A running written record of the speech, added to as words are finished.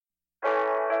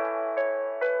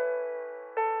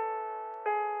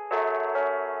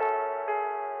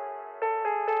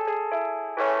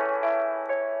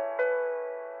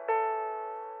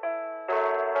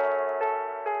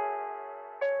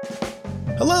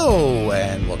Hello,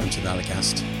 and welcome to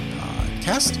Nauticast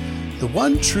podcast, the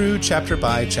one true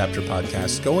chapter-by-chapter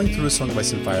podcast going through A Song of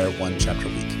Ice and Fire one chapter a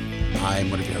week. I'm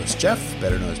one of your hosts, Jeff,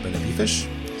 better known as Brendan Beefish.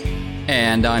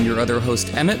 And I'm your other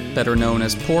host, Emmett, better known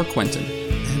as Poor Quentin.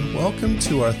 And welcome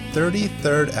to our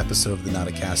 33rd episode of the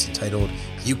Nauticast entitled,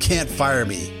 You Can't Fire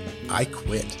Me, I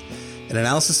Quit. An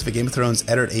analysis of a Game of Thrones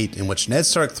Eddard 8 in which Ned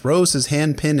Stark throws his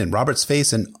handpin in Robert's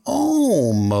face and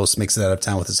almost makes it out of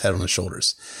town with his head on his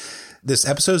shoulders. This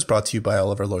episode is brought to you by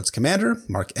all of our Lords Commander,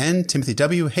 Mark N., Timothy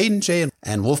W., Hayden J.,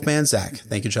 and Wolfman Zach.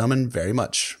 Thank you, gentlemen, very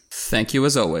much. Thank you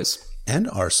as always. And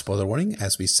our spoiler warning,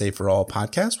 as we say for all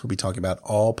podcasts, we'll be talking about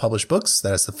all published books.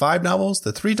 That is the 5 novels,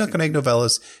 the 3 Dunk and Egg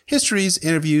novellas, histories,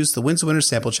 interviews, the Winds of Winter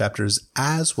sample chapters,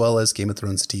 as well as Game of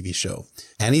Thrones TV show.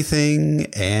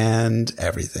 Anything and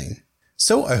everything.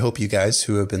 So I hope you guys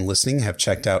who have been listening have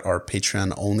checked out our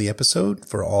Patreon-only episode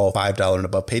for all $5 and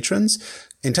above patrons,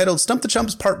 entitled Stump the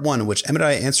Chumps Part 1, in which Emmett and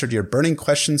I answered your burning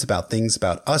questions about things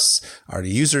about us, our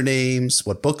usernames,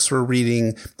 what books we're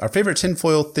reading, our favorite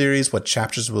tinfoil theories, what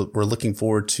chapters we're looking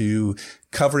forward to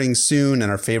covering soon,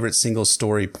 and our favorite single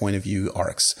story point of view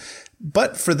arcs.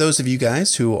 But for those of you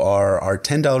guys who are our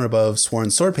 $10 and above Sworn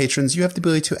Sword patrons, you have the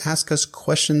ability to ask us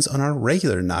questions on our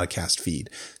regular Nauticast feed.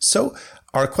 So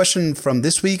our question from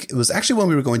this week, it was actually one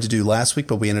we were going to do last week,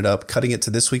 but we ended up cutting it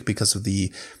to this week because of the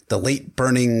late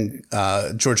burning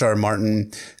George R. R.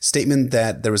 Martin statement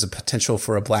that there was a potential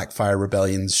for a Blackfire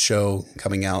Rebellions show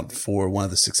coming out for one of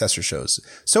the successor shows.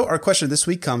 So our question this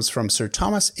week comes from Sir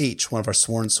Thomas H., one of our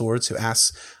Sworn Swords, who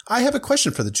asks, I have a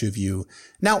question for the two of you.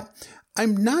 Now,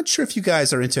 I'm not sure if you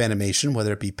guys are into animation,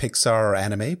 whether it be Pixar or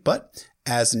anime, but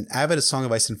as an avid A Song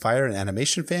of Ice and Fire and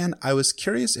animation fan, I was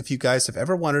curious if you guys have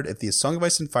ever wondered if the A Song of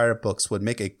Ice and Fire books would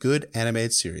make a good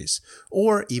animated series,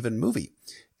 or even movie.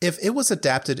 If it was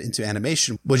adapted into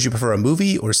animation, would you prefer a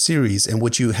movie or series, and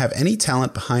would you have any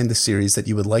talent behind the series that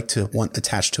you would like to want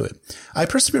attached to it? I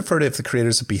personally prefer it if the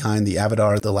creators behind the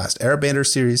Avatar The Last Airbender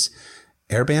series,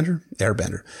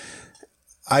 Airbender.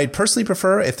 I'd personally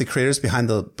prefer if the creators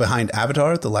behind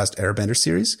Avatar The Last Airbender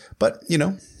series, but, you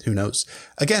know, who knows?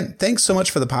 Again, thanks so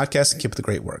much for the podcast and keep up the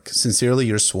great work. Sincerely,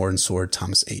 your Sworn Sword,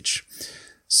 Thomas H.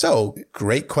 So,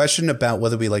 great question about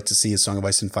whether we like to see A Song of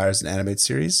Ice and Fire as an animated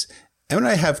series. Emmett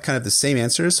and I have kind of the same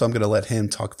answers, so I'm going to let him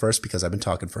talk first because I've been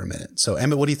talking for a minute. So,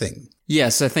 Emmett, what do you think?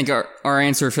 Yes, I think our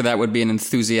answer for that would be an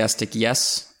enthusiastic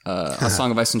yes. A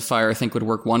Song of Ice and Fire, I think, would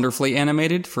work wonderfully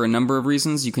animated for a number of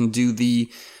reasons. You can do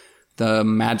the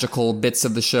magical bits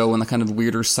of the show and the kind of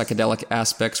weirder psychedelic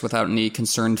aspects without any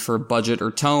concern for budget or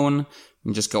tone. You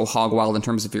can just go hog wild in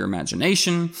terms of your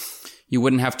imagination. You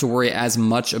wouldn't have to worry as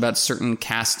much about certain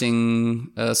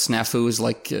casting snafus,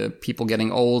 like people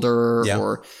getting older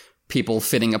or people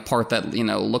fitting a part that, you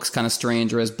know, looks kind of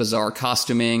strange or has bizarre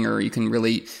costuming, or you can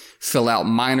really fill out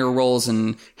minor roles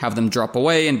and have them drop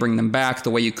away and bring them back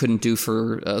the way you couldn't do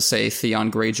for, say,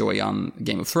 Theon Greyjoy on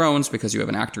Game of Thrones, because you have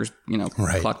an actor, you know,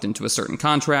 clocked into a certain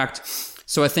contract.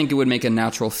 So I think it would make a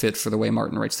natural fit for the way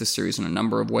Martin writes this series in a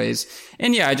number of ways.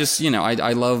 And yeah, I just, you know,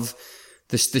 I love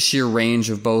the sheer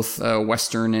range of both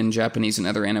Western and Japanese and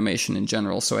other animation in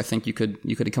general. So I think you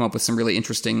could come up with some really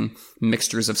interesting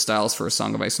mixtures of styles for A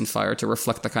Song of Ice and Fire to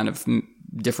reflect the kind of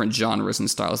different genres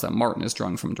and styles that Martin is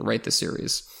drawing from to write the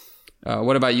series.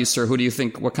 What about you, sir? Who do you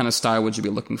think, what kind of style would you be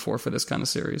looking for this kind of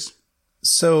series?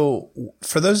 So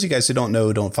for those of you guys who don't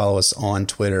know, don't follow us on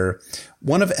Twitter,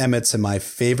 one of Emmett's and my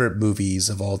favorite movies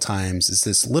of all times is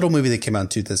this little movie that came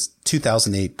out in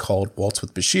 2008 called Waltz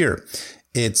with Bashir.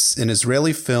 It's an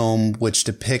Israeli film which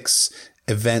depicts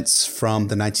events from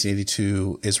the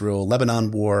 1982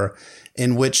 Israel-Lebanon war,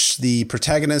 in which the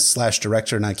protagonist /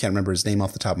 director, and I can't remember his name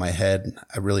off the top of my head.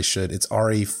 I really should. It's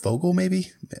Ari Fogel,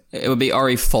 maybe? It would be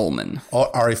Ari Folman.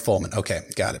 Ari Folman. Okay,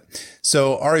 got it.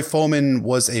 So Ari Folman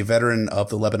was a veteran of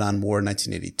the Lebanon War in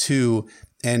 1982,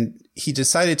 and he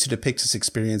decided to depict his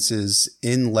experiences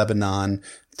in Lebanon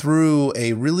through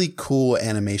a really cool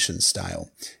animation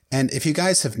style. And if you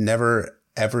guys have never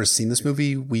ever seen this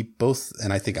movie, we both,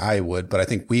 and I think I would, but I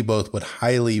think we both would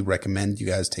highly recommend you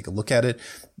guys take a look at it.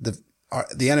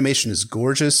 The animation is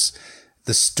gorgeous.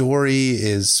 The story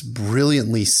is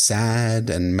brilliantly sad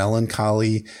and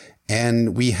melancholy.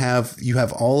 And you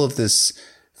have all of this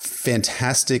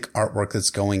fantastic artwork that's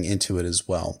going into it as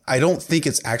well. I don't think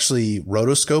it's actually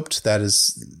rotoscoped. That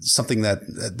is something that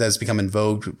has become in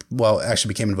vogue. Well,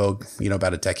 actually became in vogue, you know,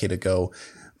 about a decade ago.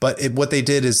 But what they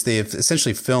did is they've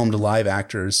essentially filmed live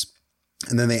actors,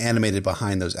 and then they animated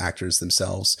behind those actors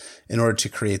themselves in order to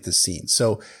create this scene.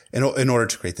 So in order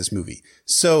to create this movie.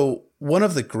 So one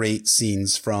of the great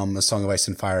scenes from A Song of Ice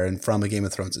and Fire and from A Game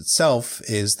of Thrones itself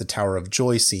is the Tower of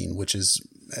Joy scene, which is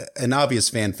an obvious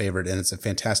fan favorite, and it's a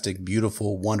fantastic,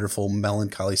 beautiful, wonderful,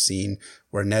 melancholy scene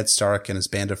where Ned Stark and his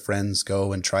band of friends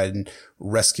go and try and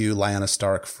rescue Lyanna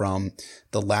Stark from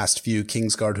the last few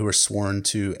Kingsguard who are sworn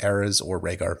to Aerys or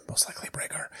Rhaegar, most likely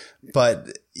Rhaegar.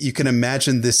 But you can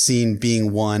imagine this scene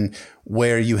being one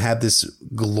where you have this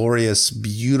glorious,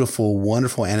 beautiful,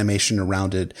 wonderful animation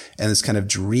around it and this kind of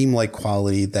dreamlike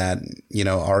quality that, you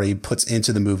know, Ari puts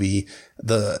into the movie,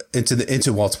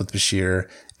 into Waltz with Bashir,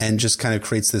 and just kind of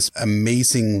creates this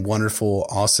amazing, wonderful,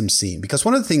 awesome scene. Because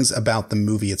one of the things about the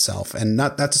movie itself, and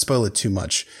not to spoil it too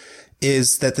much,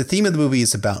 is that the theme of the movie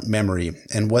is about memory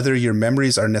and whether your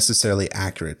memories are necessarily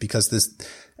accurate, because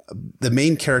the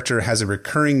main character has a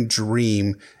recurring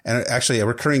dream, and actually a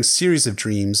recurring series of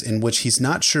dreams in which he's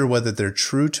not sure whether they're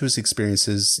true to his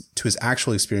experiences, to his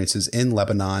actual experiences in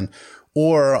Lebanon,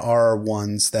 or are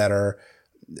ones that are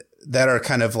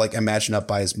kind of like imagined up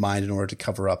by his mind in order to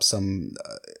cover up some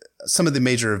of the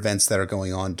major events that are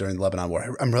going on during the Lebanon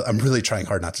War. I'm really trying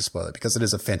hard not to spoil it because it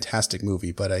is a fantastic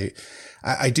movie, but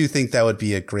I do think that would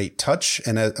be a great touch.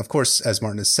 And of course, as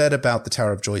Martin has said about the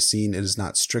Tower of Joy scene, it is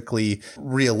not strictly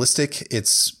realistic.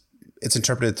 It's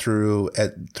interpreted through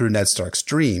Ned Stark's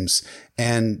dreams,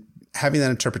 and having that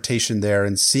interpretation there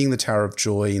and seeing the Tower of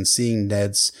Joy and seeing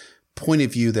Ned's point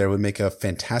of view there would make a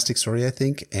fantastic story, I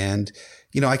think. And,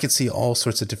 you know, I could see all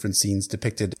sorts of different scenes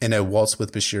depicted in a Waltz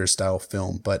with Bashir style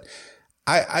film. But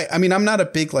I mean, I'm not a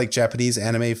big like Japanese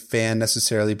anime fan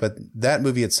necessarily, but that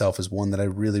movie itself is one that I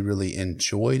really, really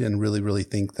enjoyed and really, really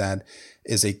think that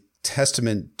is a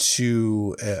testament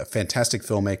to a fantastic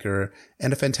filmmaker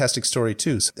and a fantastic story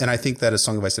too. And I think that A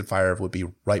Song of Ice and Fire would be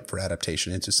ripe for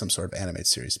adaptation into some sort of animated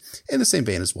series in the same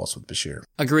vein as Waltz with Bashir.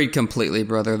 Agreed completely,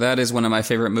 brother. That is one of my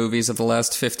favorite movies of the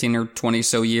last 15 or 20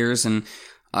 so years. And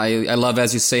I love,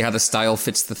 as you say, how the style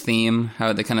fits the theme,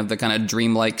 how the kind of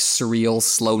dreamlike, surreal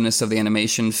slowness of the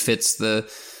animation fits the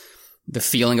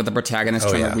feeling of the protagonist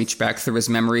trying to reach back through his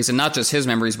memories, and not just his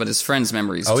memories, but his friends'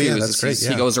 memories. Oh, too. yeah, that's great.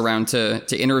 He goes around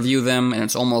to interview them, and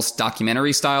it's almost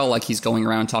documentary style, like he's going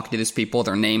around talking to these people,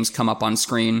 their names come up on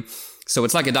screen. So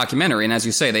it's like a documentary, and as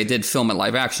you say, they did film it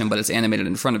live action, but it's animated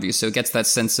in front of you, so it gets that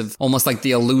sense of almost like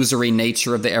the illusory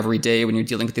nature of the everyday when you're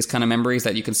dealing with these kind of memories,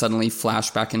 that you can suddenly flash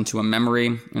back into a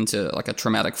memory, into like a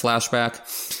traumatic flashback.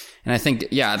 And I think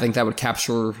that would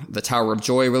capture the Tower of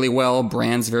Joy really well,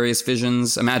 Bran's various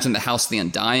visions. Imagine the House of the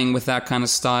Undying with that kind of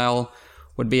style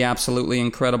would be absolutely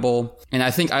incredible. And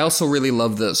I also really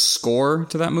love the score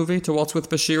to that movie, to Waltz with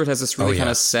Bashir. It has this really kind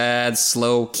of sad,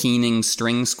 slow, keening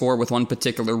string score with one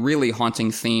particular really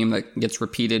haunting theme that gets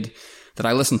repeated that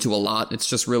I listen to a lot. It's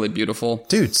just really beautiful.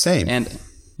 Dude, same. And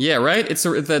yeah, right? It's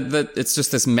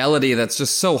just this melody that's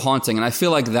just so haunting. And I feel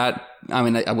like that, I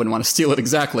mean, I wouldn't want to steal it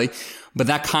exactly, but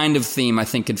that kind of theme I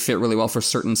think could fit really well for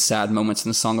certain sad moments in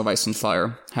the Song of Ice and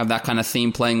Fire. Have that kind of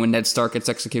theme playing when Ned Stark gets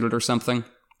executed or something.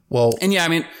 Well, and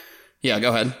go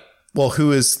ahead. Well,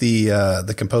 who is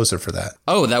the composer for that?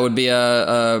 Oh, that would be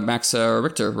Max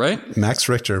Richter, right? Max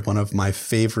Richter, one of my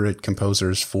favorite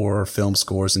composers for film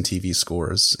scores and TV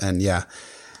scores. And yeah,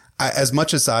 as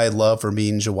much as I love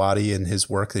Ramin Djawadi and his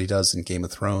work that he does in Game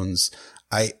of Thrones,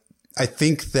 I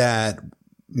think that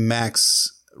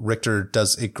Max Richter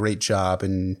does a great job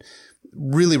in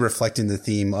really reflecting the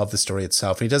theme of the story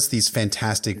itself. And he does these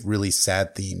fantastic, really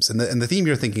sad themes. And the theme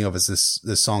you're thinking of is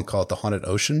this song called The Haunted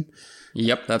Ocean.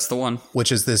 Yep, that's the one.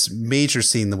 Which is this major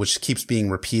scene which keeps being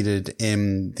repeated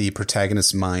in the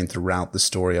protagonist's mind throughout the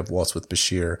story of Waltz with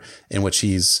Bashir, in which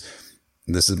this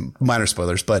is minor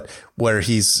spoilers, but where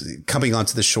he's coming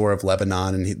onto the shore of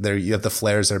Lebanon, and there you have the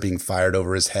flares that are being fired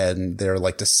over his head, and they're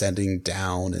like descending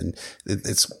down, and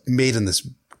it's made in this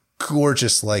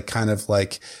gorgeous, like kind of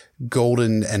like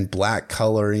golden and black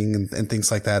coloring and things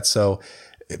like that. So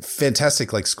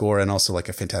fantastic, like score, and also like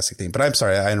a fantastic theme. But I'm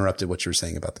sorry, I interrupted what you were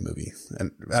saying about the movie,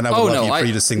 and I would love for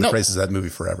you to sing the praises of that movie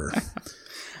forever.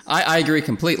 I agree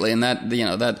completely, and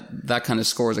that kind of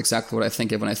score is exactly what I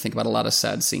think of when I think about a lot of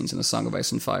sad scenes in A Song of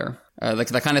Ice and Fire, like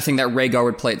the kind of thing that Rhaegar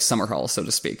would play at Summerhall, so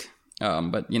to speak.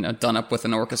 But done up with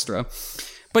an orchestra.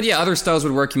 But yeah, other styles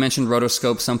would work. You mentioned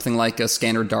rotoscope, something like a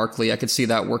Scanner Darkly. I could see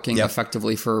that working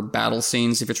effectively for battle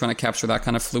scenes if you're trying to capture that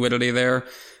kind of fluidity there.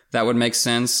 That would make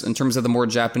sense. In terms of the more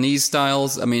Japanese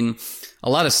styles, I mean, a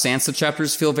lot of Sansa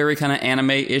chapters feel very kind of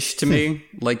anime-ish to me,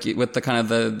 like with the kind of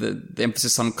the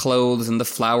emphasis on clothes and the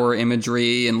flower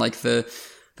imagery and like the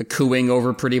cooing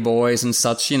over pretty boys and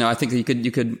such. I think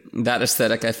you could that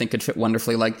aesthetic I think could fit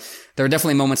wonderfully. Like there are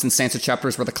definitely moments in Sansa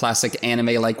chapters where the classic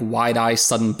anime like wide eye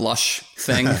sudden blush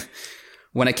thing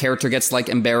when a character gets like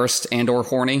embarrassed and or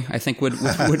horny, I think would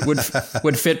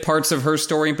fit parts of her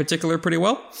story in particular pretty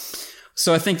well.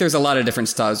 So I think there's a lot of different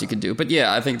styles you could do. But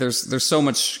yeah, I think there's so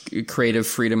much creative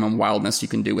freedom and wildness you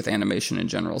can do with animation in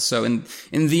general. So in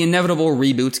the inevitable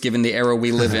reboot, given the era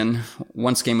we live in,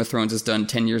 once Game of Thrones is done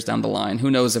 10 years down the line, who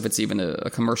knows if it's even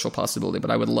a commercial possibility, but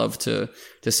I would love to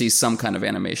see some kind of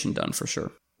animation done for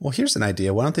sure. Well, here's an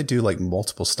idea. Why don't they do like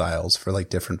multiple styles for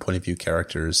like different point of view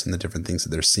characters and the different things that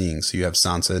they're seeing? So you have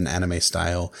Sansa in anime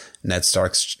style, Ned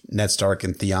Stark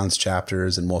in Theon's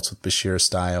chapters and Waltz with Bashir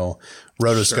style,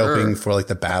 rotoscoping for like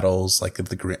the battles, like of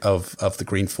the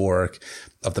Green Fork,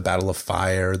 of the Battle of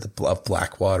Fire, of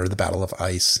Blackwater, the Battle of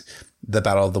Ice, the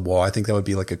Battle of the Wall. I think that would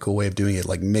be like a cool way of doing it.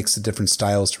 Like mix the different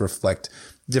styles to reflect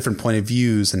different point of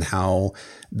views and how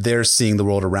they're seeing the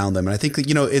world around them. And I think that,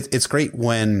 it's great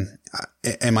when,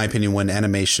 in my opinion, when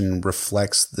animation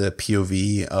reflects the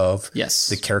POV of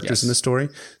the characters in the story.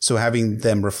 So having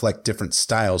them reflect different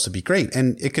styles would be great.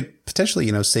 And it could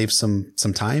potentially, save some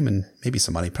time and maybe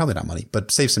some money, probably not money, but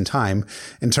save some time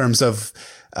in terms of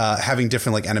having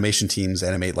different like animation teams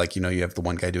animate, like, you have the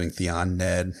one guy doing Theon,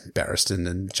 Ned, Barristan,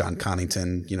 and John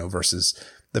Connington, versus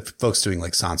the folks doing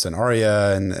like Sansa and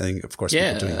Arya, and of course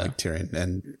people doing like Tyrion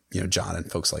and Jon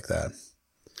and folks like that.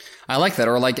 I like that.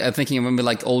 Or like thinking of maybe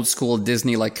like old school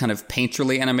Disney, like kind of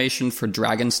painterly animation for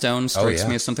Dragonstone strikes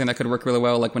me as something that could work really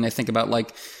well. Like when I think about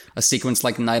like a sequence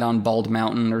like Night on Bald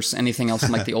Mountain or anything else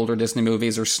from like the older Disney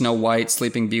movies, or Snow White,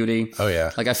 Sleeping Beauty. Oh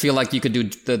yeah. Like I feel like you could do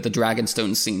the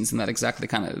Dragonstone scenes in that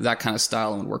kind of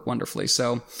style and would work wonderfully.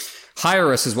 So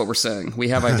hire us is what we're saying. We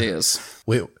have ideas.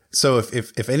 So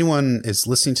if anyone is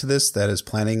listening to this that is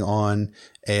planning on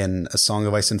a Song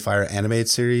of Ice and Fire animated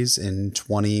series in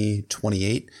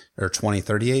 2028 or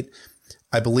 2038,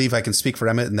 I believe I can speak for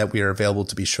Emmett and that we are available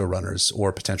to be showrunners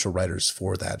or potential writers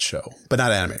for that show, but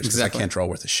not animators, because I can't draw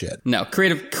worth a shit. No,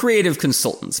 creative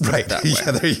consultants. Right. That way.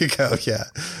 Yeah, there you go. Yeah.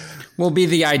 We'll be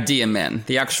the idea men.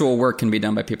 The actual work can be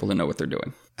done by people who know what they're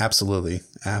doing. Absolutely.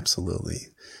 Absolutely.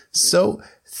 So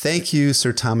thank you,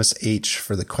 Sir Thomas H.,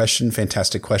 for the question.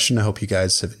 Fantastic question. I hope you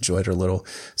guys have enjoyed our little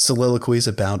soliloquies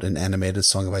about an animated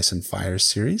Song of Ice and Fire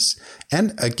series.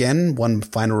 And again, one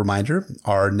final reminder,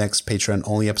 our next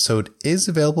Patreon-only episode is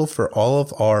available for all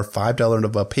of our $5 and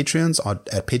above Patreons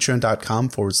at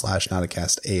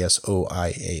patreon.com/NotAcast,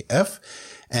 ASOIAF.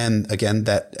 And again,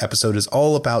 that episode is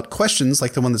all about questions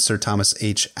like the one that Sir Thomas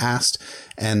H. asked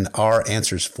and our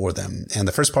answers for them. And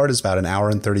the first part is about 1 hour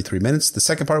and 33 minutes. The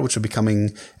second part, which will be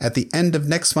coming at the end of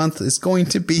next month, is going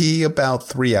to be about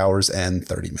 3 hours and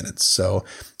 30 minutes. So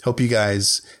hope you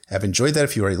guys have enjoyed that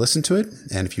if you already listened to it.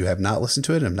 And if you have not listened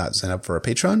to it and have not signed up for our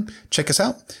Patreon, check us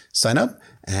out, sign up,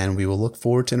 and we will look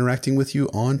forward to interacting with you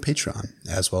on Patreon,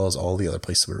 as well as all the other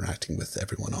places we're interacting with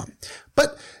everyone on.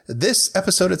 But this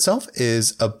episode itself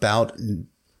is about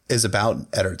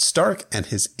Eddard Stark and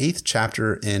his 8th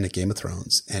chapter in Game of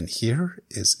Thrones. And here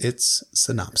is its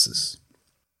synopsis.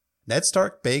 Ned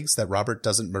Stark begs that Robert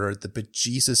doesn't murder the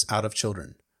bejesus out of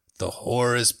children. The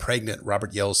whore is pregnant,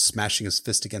 Robert yells, smashing his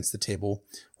fist against the table.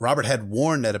 Robert had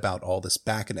warned Ned about all this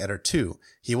back in Eddard too.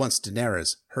 He wants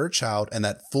Daenerys, her child, and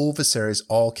that fool Viserys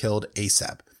all killed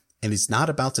ASAP. And he's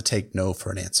not about to take no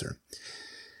for an answer.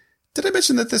 Did I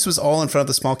mention that this was all in front of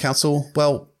the small council?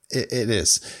 Well, it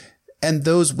is. And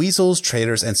those weasels,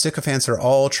 traitors, and sycophants are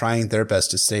all trying their best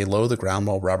to stay low to the ground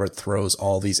while Robert throws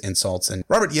all these insults. And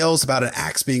Robert yells about an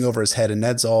axe being over his head, and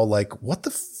Ned's all like, what the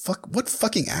fuck? What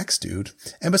fucking axe, dude?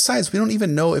 And besides, we don't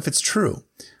even know if it's true.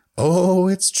 Oh,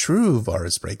 it's true,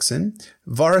 Varys breaks in.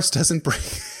 Varys doesn't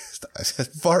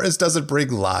bring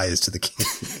lies to the king.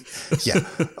 Yeah,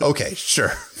 okay,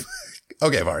 sure.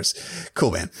 Okay, Varys.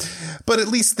 Cool, man. But at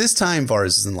least this time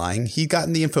Varys isn't lying. He'd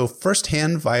gotten the info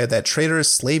firsthand via that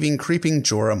traitorous, slaving, creeping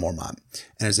Jorah Mormont.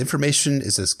 And his information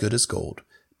is as good as gold.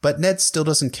 But Ned still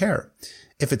doesn't care.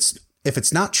 If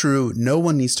it's not true, no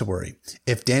one needs to worry.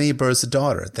 If Dany births a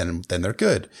daughter, then they're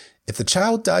good. If the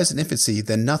child dies in infancy,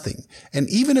 then nothing. And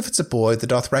even if it's a boy, the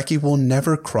Dothraki will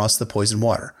never cross the poison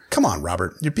water. Come on,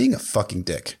 Robert. You're being a fucking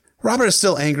dick. Robert is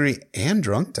still angry and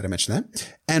drunk. Did I mention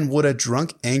that? And would a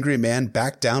drunk, angry man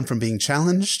back down from being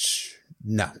challenged?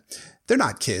 No. They're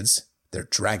not kids. They're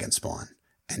dragon spawn.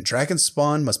 And dragon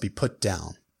spawn must be put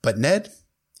down. But Ned,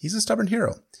 he's a stubborn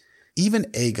hero. Even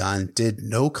Aegon did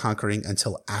no conquering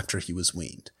until after he was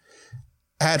weaned.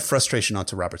 Add frustration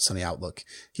onto Robert's sunny outlook.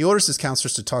 He orders his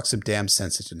counselors to talk some damn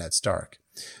sense into Ned Stark.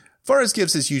 Varys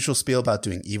gives his usual spiel about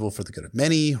doing evil for the good of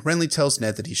many. Renly tells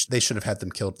Ned that they should have had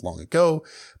them killed long ago,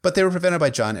 but they were prevented by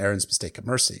Jon Arryn's mistake of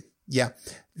mercy. Yeah,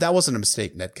 that wasn't a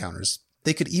mistake, Ned counters.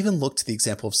 They could even look to the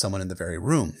example of someone in the very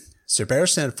room. Sir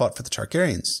Barristan had fought for the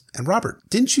Targaryens. And Robert,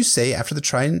 didn't you say after the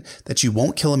Trident that you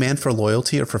won't kill a man for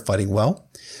loyalty or for fighting well?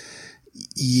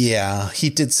 Yeah, he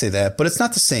did say that, but it's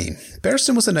not the same.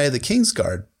 Barristan was a knight of the King's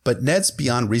Guard, but Ned's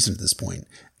beyond reason at this point,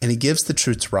 and he gives the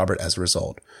truth to Robert as a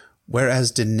result.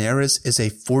 Whereas Daenerys is a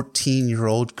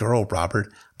 14-year-old girl,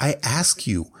 Robert, I ask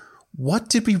you, what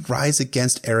did we rise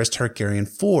against Aerys Targaryen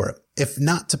for, if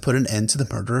not to put an end to the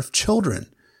murder of children?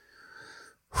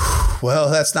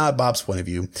 Well, that's not Bob's point of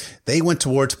view. They went to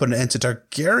war to put an end to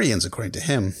Targaryens, according to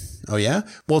him. Oh, yeah?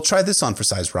 Well, try this on for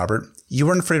size, Robert. You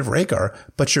weren't afraid of Rhaegar,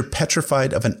 but you're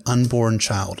petrified of an unborn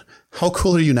child. How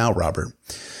cool are you now, Robert?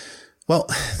 Well,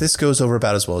 this goes over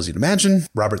about as well as you'd imagine.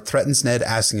 Robert threatens Ned,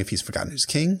 asking if he's forgotten who's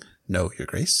king. No, Your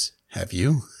Grace. Have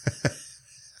you?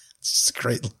 It's a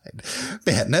great line.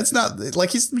 Man, Ned's not, like,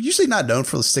 he's usually not known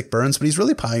for the stick burns, but he's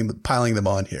really piling them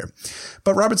on here.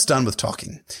 But Robert's done with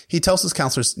talking. He tells his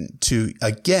counselors to,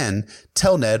 again,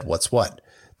 tell Ned what's what.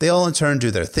 They all in turn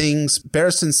do their things.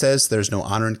 Barristan says there's no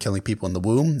honor in killing people in the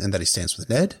womb and that he stands with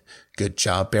Ned. Good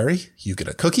job, Barry. You get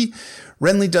a cookie.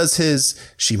 Renly does his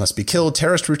she must be killed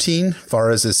terrorist routine.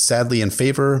 Varys is sadly in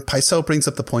favor. Pycelle brings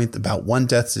up the point about one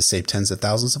death to save tens of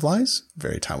thousands of lives.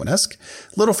 Very Tywin-esque.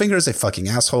 Littlefinger is a fucking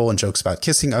asshole and jokes about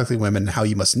kissing ugly women and how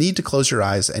you must need to close your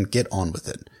eyes and get on with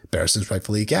it. Barristan's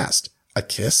rightfully aghast. A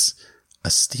kiss?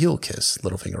 A steel kiss,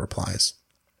 Littlefinger replies.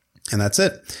 And that's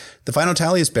it. The final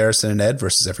tally is Barristan and Ned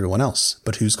versus everyone else.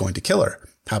 But who's going to kill her?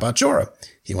 How about Jorah?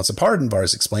 He wants a pardon,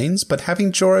 Varys explains, but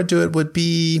having Jorah do it would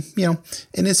be, an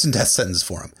instant death sentence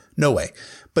for him. No way.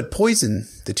 But poison,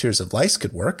 the tears of lice,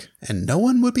 could work, and no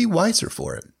one would be wiser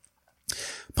for it.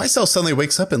 Pycelle suddenly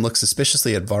wakes up and looks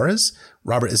suspiciously at Varys.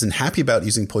 Robert isn't happy about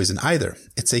using poison either.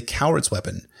 It's a coward's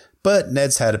weapon. But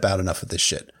Ned's had about enough of this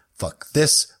shit. Fuck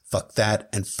this, fuck that,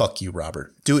 and fuck you,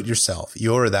 Robert. Do it yourself.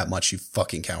 You're that much, you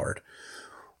fucking coward.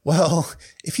 Well,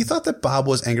 if you thought that Bob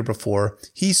was angry before,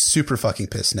 he's super fucking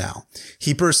pissed now.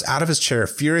 He bursts out of his chair,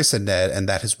 furious at Ned and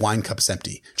that his wine cup is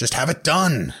empty. Just have it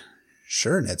done.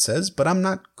 Sure, Ned says, but I'm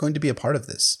not going to be a part of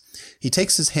this. He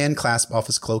takes his hand clasp off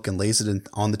his cloak and lays it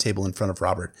on the table in front of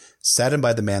Robert, saddened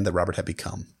by the man that Robert had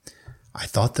become. I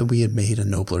thought that we had made a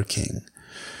nobler king.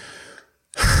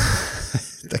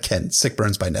 Again, sick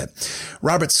burns by Ned.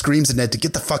 Robert screams at Ned to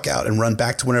get the fuck out and run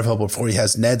back to Winterfell before he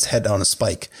has Ned's head on a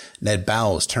spike. Ned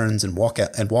bows, turns, and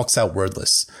walks out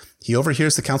wordless. He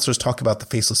overhears the counselors talk about the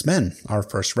Faceless Men, our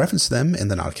first reference to them in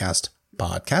the Nodcast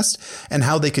podcast, and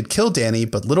how they could kill Dany,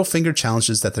 but Littlefinger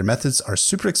challenges that their methods are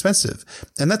super expensive,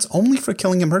 and that's only for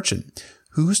killing a merchant.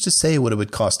 Who's to say what it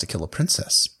would cost to kill a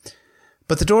princess?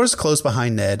 But the doors close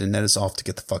behind Ned, and Ned is off to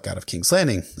get the fuck out of King's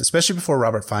Landing, especially before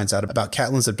Robert finds out about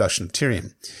Catelyn's abduction of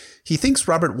Tyrion. He thinks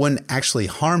Robert wouldn't actually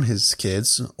harm his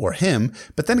kids, or him,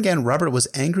 but then again, Robert was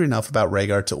angry enough about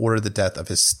Rhaegar to order the death of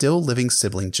his still living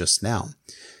sibling just now.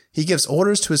 He gives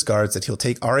orders to his guards that he'll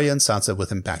take Arya and Sansa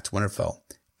with him back to Winterfell,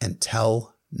 and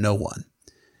tell no one.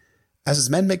 As his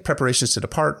men make preparations to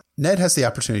depart, Ned has the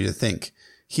opportunity to think.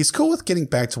 He's cool with getting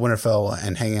back to Winterfell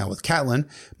and hanging out with Catelyn.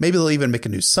 Maybe they'll even make a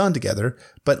new son together,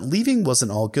 but leaving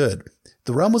wasn't all good.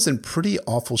 The realm was in pretty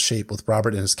awful shape with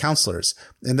Robert and his counselors,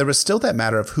 and there was still that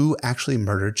matter of who actually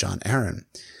murdered Jon Arryn.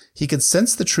 He could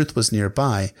sense the truth was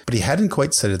nearby, but he hadn't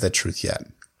quite sighted that truth yet.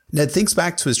 Ned thinks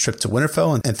back to his trip to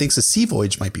Winterfell and thinks a sea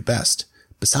voyage might be best.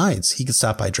 Besides, he could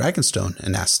stop by Dragonstone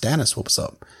and ask Stannis what was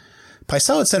up.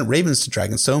 Pycelle had sent ravens to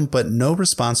Dragonstone, but no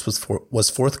response was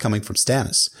forthcoming from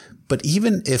Stannis. But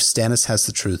even if Stannis has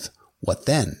the truth, what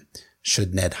then?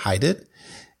 Should Ned hide it?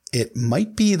 It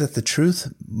might be that the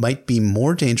truth might be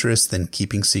more dangerous than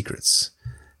keeping secrets.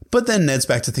 But then Ned's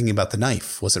back to thinking about the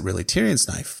knife. Was it really Tyrion's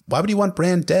knife? Why would he want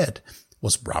Bran dead?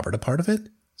 Was Robert a part of it?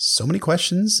 So many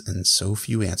questions and so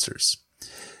few answers.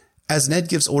 As Ned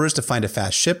gives orders to find a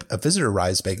fast ship, a visitor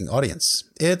arrives begging audience.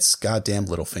 It's goddamn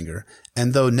Littlefinger.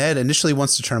 And though Ned initially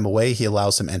wants to turn him away, he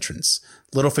allows him entrance.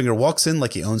 Littlefinger walks in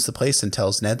like he owns the place and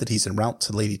tells Ned that he's en route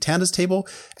to Lady Tanda's table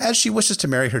as she wishes to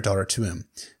marry her daughter to him.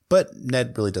 But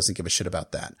Ned really doesn't give a shit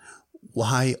about that.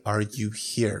 Why are you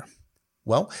here?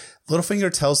 Well,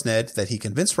 Littlefinger tells Ned that he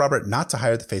convinced Robert not to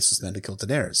hire the Faceless Men to kill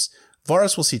Daenerys.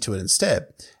 Varys will see to it instead,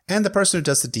 and the person who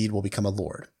does the deed will become a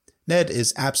lord. Ned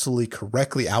is absolutely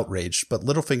correctly outraged, but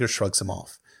Littlefinger shrugs him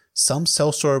off. Some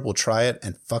sellsword will try it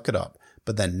and fuck it up,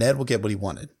 but then Ned will get what he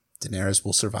wanted. Daenerys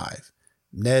will survive.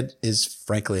 Ned is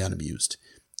frankly unamused.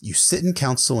 You sit in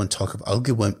council and talk of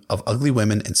ugly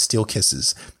women and steal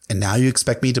kisses, and now you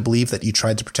expect me to believe that you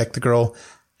tried to protect the girl?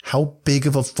 How big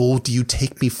of a fool do you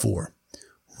take me for?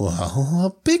 Well,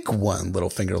 a big one,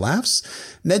 Littlefinger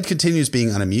laughs. Ned continues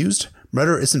being unamused.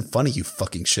 Murder isn't funny, you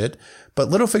fucking shit. But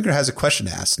Littlefinger has a question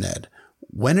to ask Ned.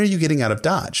 When are you getting out of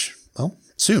Dodge? Well,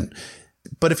 soon.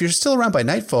 But if you're still around by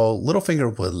nightfall,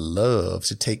 Littlefinger would love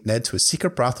to take Ned to a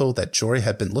secret brothel that Jory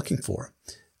had been looking for.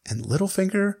 and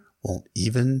Littlefinger won't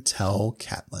even tell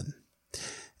Catelyn.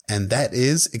 And that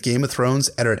is Game of Thrones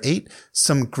Eddard 8,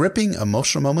 some gripping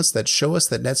emotional moments that show us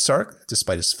that Ned Stark,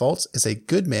 despite his faults, is a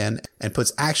good man and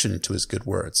puts action into his good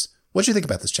words. What do you think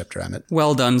about this chapter, Amit?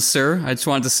 Well done, sir. I just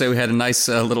wanted to say we had a nice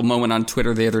little moment on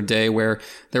Twitter the other day where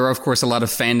there are, of course, a lot of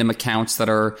fandom accounts that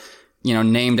are,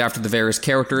 named after the various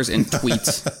characters and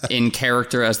tweet in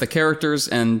character as the characters.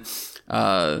 And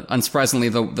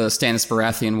unsurprisingly, the Stannis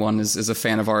Baratheon one is a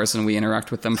fan of ours, and we interact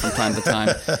with them from time to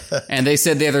time. And they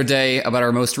said the other day about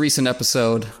our most recent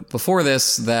episode before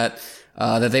this that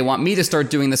they want me to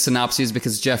start doing the synopses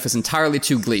because Jeff is entirely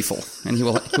too gleeful, and he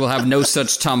will have no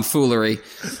such tomfoolery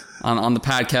on the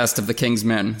podcast of the King's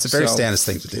Men. It's a very Stannis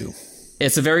thing to do.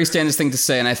 It's a very Stannis thing to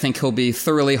say, and I think he'll be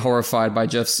thoroughly horrified by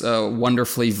Jeff's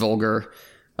wonderfully vulgar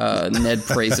Ned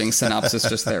praising synopsis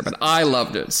just there. But I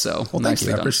loved it, so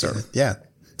nicely done, sir. Yeah,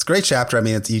 it's a great chapter. I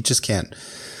mean, you just can't.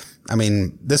 I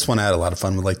mean, this one I had a lot of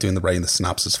fun with, doing the writing the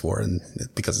synopsis for, and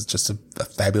because it's just a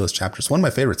fabulous chapter. It's one of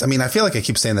my favorites. I mean, I feel like I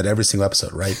keep saying that every single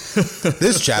episode, right?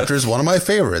 This chapter is one of my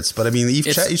favorites, but I mean,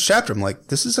 each chapter, I'm like,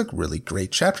 this is a really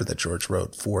great chapter that George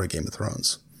wrote for Game of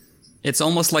Thrones. It's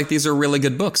almost like these are really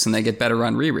good books and they get better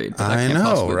on reread. But I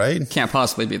know, right? Can't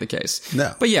possibly be the case.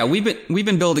 No. But yeah, we've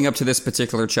been building up to this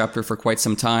particular chapter for quite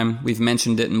some time. We've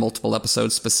mentioned it in multiple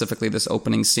episodes, specifically this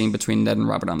opening scene between Ned and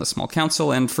Robert on the Small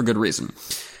Council, and for good reason.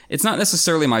 It's not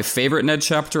necessarily my favorite Ned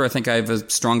chapter. I think I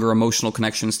have stronger emotional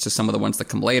connections to some of the ones that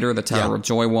come later, the Tower of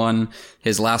Joy one,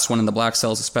 his last one in the Black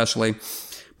Cells especially.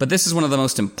 But this is one of the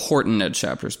most important Ned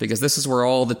chapters because this is where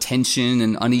all the tension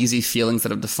and uneasy feelings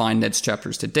that have defined Ned's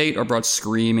chapters to date are brought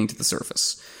screaming to the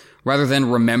surface. Rather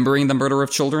than remembering the murder of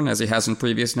children, as he has in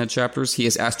previous Ned chapters, he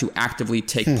is asked to actively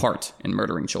take part in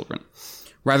murdering children.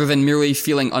 Rather than merely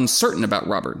feeling uncertain about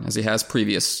Robert, as he has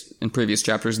in previous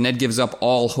chapters, Ned gives up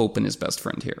all hope in his best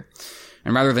friend here.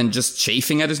 And rather than just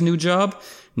chafing at his new job,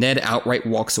 Ned outright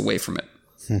walks away from it.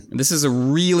 This is a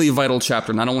really vital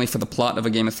chapter, not only for the plot of A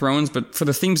Game of Thrones, but for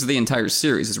the themes of the entire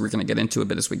series, as we're going to get into a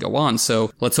bit as we go on.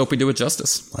 So let's hope we do it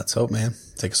justice. Let's hope, man.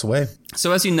 Take us away.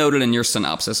 So as you noted in your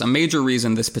synopsis, a major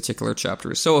reason this particular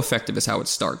chapter is so effective is how it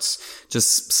starts.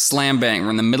 Just slam bang.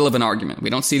 We're in the middle of an argument. We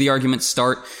don't see the argument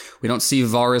start. We don't see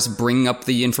Varys bring up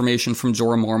the information from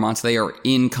Jorah Mormont. They are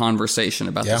in conversation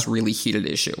about this really heated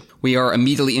issue. We are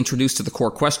immediately introduced to the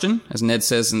core question. As Ned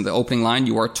says in the opening line,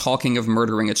 you are talking of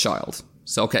murdering a child.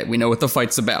 So, okay, we know what the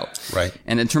fight's about. Right.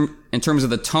 And in terms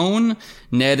of the tone,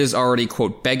 Ned is already,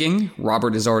 quote, begging.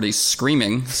 Robert is already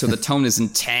screaming. So the tone is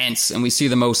intense, and we see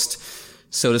the most,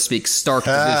 so to speak, stark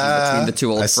division between the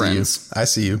two old friends. I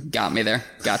see you. Got me there.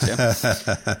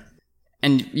 Gotcha.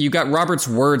 And you got Robert's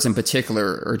words in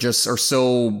particular are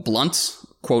so blunt.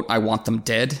 Quote, I want them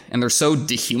dead. And they're so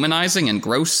dehumanizing and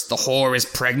gross. The whore is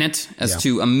pregnant, as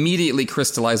to immediately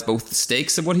crystallize both the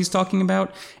stakes of what he's talking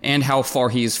about and how far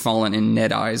he's fallen in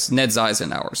Ned's eyes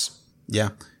and ours. Yeah.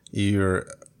 You're,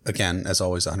 again, as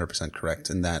always, 100% correct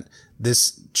in that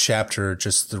this chapter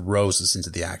just throws us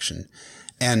into the action.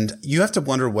 And you have to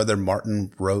wonder whether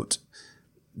Martin wrote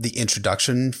the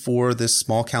introduction for this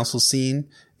small council scene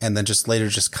and then just later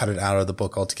just cut it out of the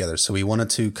book altogether. So he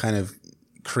wanted to kind of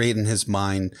create in his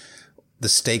mind the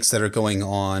stakes that are going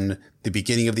on, the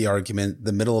beginning of the argument,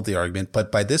 the middle of the argument.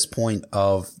 But by this point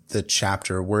of the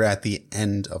chapter, we're at the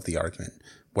end of the argument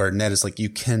where Ned is like, you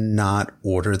cannot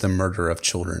order the murder of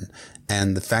children.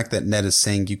 And the fact that Ned is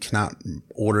saying you cannot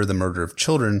order the murder of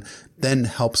children then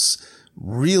helps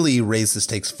really raise the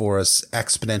stakes for us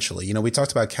exponentially. You know, we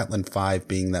talked about Catelyn 5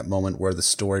 being that moment where the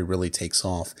story really takes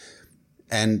off.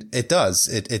 And it does.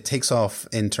 It takes off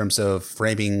in terms of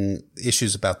framing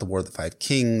issues about the War of the Five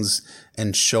Kings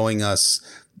and showing us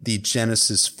the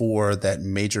genesis for that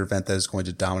major event that is going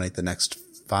to dominate the next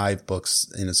 5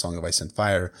 books in A Song of Ice and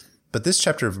Fire. But this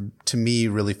chapter, to me,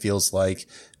 really feels like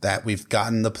that we've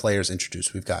gotten the players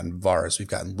introduced. We've gotten Varys, we've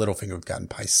gotten Littlefinger, we've gotten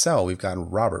Pycelle, we've gotten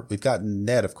Robert, we've gotten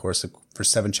Ned, of course, for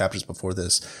 7 chapters before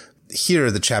this.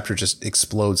 Here, the chapter just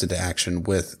explodes into action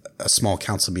with a small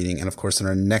council meeting. And of course, in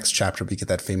our next chapter, we get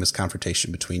that famous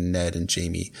confrontation between Ned and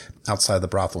Jaime outside the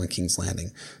brothel in King's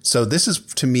Landing. So this is,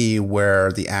 to me,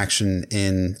 where the action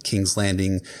in King's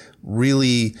Landing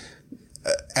really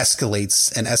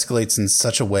escalates in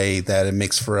such a way that it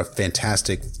makes for a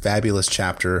fantastic, fabulous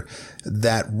chapter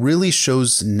that really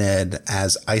shows Ned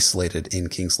as isolated in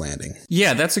King's Landing.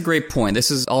 Yeah, that's a great point.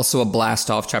 This is also a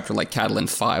blast-off chapter like Catelyn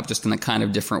 5, just in a kind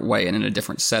of different way and in a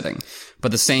different setting.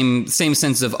 But the same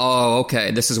sense of, oh, okay,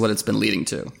 this is what it's been leading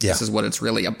to. Yeah. This is what it's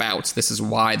really about. This is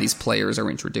why these players are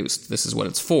introduced. This is what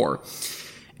it's for.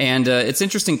 And it's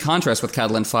interesting contrast with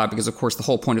Catelyn 5 because, of course, the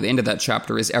whole point of the end of that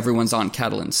chapter is everyone's on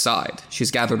Catelyn's side. She's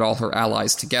gathered all her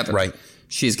allies together. Right.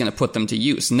 She's going to put them to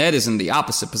use. Ned is in the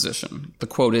opposite position. The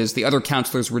quote is, the other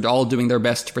counselors were all doing their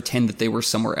best to pretend that they were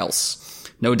somewhere else.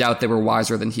 No doubt they were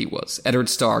wiser than he was. Eddard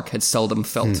Stark had seldom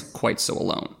felt quite so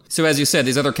alone. So as you said,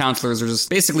 these other counselors are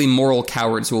just basically moral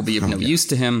cowards who will be of no use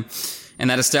to him. And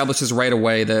that establishes right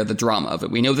away the drama of it.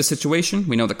 We know the situation,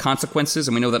 we know the consequences,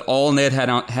 and we know that all Ned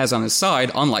has on his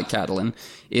side, unlike Catelyn,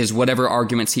 is whatever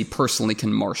arguments he personally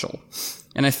can marshal.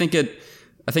 And I think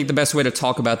the best way to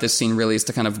talk about this scene really is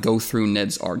to kind of go through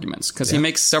Ned's arguments, because he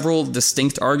makes several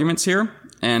distinct arguments here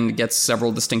and gets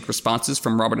several distinct responses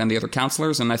from Robert and the other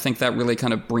counselors, and I think that really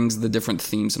kind of brings the different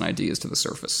themes and ideas to the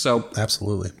surface. So,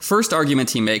 absolutely. First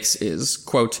argument he makes is,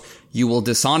 quote, "You will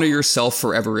dishonor yourself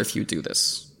forever if you do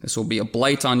this. This will be a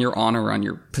blight on your honor, on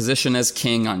your position as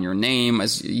king, on your name,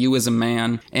 as you as a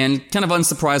man." And kind of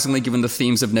unsurprisingly, given the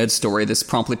themes of Ned's story, this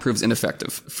promptly proves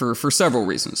ineffective for several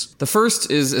reasons. The first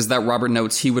is that Robert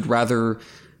notes he would rather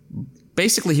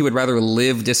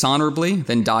live dishonorably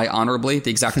than die honorably,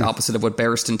 the exact opposite of what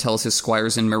Barristan tells his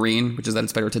squires in Meereen, which is that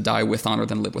it's better to die with honor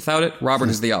than live without it. Robert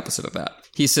is the opposite of that.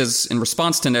 He says, in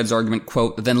response to Ned's argument,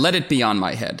 quote, "Then let it be on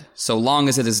my head, so long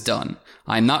as it is done.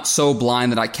 I am not so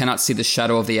blind that I cannot see the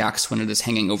shadow of the axe when it is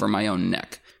hanging over my own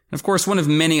neck." And of course, one of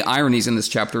many ironies in this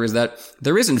chapter is that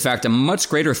there is, in fact, a much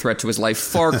greater threat to his life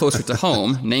far closer to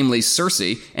home, namely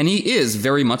Cersei, and he is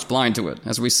very much blind to it,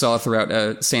 as we saw throughout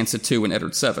Sansa 2 and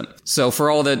Eddard 7. So for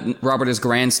all that Robert is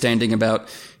grandstanding about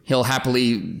he'll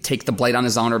happily take the blight on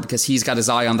his honor because he's got his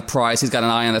eye on the prize, he's got an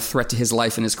eye on the threat to his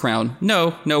life and his crown.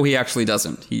 No, he actually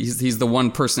doesn't. He's the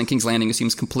one person in King's Landing who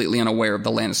seems completely unaware of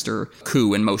the Lannister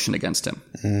coup in motion against him.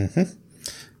 Mm-hmm.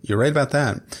 You're right about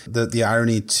that. The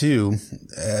irony, too,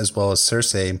 as well as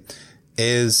Cersei,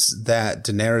 is that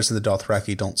Daenerys and the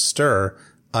Dothraki don't stir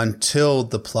until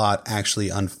the plot actually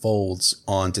unfolds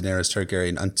on Daenerys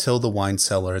Targaryen, until the wine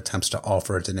cellar attempts to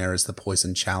offer Daenerys the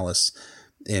poison chalice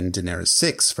in Daenerys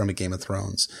 6 from A Game of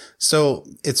Thrones. So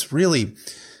it's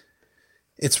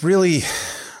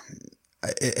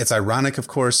ironic, of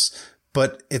course,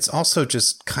 but it's also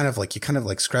just kind of like, you kind of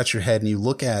like scratch your head and you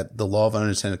look at the law of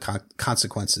unintended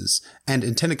consequences and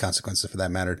intended consequences for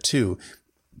that matter too.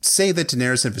 Say that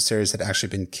Daenerys and Viserys had actually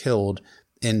been killed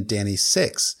in Dany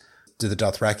 6. Do the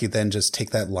Dothraki then just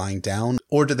take that lying down?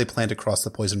 Or do they plan to cross the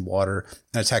poisoned water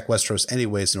and attack Westeros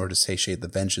anyways in order to satiate the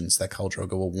vengeance that Khal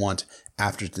Drogo will want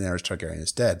after Daenerys Targaryen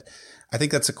is dead? I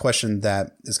think that's a question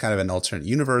that is kind of an alternate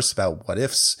universe about what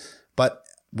ifs, but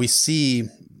we see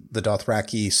the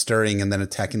Dothraki stirring and then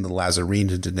attacking the Lazarene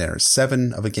in Daenerys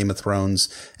 7 of A Game of Thrones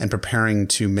and preparing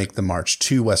to make the march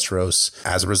to Westeros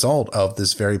as a result of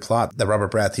this very plot that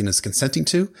Robert Baratheon is consenting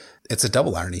to. It's a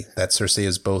double irony that Cersei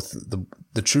is both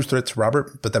the true threat to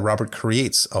Robert, but that Robert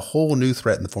creates a whole new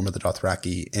threat in the form of the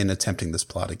Dothraki in attempting this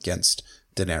plot against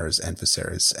Daenerys and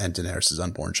Viserys and Daenerys'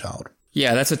 unborn child.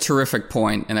 Yeah, that's a terrific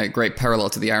point and a great parallel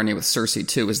to the irony with Cersei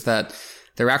too, is that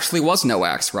there actually was no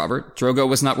axe, Robert. Drogo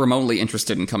was not remotely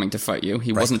interested in coming to fight you.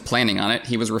 He wasn't planning on it.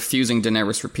 He was refusing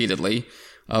Daenerys repeatedly.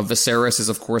 Viserys is,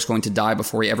 of course, going to die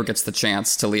before he ever gets the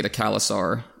chance to lead a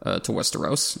Khalasar to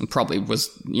Westeros, and probably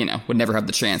would never have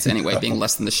the chance anyway, being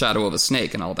less than the shadow of a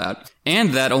snake and all that.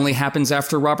 And that only happens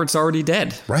after Robert's already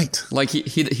dead. Right. Like,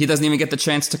 he doesn't even get the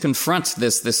chance to confront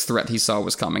this threat he saw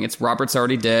was coming. It's Robert's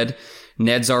already dead.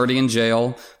 Ned's already in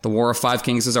jail. The War of Five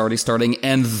Kings is already starting.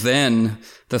 And then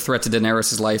the threat to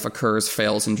Daenerys' life occurs,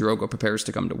 fails, and Drogo prepares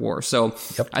to come to war. So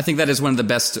I think that is one of the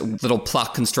best little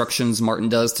plot constructions Martin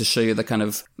does to show you the kind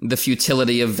of the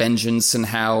futility of vengeance and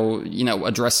how,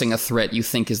 addressing a threat you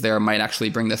think is there might actually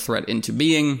bring the threat into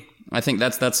being. I think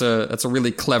that's a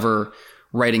really clever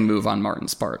writing move on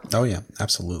Martin's part. Oh, yeah,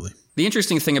 absolutely. The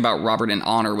interesting thing about Robert and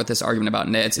honor with this argument about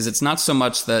Ned's is it's not so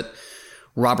much that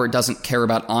Robert doesn't care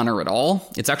about honor at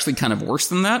all. It's actually kind of worse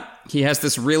than that. He has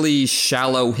this really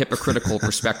shallow, hypocritical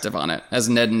perspective on it, as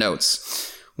Ned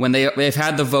notes. When they've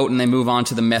had the vote and they move on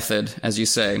to the method, as you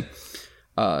say,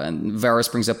 and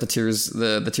Varys brings up the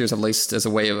tears of laced as a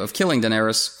way of killing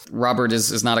Daenerys, Robert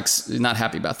is not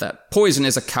happy about that. Poison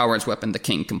is a coward's weapon, the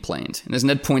king complained. And as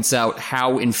Ned points out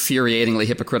how infuriatingly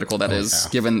hypocritical that is,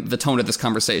 given the tone of this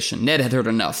conversation. Ned had heard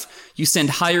enough. You send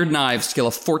hired knives to kill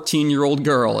a 14-year-old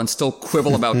girl and still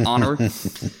quibble about honor?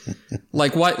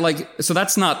 Like what? So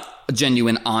that's not a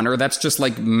genuine honor. That's just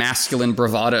like masculine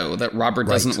bravado that Robert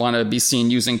doesn't want to be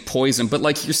seen using poison. But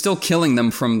you're still killing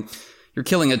them you're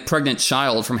killing a pregnant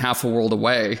child from half a world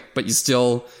away, but you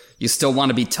still You still want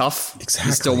to be tough. Exactly.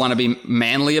 You still want to be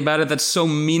manly about it. That's so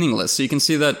meaningless. So you can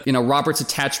see that, Robert's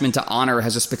attachment to honor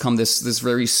has just become this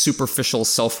very superficial,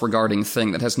 self-regarding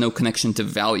thing that has no connection to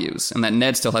values, and that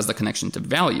Ned still has the connection to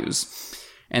values.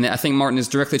 And I think Martin is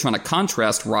directly trying to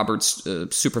contrast Robert's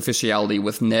superficiality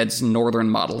with Ned's northern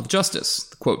model of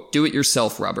justice. Quote, "Do it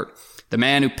yourself, Robert. The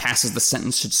man who passes the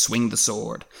sentence should swing the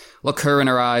sword. Look her in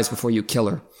her eyes before you kill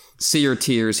her. See her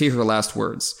tears, hear her last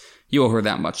words. You owe her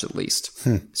that much at least."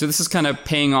 So this is kind of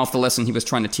paying off the lesson he was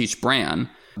trying to teach Bran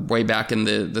way back in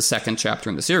the second chapter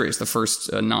in the series, the first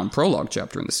non-prologue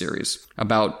chapter in the series,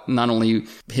 about not only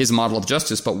his model of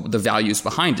justice, but the values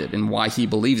behind it and why he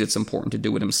believes it's important to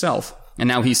do it himself. And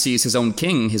now he sees his own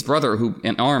king, his brother who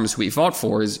in arms, who he fought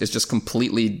for, is just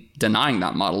completely denying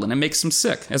that model, and it makes him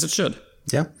sick, as it should.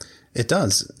 Yeah, it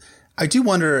does. I do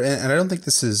wonder, and I don't think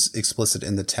this is explicit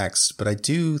in the text, but I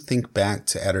do think back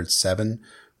to Eddard 7,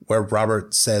 where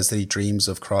Robert says that he dreams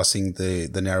of crossing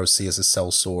the narrow sea as a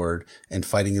sellsword and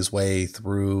fighting his way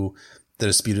through the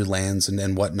disputed lands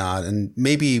and whatnot. And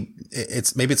maybe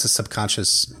it's a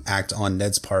subconscious act on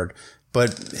Ned's part,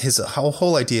 but his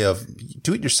whole idea of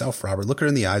do it yourself, Robert, look her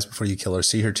in the eyes before you kill her,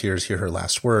 see her tears, hear her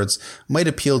last words, might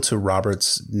appeal to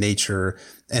Robert's nature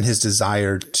and his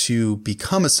desire to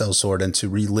become a sellsword and to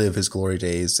relive his glory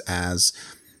days as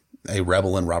a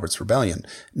rebel in Robert's rebellion.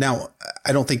 Now,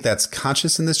 I don't think that's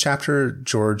conscious in this chapter.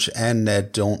 George and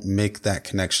Ned don't make that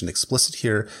connection explicit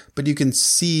here, but you can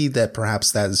see that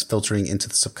perhaps that is filtering into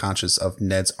the subconscious of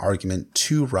Ned's argument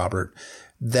to Robert,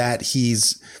 that he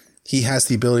has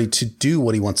the ability to do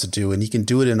what he wants to do, and he can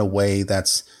do it in a way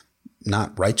that's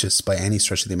not righteous by any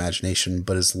stretch of the imagination,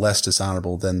 but is less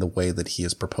dishonorable than the way that he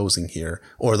is proposing here,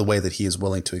 or the way that he is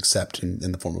willing to accept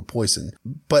in the form of poison.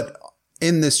 But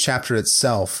in this chapter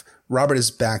itself, Robert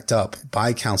is backed up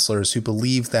by counselors who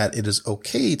believe that it is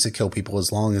okay to kill people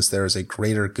as long as there is a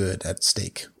greater good at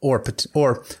stake, or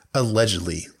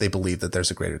allegedly they believe that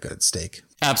there's a greater good at stake.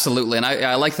 Absolutely. And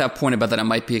I like that point about that it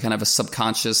might be kind of a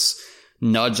subconscious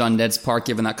nudge on Ned's part,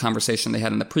 given that conversation they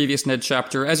had in the previous Ned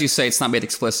chapter. As you say, it's not made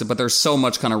explicit, but there's so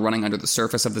much kind of running under the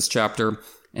surface of this chapter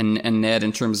and Ned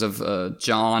in terms of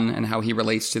Jon and how he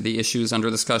relates to the issues under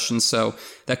discussion. So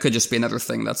that could just be another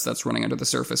thing that's running under the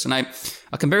surface. And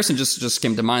a comparison just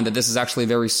came to mind that this is actually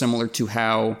very similar to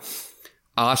how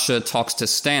Asha talks to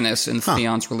Stannis in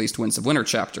Theon's released Winds of Winter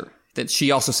chapter. That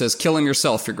she also says, "Kill him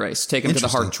yourself, your grace. Take him to the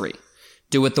Heart Tree.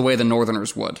 Do it the way the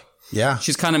Northerners would." Yeah.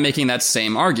 She's kind of making that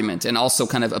same argument and also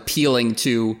kind of appealing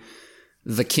to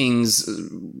the king's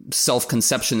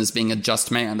self-conception as being a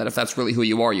just man, that if that's really who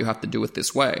you are, you have to do it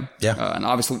this way. Yeah. And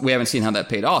obviously we haven't seen how that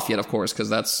paid off yet, of course, because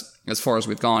that's as far as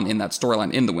we've gone in that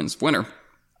storyline in the Winds of Winter.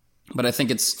 But I think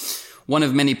it's one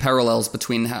of many parallels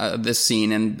between this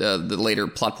scene and the later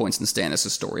plot points in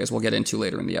Stannis' story, as we'll get into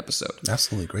later in the episode.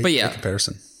 Absolutely. Great, but yeah, great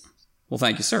comparison. Well,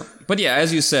 thank you, sir. But yeah,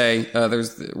 as you say,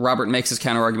 Robert makes his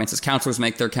counter-arguments, his counselors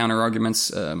make their counter-arguments,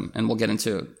 and we'll get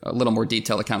into a little more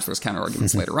detail the counselors'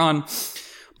 counter-arguments later on.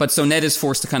 But so Ned is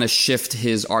forced to kind of shift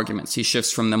his arguments. He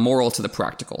shifts from the moral to the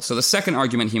practical. So the second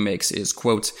argument he makes is,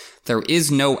 quote, "There is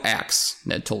no axe,"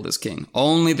 Ned told his king,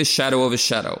 "only the shadow of a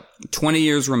shadow, 20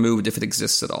 years removed if it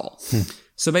exists at all."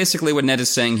 So basically what Ned is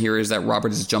saying here is that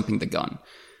Robert is jumping the gun.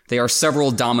 They are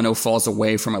several domino falls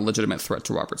away from a legitimate threat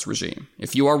to Robert's regime.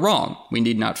 If you are wrong, we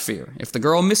need not fear. If the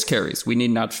girl miscarries, we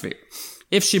need not fear.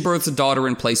 If she births a daughter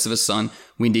in place of a son,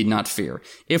 we need not fear.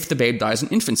 If the babe dies in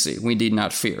infancy, we need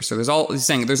not fear. So he's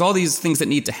saying there's all these things that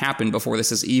need to happen before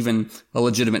this is even a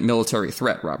legitimate military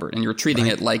threat, Robert, and you're treating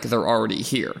it like they're already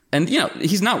here. And,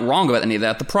 he's not wrong about any of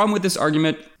that. The problem with this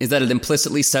argument is that it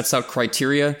implicitly sets out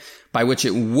criteria by which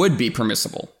it would be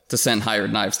permissible to send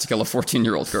hired knives to kill a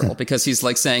 14-year-old girl, because he's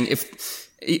like saying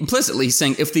implicitly he's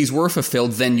saying if these were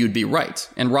fulfilled, then you'd be right.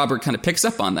 And Robert kind of picks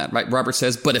up on that, right? Robert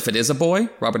says, but if it is a boy,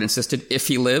 Robert insisted, if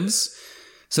he lives.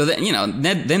 So that,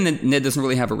 Ned doesn't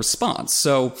really have a response.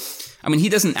 So, I mean, he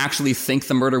doesn't actually think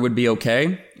the murder would be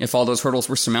okay if all those hurdles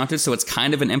were surmounted. So it's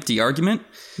kind of an empty argument.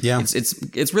 Yeah.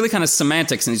 It's really kind of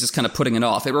semantics, and he's just kind of putting it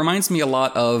off. It reminds me a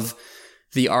lot of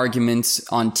the argument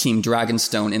on Team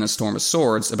Dragonstone in A Storm of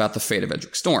Swords about the fate of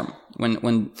Edric Storm.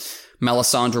 When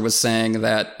Melisandre was saying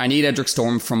that I need Edric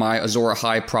Storm for my Azor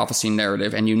Ahai prophecy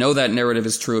narrative, and that narrative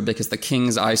is true because the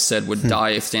kings I said would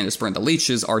die if Stannis burned the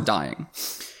leeches are dying.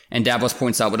 And Davos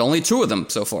points out, but only 2 of them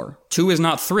so far. 2 is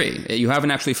not 3. You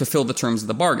haven't actually fulfilled the terms of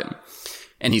the bargain.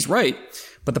 And he's right.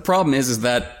 But the problem is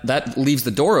that leaves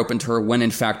the door open to her when, in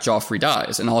fact, Joffrey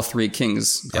dies and all 3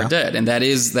 kings are dead. And that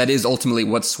is ultimately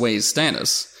what sways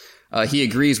Stannis. He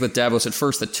agrees with Davos at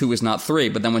first that 2 is not 3,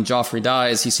 but then when Joffrey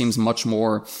dies, he seems much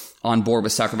more on board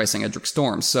with sacrificing Edric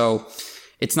Storm. So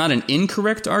It's not an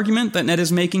incorrect argument that Ned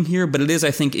is making here, but it is, I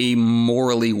think, a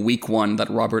morally weak one that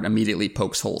Robert immediately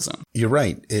pokes holes in. You're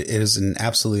right. It is an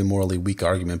absolutely morally weak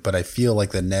argument, but I feel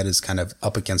like that Ned is kind of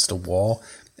up against a wall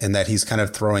and that he's kind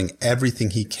of throwing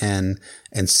everything he can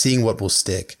and seeing what will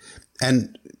stick.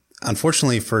 And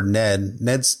unfortunately for Ned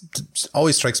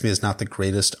always strikes me as not the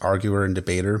greatest arguer and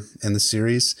debater in the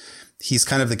series. He's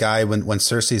kind of the guy when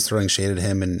Cersei's throwing shade at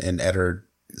him and Eddard,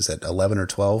 is that 11 or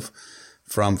 12?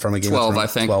 From a Game 12, of Thrones, I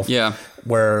think. 12, yeah.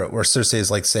 Where Cersei is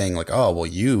like saying like, oh, well,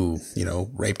 you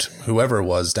raped whoever it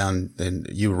was down and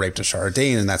you raped a Shara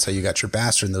Dane and that's how you got your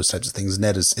bastard and those types of things.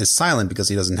 Ned is silent because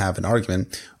he doesn't have an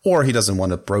argument or he doesn't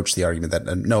want to broach the argument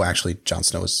that, no, actually, Jon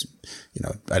Snow is,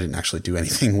 I didn't actually do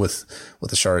anything with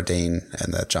the Shara Dane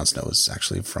and that Jon Snow is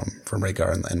actually from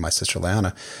Rhaegar and my sister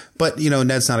Lyanna. But,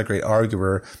 Ned's not a great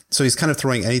arguer. So he's kind of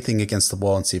throwing anything against the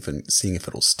wall and seeing if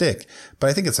it'll stick. But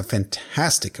I think it's a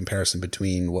fantastic comparison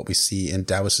between what we see in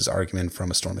Davos's argument from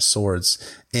A Storm of Swords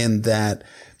in that,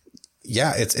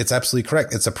 yeah, it's absolutely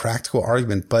correct. It's a practical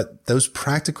argument, but those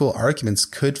practical arguments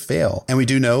could fail. And we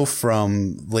do know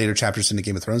from later chapters in the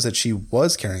Game of Thrones that she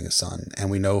was carrying a son. And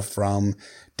we know from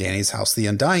Dany's House of the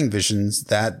Undying visions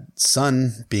that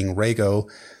son, being Rhaego,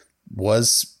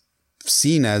 was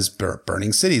seen as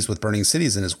burning cities with burning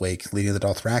cities in his wake, leading the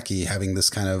Dothraki, having this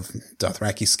kind of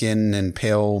Dothraki skin and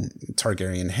pale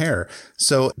Targaryen hair.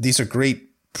 So these are great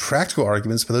practical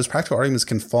arguments, but those practical arguments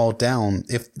can fall down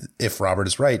if Robert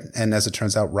is right. And as it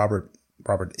turns out, Robert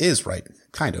is right,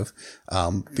 kind of,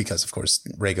 because of course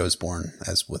Rhaego is born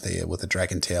as with a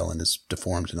dragon tail and is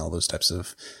deformed and all those types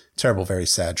of terrible, very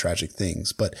sad, tragic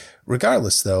things. But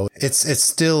regardless, though, it's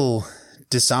still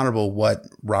dishonorable what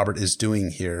Robert is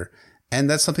doing here. And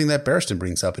that's something that Barristan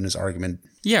brings up in his argument.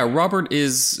 Yeah,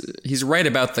 he's right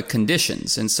about the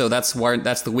conditions. And so that's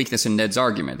the weakness in Ned's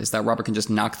argument, is that Robert can just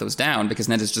knock those down because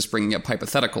Ned is just bringing up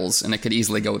hypotheticals and it could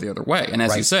easily go the other way. And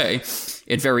as you say,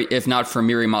 if not for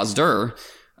Mirri Maz Duur,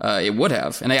 it would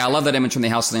have. And I love that image from the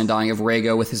House of the Undying of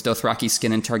Rhaego with his Dothraki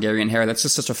skin and Targaryen hair. That's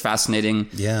just such a fascinating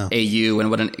AU, and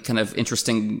what a kind of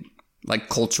interesting, like,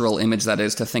 cultural image that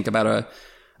is to think about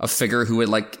a figure who would,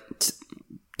 like,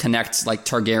 connect like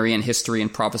Targaryen history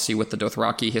and prophecy with the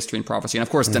Dothraki history and prophecy. And of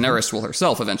course, Daenerys will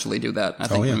herself eventually do that, I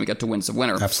think, when we get to Winds of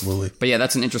Winter. Absolutely. But yeah,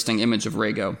 that's an interesting image of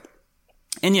Rhaego.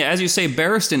 And yeah, as you say,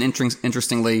 Barristan,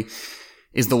 interestingly,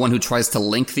 is the one who tries to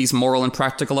link these moral and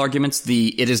practical arguments,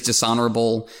 the it is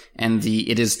dishonorable and the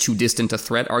it is too distant a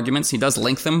threat arguments. He does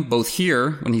link them both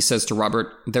here when he says to Robert,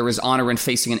 there is honor in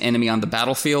facing an enemy on the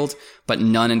battlefield, but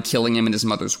none in killing him in his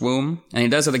mother's womb. And he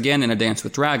does it again in A Dance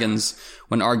with Dragons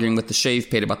when arguing with the Shave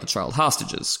Pate about the child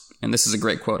hostages. And this is a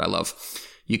great quote I love.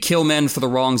 You kill men for the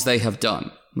wrongs they have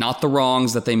done, not the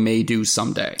wrongs that they may do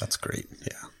someday. That's great.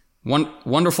 Yeah. One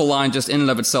wonderful line just in and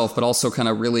of itself, but also kind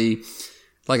of really,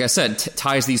 like I said,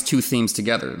 ties these two themes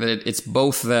together. That it's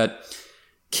both that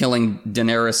killing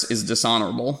Daenerys is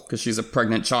dishonorable because she's a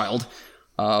pregnant child,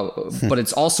 but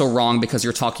it's also wrong because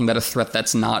you're talking about a threat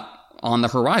that's not on the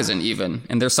horizon even.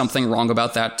 And there's something wrong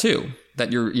about that too.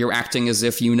 That you're acting as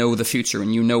if you know the future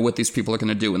and you know what these people are going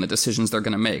to do and the decisions they're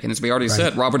going to make. And as we already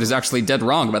said, Robert is actually dead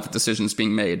wrong about the decisions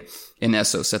being made in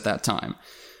Essos at that time.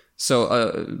 So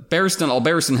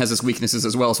Barristan has his weaknesses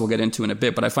as well, so we'll get into in a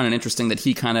bit. But I find it interesting that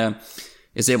he kind of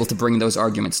is able to bring those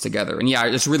arguments together. And yeah,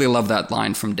 I just really love that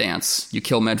line from Dance. You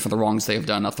kill men for the wrongs they have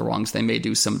done, not the wrongs they may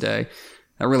do someday.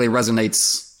 That really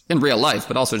resonates in real life,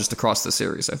 but also just across the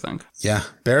series, I think. Yeah,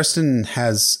 Barristan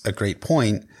has a great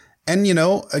point. And,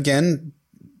 again,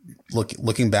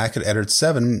 looking back at Eddard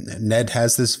 7, Ned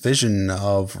has this vision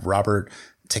of Robert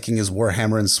taking his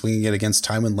warhammer and swinging it against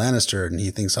Tywin Lannister. And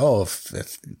he thinks,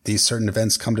 if these certain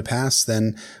events come to pass,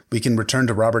 then we can return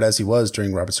to Robert as he was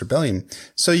during Robert's Rebellion.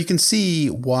 So you can see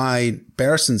why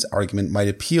Barristan's argument might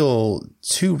appeal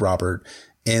to Robert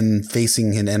in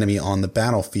facing an enemy on the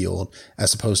battlefield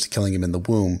as opposed to killing him in the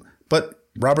womb. But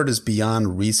Robert is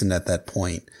beyond reason at that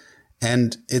point.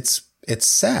 And it's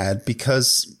sad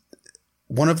because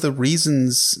one of the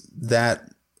reasons that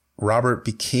Robert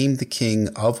became the king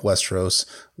of Westeros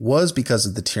was because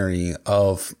of the tyranny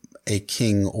of a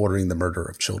king ordering the murder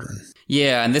of children.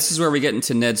 Yeah, and this is where we get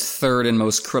into Ned's third and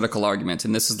most critical argument.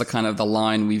 And this is the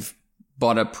line we've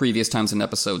brought up previous times in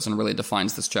episodes and really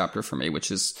defines this chapter for me,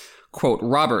 which is, quote,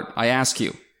 Robert, I ask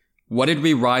you, what did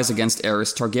we rise against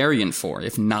Aerys Targaryen for,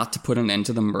 if not to put an end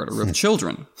to the murder of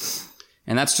children?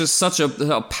 And that's just such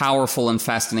a powerful and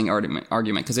fascinating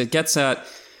argument because it gets at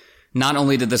not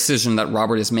only the decision that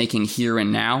Robert is making here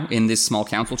and now in this small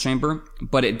council chamber,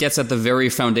 but it gets at the very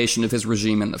foundation of his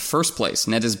regime in the first place.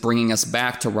 Ned is bringing us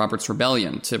back to Robert's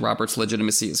rebellion, to Robert's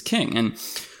legitimacy as king. And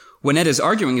what Ned is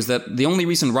arguing is that the only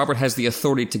reason Robert has the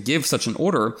authority to give such an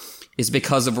order is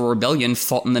because of a rebellion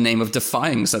fought in the name of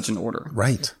defying such an order.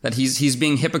 Right. That he's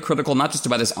being hypocritical not just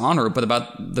about his honor, but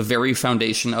about the very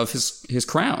foundation of his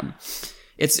crown.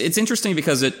 It's interesting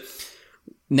because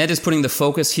Ned is putting the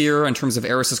focus here in terms of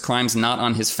Aerys's crimes not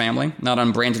on his family, not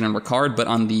on Brandon and Ricard, but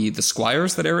on the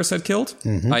squires that Aerys had killed.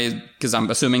 Because I'm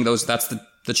assuming that's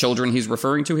the children he's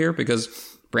referring to here, because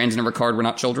Brandon and Ricard were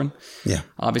not children. Yeah,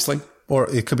 obviously. Or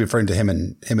it could be referring to him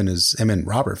and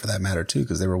Robert for that matter too,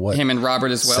 because they were what? Him and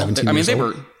Robert as well. 17 I mean, years they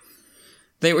old?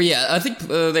 were. Yeah, I think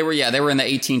they were in the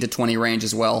 18 to 20 range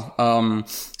as well.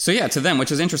 So yeah, to them,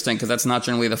 which is interesting because that's not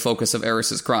generally the focus of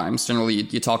Aerys's crimes. Generally,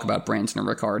 you talk about Brandon and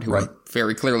Ricard, who are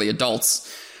very clearly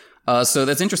adults. So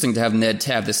that's interesting to have Ned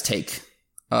to have this take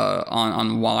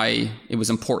on why it was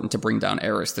important to bring down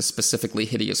Aerys, this specifically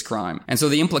hideous crime. And so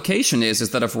the implication is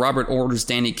that if Robert orders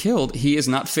Dany killed, he is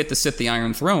not fit to sit the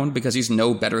Iron Throne because he's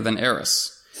no better than Aerys.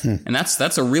 And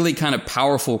that's a really kind of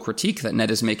powerful critique that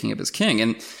Ned is making of his king.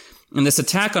 And this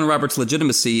attack on Robert's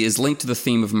legitimacy is linked to the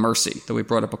theme of mercy that we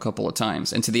brought up a couple of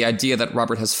times, and to the idea that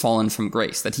Robert has fallen from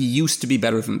grace, that he used to be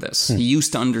better than this. He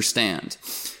used to understand.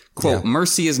 Quote,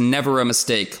 "Mercy is never a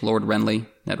mistake, Lord Renly,"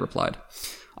 Ned replied.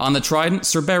 "On the Trident,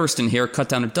 Sir Barristan here cut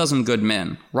down a dozen good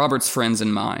men, Robert's friends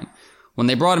and mine. When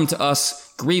they brought him to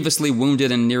us, grievously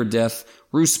wounded and near death,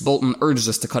 Roose Bolton urged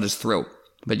us to cut his throat.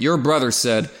 But your brother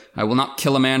said, 'I will not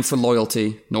kill a man for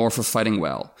loyalty, nor for fighting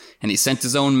well,' and he sent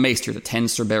his own maester to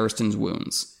tend Sir Barristan's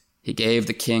wounds. He gave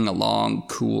the king a long,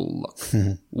 cool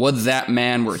look. Would that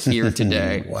man were here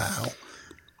today." Wow.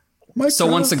 So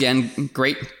once again,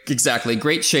 great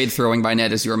shade throwing by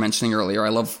Ned, as you were mentioning earlier. I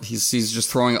love, he's just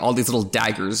throwing all these little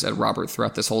daggers at Robert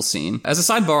throughout this whole scene. As a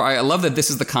sidebar, I love that this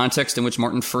is the context in which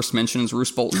Martin first mentions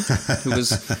Roose Bolton, who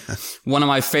is one of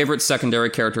my favorite secondary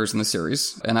characters in the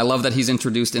series. And I love that he's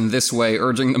introduced in this way,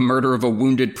 urging the murder of a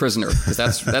wounded prisoner, because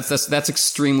that's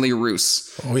extremely Roose.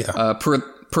 Oh yeah.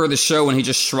 Per the show, when he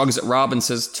just shrugs at Robb and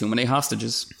says, "Too many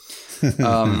hostages."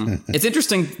 It's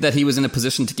interesting that he was in a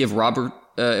position to give Robert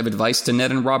advice to Ned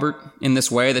and Robert in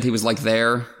this way, that he was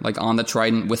there, on the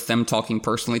Trident with them, talking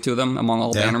personally to them among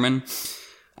all bannermen.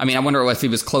 I mean, I wonder if he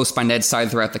was close by Ned's side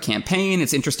throughout the campaign.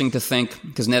 It's interesting to think,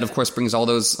 because Ned, of course, brings all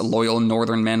those loyal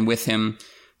northern men with him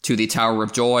to the Tower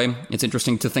of Joy. It's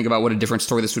interesting to think about what a different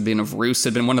story this would be if Roose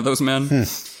had been one of those men.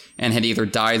 And had either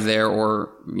died there or,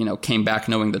 came back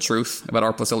knowing the truth about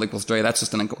R + L = J. That's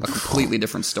just a completely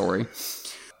different story.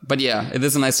 But yeah, it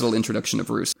is a nice little introduction of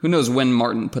Roose. Who knows when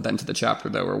Martin put that into the chapter,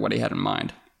 though, or what he had in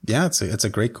mind. Yeah, it's a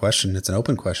great question. It's an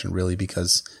open question, really,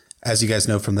 because as you guys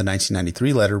know from the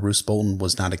 1993 letter, Roose Bolton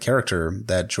was not a character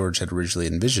that George had originally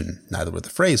envisioned, neither were the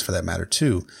Freys for that matter,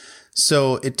 too.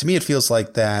 So to me, it feels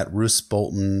like that Roose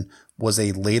Bolton was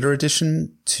a later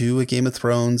addition to A Game of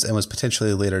Thrones and was potentially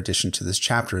a later addition to this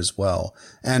chapter as well.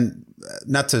 And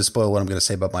not to spoil what I'm going to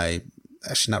say about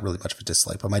actually not really much of a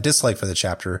dislike, but my dislike for the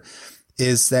chapter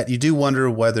is that you do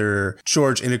wonder whether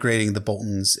George integrating the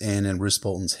Boltons in and Roose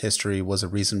Bolton's history was a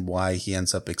reason why he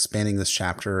ends up expanding this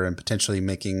chapter and potentially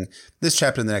making this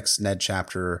chapter and the next Ned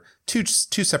chapter two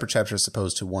separate chapters as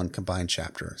opposed to one combined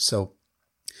chapter. So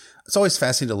it's always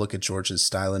fascinating to look at George's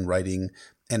style in writing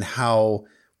and how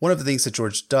one of the things that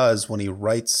George does when he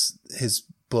writes his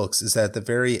books is that at the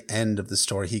very end of the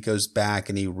story, he goes back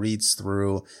and he reads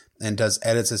through and does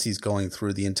edits as he's going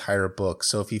through the entire book.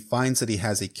 So if he finds that he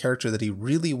has a character that he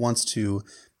really wants to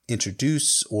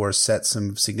introduce or set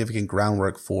some significant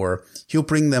groundwork for, he'll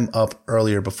bring them up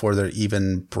earlier before they're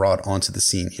even brought onto the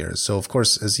scene here. So of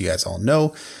course, as you guys all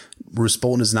know, Roose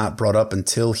Bolton is not brought up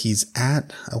until he's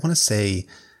at, I want to say,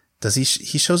 he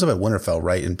shows up at Winterfell,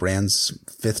 right? In Bran's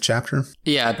 5th chapter?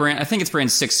 Yeah, I think it's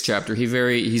Bran's 6th chapter.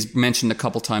 He's mentioned a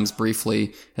couple times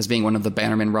briefly as being one of the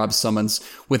bannermen Robb summons.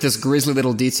 With this grisly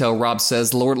little detail, Robb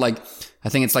says, Lord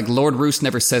Roose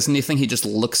never says anything. He just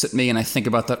looks at me and I think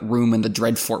about that room in the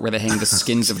Dreadfort where they hang the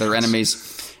skins of their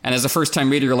enemies. And as a first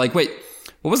time reader, you're like, wait,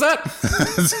 what was that?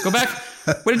 Go back.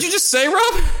 What did you just say,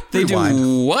 Robb? They Rewind.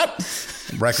 do what?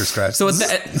 Record scratch. So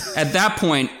at that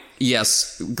point,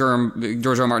 yes,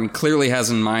 George R. Martin clearly has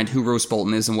in mind who Roose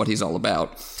Bolton is and what he's all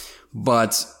about.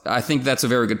 But I think that's a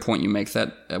very good point you make,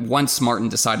 that once Martin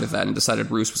decided that and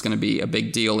decided Roose was going to be a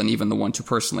big deal and even the one to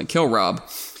personally kill Robb,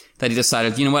 that he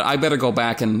decided, you know what, I better go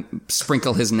back and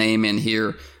sprinkle his name in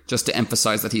here just to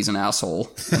emphasize that he's an asshole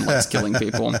and likes killing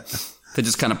people, to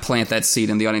just kind of plant that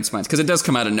seed in the audience minds. Because it does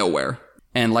come out of nowhere.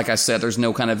 And like I said, there's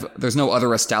no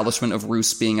other establishment of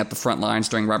Roose being at the front lines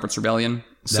during Robert's Rebellion.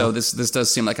 So no. This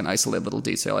does seem like an isolated little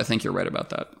detail. I think you're right about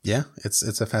that. Yeah,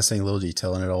 it's a fascinating little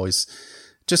detail, and it always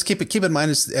just keep in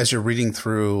mind as you're reading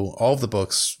through all of the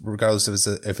books, regardless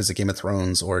if it's a Game of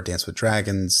Thrones or a Dance with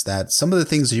Dragons, that some of the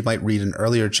things that you might read in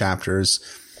earlier chapters,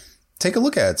 take a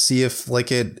look at, see if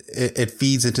like it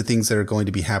feeds into things that are going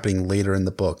to be happening later in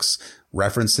the books.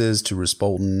 References to Roose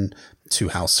Bolton, to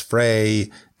House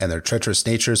Frey, and their treacherous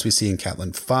natures we see in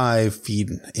Catelyn 5 feed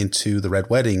into the Red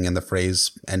Wedding and the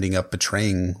Freys ending up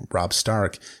betraying Robb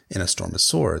Stark in A Storm of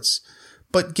Swords.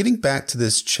 But getting back to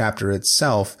this chapter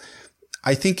itself,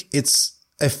 I think it's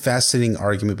a fascinating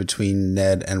argument between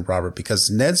Ned and Robert, because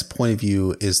Ned's point of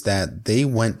view is that they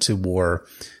went to war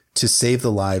to save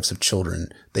the lives of children.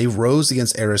 They rose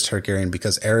against Aerys Targaryen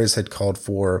because Aerys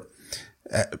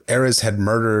had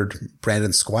murdered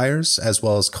Brandon Squires, as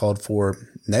well as called for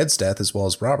Ned's death, as well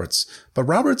as Robert's. But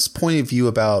Robert's point of view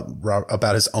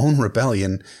about his own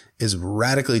rebellion is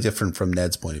radically different from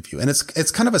Ned's point of view. And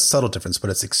it's kind of a subtle difference, but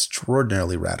it's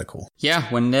extraordinarily radical. Yeah,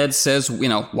 when Ned says,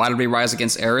 why did we rise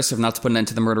against Aerys if not to put an end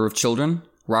to the murder of children?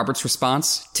 Robert's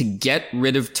response, to get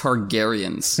rid of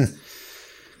Targaryens.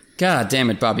 God damn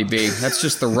it, Bobby B. That's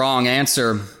just the wrong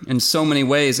answer in so many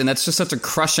ways. And that's just such a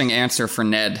crushing answer for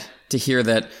Ned, to hear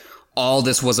that all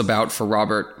this was about for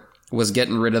Robert was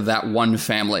getting rid of that one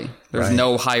family. There's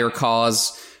no higher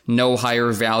cause, no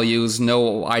higher values,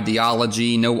 no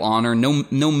ideology, no honor,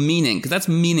 no meaning, because that's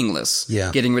meaningless.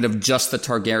 Yeah. Getting rid of just the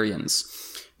Targaryens.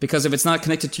 Because if it's not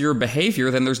connected to your behavior,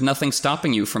 then there's nothing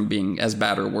stopping you from being as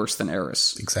bad or worse than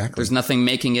Aerys. Exactly. There's nothing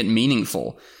making it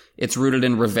meaningful. It's rooted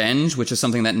in revenge, which is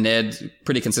something that Ned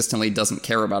pretty consistently doesn't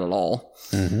care about at all.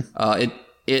 Mm-hmm.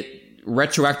 It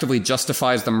retroactively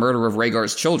justifies the murder of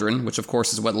Rhaegar's children, which of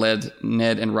course is what led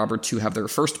Ned and Robert to have their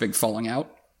first big falling out,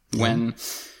 when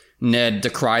Ned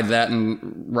decried that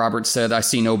and Robert said, "I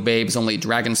see no babes, only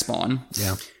dragon spawn."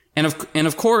 Yeah. And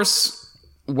of course,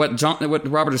 what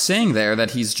Robert is saying there,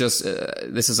 that he's just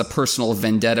this is a personal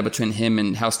vendetta between him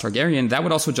and House Targaryen, that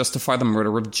would also justify the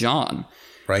murder of Jon.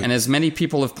 Right. And as many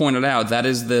people have pointed out, that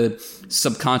is the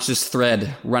subconscious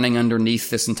thread running underneath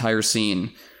this entire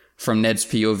scene from Ned's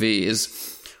POV,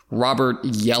 is Robert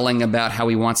yelling about how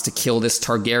he wants to kill this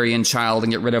Targaryen child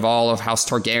and get rid of all of House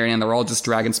Targaryen. They're all just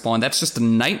dragon spawn. That's just a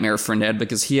nightmare for Ned,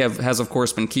 because he has, of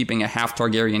course, been keeping a half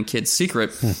Targaryen kid secret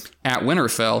at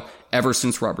Winterfell ever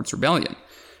since Robert's rebellion.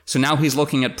 So now he's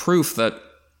looking at proof that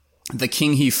the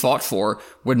king he fought for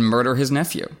would murder his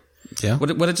nephew. Yeah.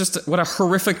 What a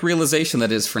horrific realization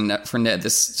that is for Ned.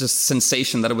 This just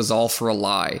sensation that it was all for a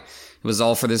lie. It was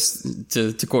all for this,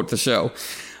 to quote the show.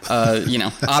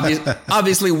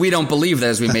 Obviously we don't believe that,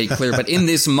 as we made clear, but in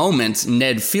this moment,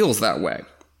 Ned feels that way.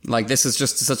 Like, this is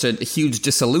just such a huge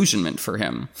disillusionment for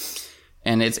him.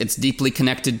 And it's deeply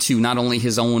connected to not only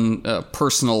his own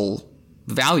personal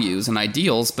values and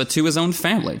ideals, but to his own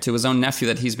family, to his own nephew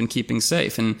that he's been keeping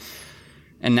safe.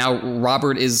 And now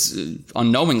Robert is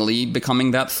unknowingly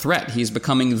becoming that threat. He's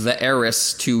becoming the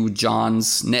heiress to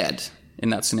Jon's Ned in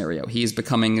that scenario. He's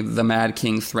becoming the Mad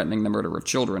King threatening the murder of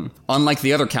children. Unlike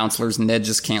the other counselors, Ned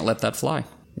just can't let that fly.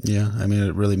 Yeah, I mean,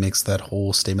 it really makes that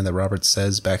whole statement that Robert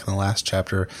says back in the last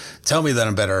chapter, "Tell me that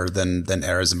I'm better than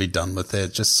Aerys and be done with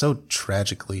it," just so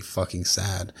tragically fucking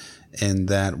sad. And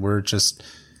that we're just,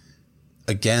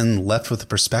 again, left with the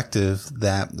perspective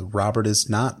that Robert is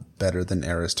not better than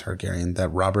Aerys Targaryen, that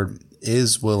Robert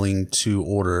is willing to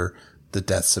order the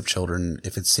deaths of children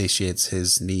if it satiates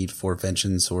his need for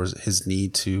vengeance or his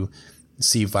need to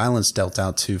see violence dealt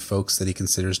out to folks that he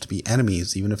considers to be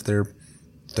enemies, even if they're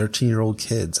 13-year-old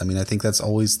kids. I mean, I think that's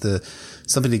always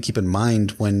something to keep in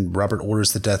mind when Robert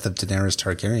orders the death of Daenerys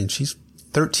Targaryen. She's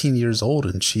 13 years old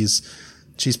and she's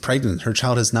pregnant. Her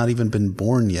child has not even been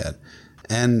born yet.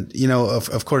 And,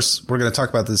 of course, we're going to talk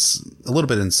about this a little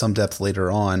bit in some depth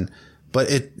later on, but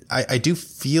I do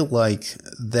feel like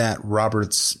that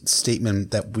Robert's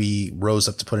statement that we rose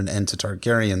up to put an end to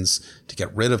Targaryens, to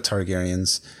get rid of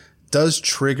Targaryens, does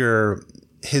trigger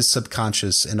his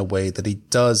subconscious in a way that he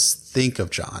does think of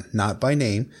Jon, not by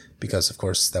name, because of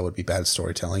course that would be bad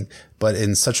storytelling, but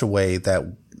in such a way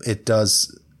that it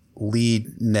does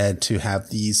lead Ned to have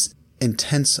these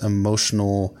intense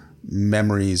emotional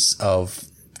memories of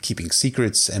keeping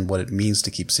secrets and what it means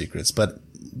to keep secrets. But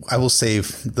I will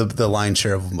save the lion's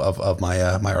share of my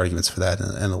arguments for that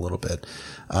in a little bit.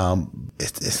 What's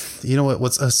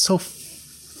so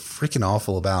freaking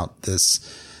awful about this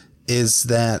is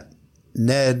that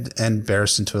Ned and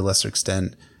Barristan, to a lesser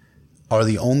extent, are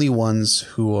the only ones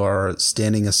who are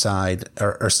standing aside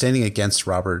or standing against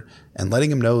Robert and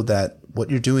letting him know that what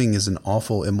you're doing is an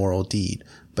awful, immoral deed.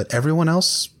 But everyone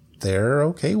else they're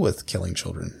okay with killing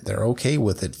children. They're okay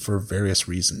with it for various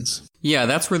reasons. Yeah,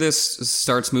 that's where this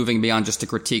starts moving beyond just a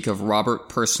critique of Robert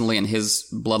personally and his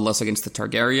bloodlust against the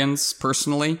Targaryens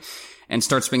personally, and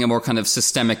starts being a more kind of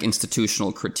systemic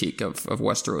institutional critique of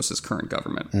Westeros' current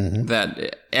government. Mm-hmm.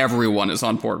 That everyone is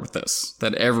on board with this.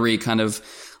 That every kind of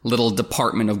little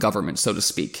department of government, so to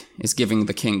speak, is giving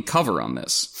the king cover on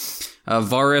this.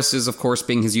 Varys is, of course,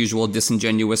 being his usual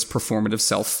disingenuous, performative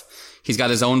self. He's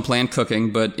got his own plan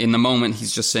cooking, but in the moment,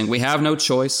 he's just saying, "We have no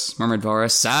choice," murmured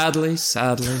Varys. Sadly.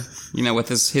 With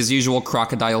his usual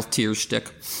crocodile tear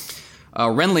shtick.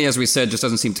 Renly, as we said, just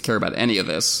doesn't seem to care about any of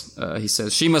this. He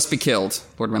says, "She must be killed,"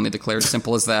 Lord Renly declared.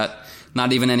 Simple as that.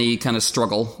 Not even any kind of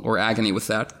struggle or agony with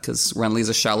that, because Renly's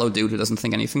a shallow dude who doesn't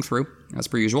think anything through, as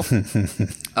per usual.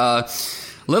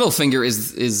 Littlefinger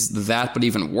is that, but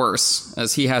even worse,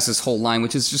 as he has his whole line,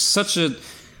 which is just such an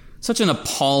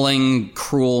appalling,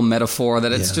 cruel metaphor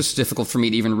that it's just difficult for me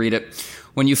to even read it.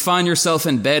 "When you find yourself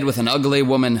in bed with an ugly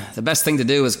woman, the best thing to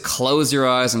do is close your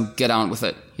eyes and get on with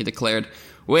it," he declared.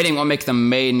 "Waiting won't make the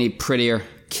maid any prettier.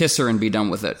 Kiss her and be done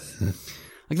with it."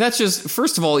 Like, that's just,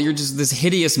 first of all, you're just this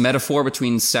hideous metaphor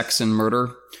between sex and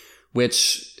murder,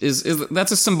 which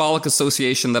that's a symbolic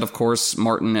association that, of course,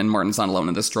 Martin's not alone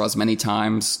in this, draws many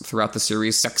times throughout the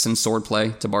series, sex and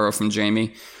swordplay, to borrow from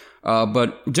Jaime.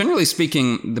 But generally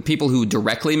speaking, the people who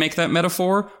directly make that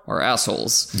metaphor are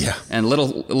assholes. Yeah. And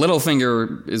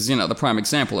Littlefinger is, the prime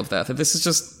example of that. That this is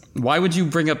just, why would you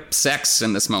bring up sex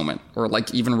in this moment? Or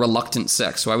like even reluctant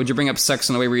sex? Why would you bring up sex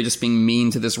in a way where you're just being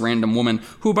mean to this random woman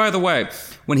who, by the way,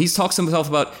 when he talks to himself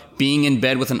about being in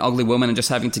bed with an ugly woman and just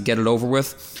having to get it over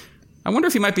with, I wonder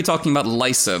if he might be talking about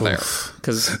Lysa there,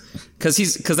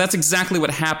 because that's exactly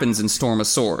what happens in Storm of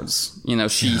Swords.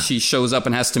 She shows up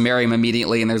and has to marry him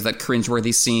immediately, and there's that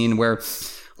cringeworthy scene where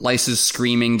Lysa's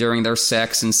screaming during their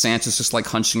sex, and Sansa's just like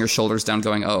hunching her shoulders down,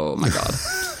 going, "Oh my god."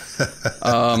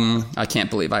 I can't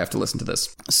believe I have to listen to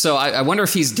this. So I wonder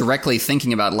if he's directly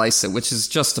thinking about Lysa, which is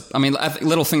just,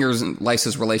 Littlefinger's and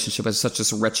Lysa's relationship is such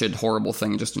a wretched, horrible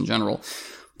thing just in general.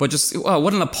 But just,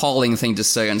 what an appalling thing to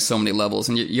say on so many levels.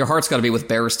 And your heart's got to be with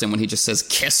Barristan when he just says,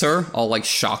 "Kiss her," all like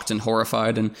shocked and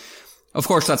horrified. And of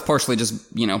course, that's partially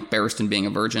just, Barristan being a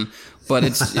virgin. But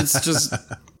it's just,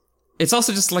 it's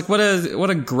also just like, what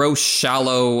a gross,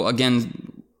 shallow,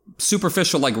 again,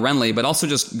 superficial like Renly, but also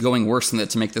just going worse than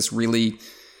that to make this really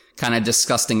kind of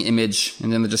disgusting image.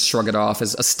 And then they just shrug it off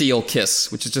as a steel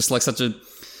kiss, which is just like such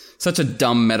a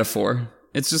dumb metaphor.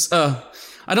 It's just,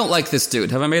 I don't like this dude.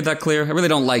 Have I made that clear? I really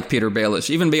don't like Peter Baelish,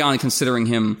 even beyond considering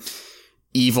him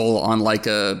evil on like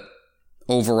a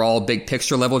overall big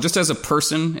picture level. Just as a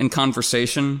person in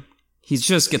conversation, he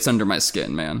just gets under my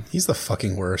skin, man. He's the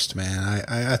fucking worst, man.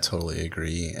 I totally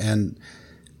agree. And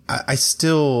I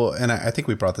still, and I think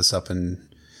we brought this up in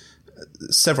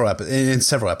several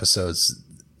episodes,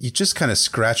 you just kind of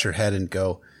scratch your head and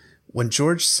go, when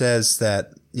George says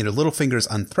that, Littlefinger's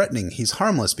unthreatening, he's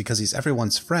harmless because he's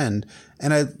everyone's friend.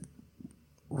 And I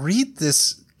read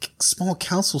this small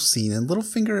council scene and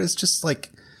Littlefinger is just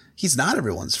like, he's not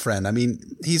everyone's friend. I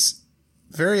mean, he's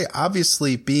very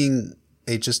obviously being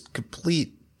a just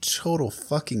complete, total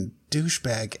fucking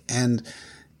douchebag. And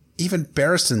even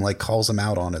Barristan like calls him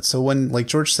out on it. So when like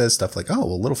George says stuff like, "Oh,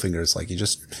 well, Littlefinger is like, he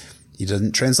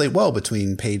doesn't translate well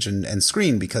between page and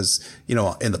screen because, in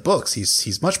the books,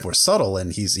 he's much more subtle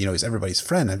and he's everybody's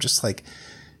friend." I'm just like,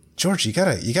 George, you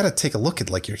gotta take a look at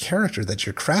like your character that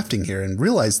you're crafting here and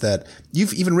realize that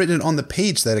you've even written it on the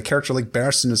page that a character like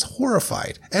Barristan is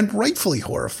horrified, and rightfully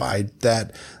horrified,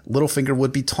 that Littlefinger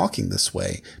would be talking this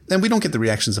way. And we don't get the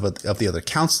reactions of the other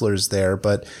counselors there,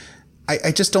 but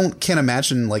I just can't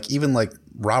imagine like even like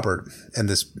Robert in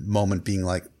this moment being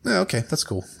like, "Okay, that's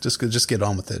cool. Just get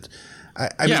on with it."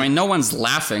 I mean, no one's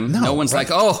laughing. No one's right.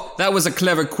 Like, "Oh, that was a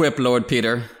clever quip, Lord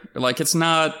Peter." Like, he's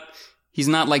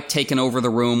not like taking over the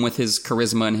room with his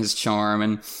charisma and his charm.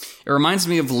 And it reminds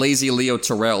me of lazy Leo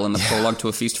Tyrell in the prologue to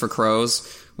A Feast for Crows,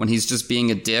 when he's just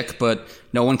being a dick, but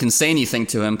no one can say anything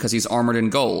to him because he's armored in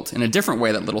gold, in a different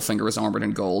way that Littlefinger is armored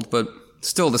in gold, but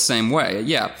still the same way.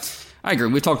 Yeah. I agree.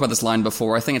 We've talked about this line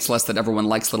before. I think it's less that everyone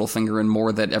likes Littlefinger and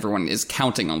more that everyone is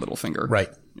counting on Littlefinger. Right.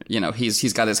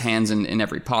 He's got his hands in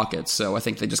every pocket, so I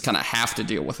think they just kind of have to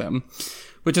deal with him,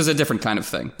 which is a different kind of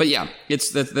thing. But yeah,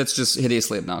 that's just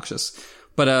hideously obnoxious.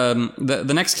 But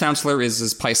the next counselor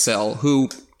is Pycelle, who,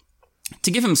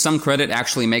 to give him some credit,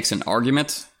 actually makes an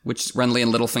argument, which Renly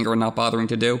and Littlefinger are not bothering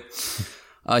to do.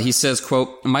 He says,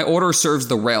 quote, "My order serves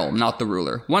the realm, not the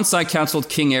ruler. Once I counseled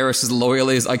King Aerys as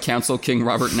loyally as I counsel King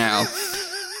Robert now."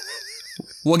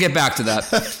 We'll get back to that.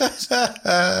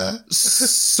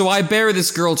 So I bear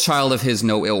this girl child of his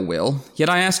no ill will. Yet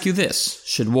I ask you this,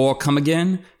 should war come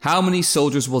again? How many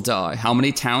soldiers will die? How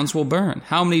many towns will burn?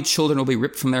 How many children will be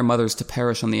ripped from their mothers to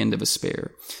perish on the end of a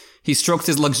spear? He stroked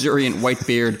his luxuriant white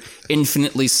beard,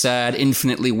 infinitely sad,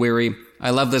 infinitely weary. I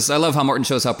love this. I love how Martin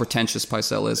shows how pretentious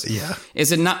Pycelle is. Yeah.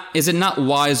 Is it not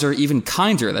wiser, even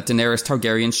kinder, that Daenerys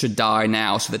Targaryen should die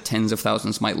now so that tens of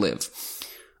thousands might live?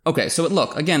 Okay, so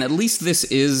look, again, at least this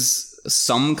is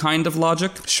some kind of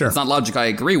logic. Sure. It's not logic I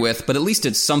agree with, but at least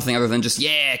it's something other than just,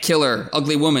 yeah, killer,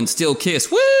 ugly woman, still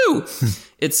kiss, woo!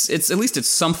 It's at least it's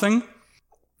something.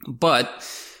 But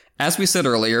as we said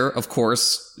earlier, of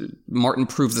course, Martin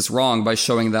proves this wrong by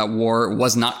showing that war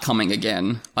was not coming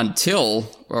again until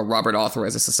Robert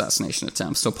authorized this assassination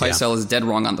attempt. So Pycelle is dead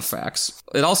wrong on the facts.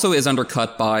 It also is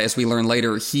undercut by, as we learn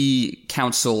later, he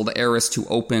counseled Aerys to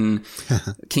open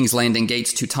King's Landing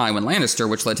gates to Tywin Lannister,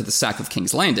 which led to the sack of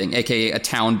King's Landing, aka a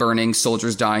town burning,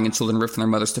 soldiers dying, and children ripped from their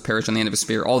mothers to perish on the end of a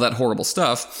spear, all that horrible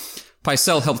stuff.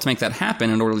 Pycelle helped make that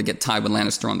happen in order to get Tywin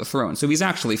Lannister on the throne. So he's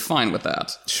actually fine with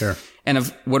that. Sure. And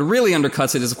what really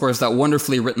undercuts it is, of course, that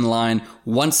wonderfully written line,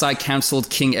 once I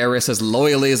counseled King Aerys as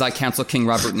loyally as I counsel King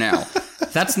Robert now.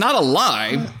 That's not a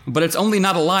lie, but it's only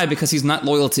not a lie because he's not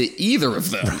loyal to either of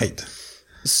them. Right.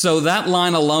 So that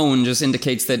line alone just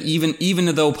indicates that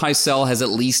even though Pycelle has at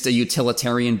least a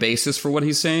utilitarian basis for what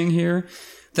he's saying here,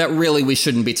 that really we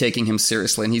shouldn't be taking him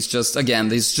seriously. And he's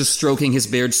just stroking his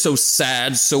beard, so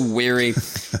sad, so weary.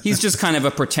 He's just kind of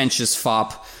a pretentious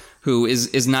fop who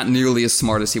is not nearly as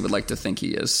smart as he would like to think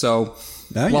he is. So,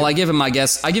 while I give him, I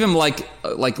give him like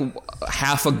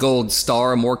half a gold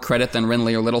star, more credit than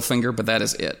Renly or Littlefinger, but that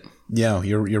is it. Yeah,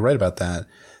 you're right about that.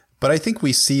 But I think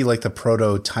we see like the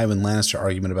proto Tywin Lannister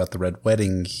argument about the Red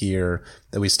Wedding here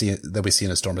that we see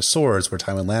in A Storm of Swords, where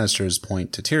Tywin Lannister's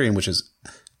point to Tyrion, which is,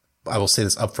 I will say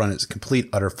this upfront, it's complete,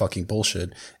 utter fucking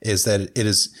bullshit, is that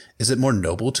is it more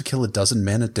noble to kill 12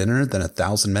 men at dinner than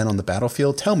 1,000 men on the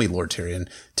battlefield? Tell me, Lord Tyrion.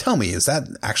 Tell me, is that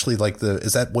actually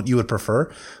is that what you would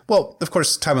prefer? Well, of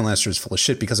course, Tywin Lannister is full of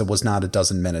shit because it was not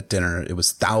 12 men at dinner. It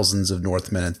was thousands of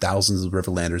Northmen and thousands of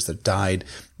Riverlanders that died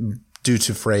due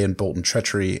to Frey and Bolton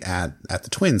treachery at the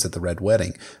twins at the Red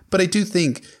Wedding. But I do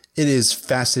think it is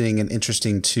fascinating and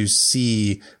interesting to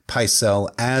see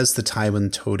Pycelle as the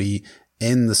Tywin toady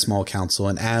in the small council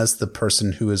and as the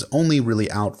person who is only really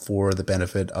out for the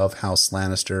benefit of House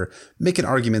Lannister make an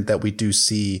argument that we do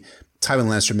see Tywin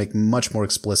Lannister make much more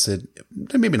explicit,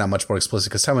 maybe not much more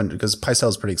explicit because Pycelle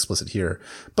is pretty explicit here,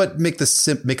 but make a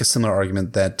similar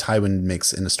argument that Tywin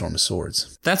makes in A Storm of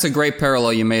Swords. That's a great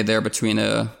parallel you made there between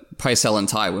Pycelle and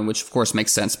Tywin, which of course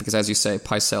makes sense because, as you say,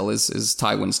 Pycelle is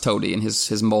Tywin's toady and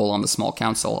his mole on the small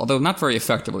council, although not very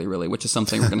effectively really, which is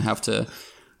something we're going to have to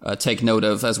take note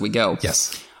of as we go.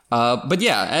 Yes. But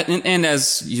yeah, and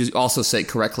as you also say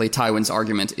correctly, Tywin's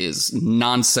argument is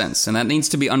nonsense, and that needs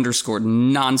to be underscored.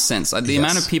 Nonsense. The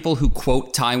amount of people who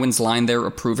quote Tywin's line there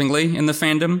approvingly in the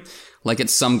fandom, like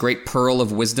it's some great pearl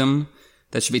of wisdom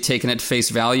that should be taken at face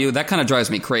value, that kind of drives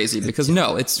me crazy because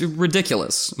no, it's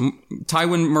ridiculous.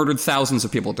 Tywin murdered thousands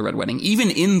of people at the Red Wedding.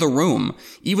 Even in the room,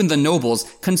 even the nobles,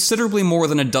 considerably more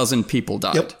than 12 people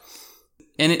died. Yep.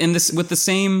 And this with the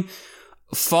same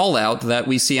fallout that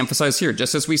we see emphasized here.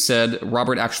 Just as we said,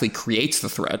 Robert actually creates the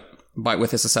threat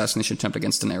with his assassination attempt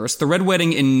against Daenerys. The Red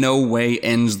Wedding in no way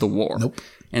ends the war. Nope.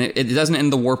 And it doesn't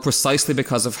end the war precisely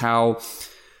because of how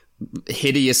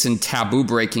hideous and taboo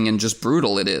breaking and just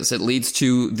brutal it is. It leads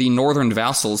to the northern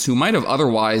vassals who might have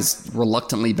otherwise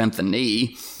reluctantly bent the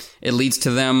knee. It leads to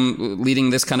them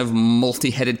leading this kind of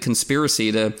multi-headed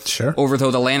conspiracy to overthrow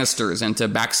the Lannisters and to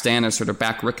back Stannis or to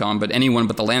back Rickon, but anyone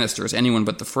but the Lannisters, anyone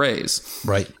but the Freys.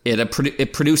 Right.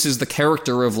 It produces the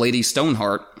character of Lady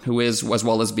Stoneheart, who is, as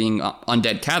well as being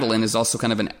undead Catelyn, is also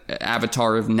kind of an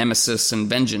avatar of nemesis and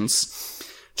vengeance,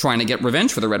 trying to get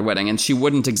revenge for the Red Wedding, and she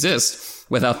wouldn't exist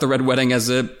without the Red Wedding as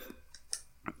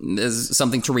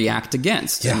something to react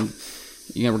against. Yeah. And,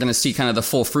 we're going to see kind of the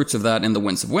full fruits of that in the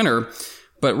Winds of Winter.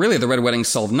 But really, the Red Wedding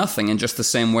solved nothing in just the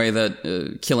same way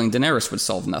that killing Daenerys would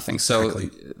solve nothing. So exactly.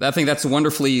 I think that's a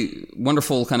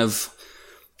wonderful kind of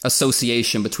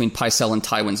association between Pycelle and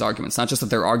Tywin's arguments. Not just that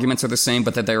their arguments are the same,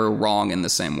 but that they're wrong in the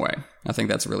same way. I think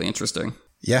that's really interesting.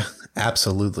 Yeah,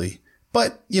 absolutely.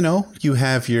 But, you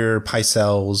have your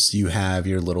Pycelles, you have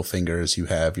your Littlefingers, you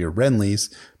have your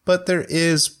Renlys. But there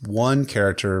is one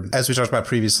character, as we talked about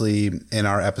previously in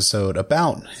our episode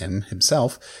about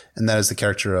himself, and that is the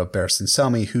character of Barristan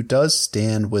Selmy, who does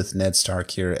stand with Ned Stark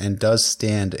here and does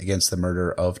stand against the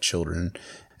murder of children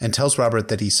and tells Robert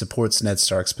that he supports Ned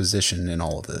Stark's position in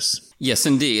all of this. Yes,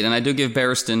 indeed. And I do give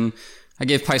Barristan I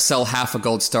gave Pycelle half a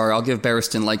gold star. I'll give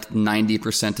Barristan like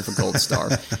 90% of a gold star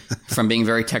from being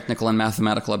very technical and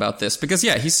mathematical about this. Because,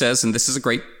 yeah, he says, and this is a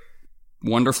great,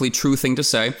 wonderfully true thing to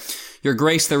say, Your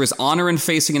Grace, there is honor in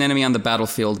facing an enemy on the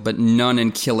battlefield, but none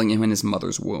in killing him in his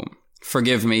mother's womb.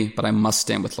 Forgive me, but I must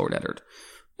stand with Lord Eddard.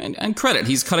 And credit,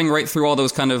 he's cutting right through all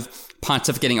those kind of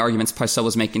pontificating arguments Pycelle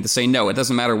was making to say, no, it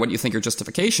doesn't matter what you think your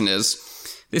justification is.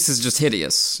 This is just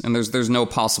hideous, and there's no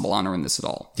possible honor in this at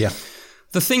all. Yeah.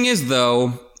 The thing is,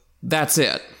 though, that's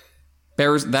it.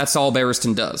 That's all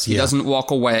Barristan does. He doesn't walk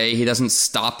away. He doesn't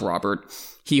stop Robert.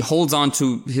 He holds on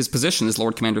to his position as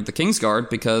Lord Commander of the Kingsguard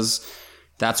because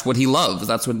that's what he loves.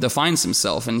 That's what defines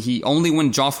himself. And only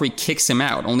when Joffrey kicks him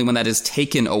out, only when that is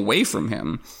taken away from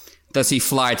him, does he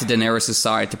fly to Daenerys'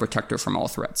 side to protect her from all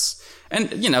threats. And,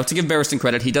 to give Barristan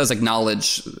credit, he does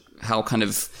acknowledge how kind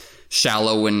of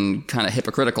shallow and kind of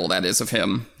hypocritical that is of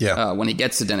him when he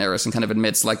gets to Daenerys and kind of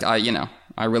admits, like,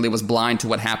 I really was blind to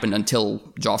what happened until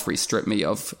Joffrey stripped me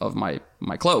of my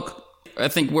cloak. I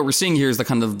think what we're seeing here is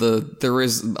there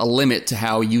is a limit to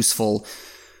how useful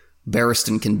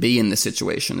Barristan can be in this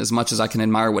situation. As much as I can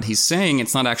admire what he's saying,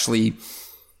 it's not actually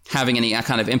having any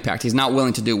kind of impact. He's not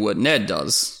willing to do what Ned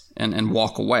does and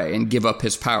walk away and give up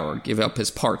his power, give up his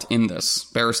part in this.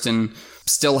 Barristan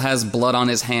still has blood on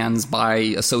his hands by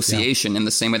association in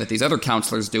the same way that these other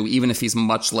counselors do, even if he's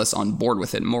much less on board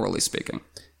with it, morally speaking.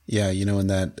 Yeah,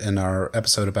 in our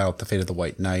episode about the fate of the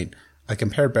White Knight, I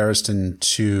compared Barristan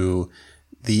to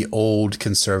the old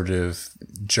conservative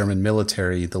German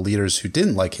military, the leaders who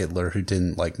didn't like Hitler, who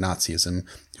didn't like Nazism,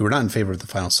 who were not in favor of the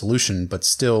final solution, but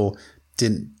still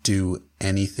didn't do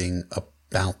anything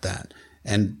about that.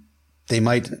 And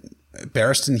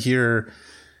Barristan here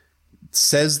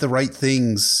says the right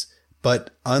things, but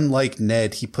unlike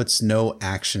Ned, he puts no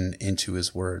action into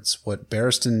his words. What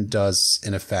Barristan does,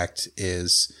 in effect,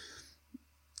 is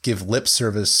give lip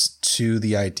service to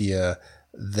the idea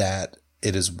that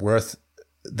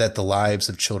that the lives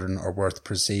of children are worth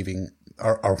saving,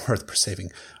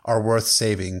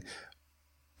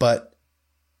 but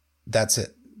that's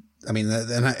it. I mean,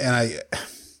 and I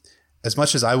as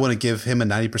much as I want to give him a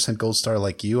 90% gold star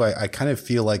like you, I kind of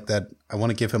feel like that I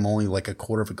want to give him only like a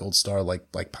quarter of a gold star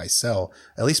like Pycelle.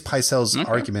 At least Pycelle's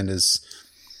argument is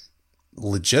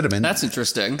legitimate. That's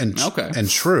interesting. And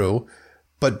true.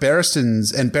 But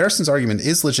Barristan's argument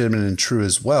is legitimate and true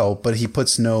as well, but he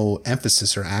puts no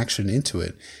emphasis or action into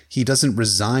it. He doesn't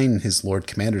resign his Lord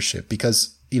Commandership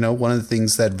because, one of the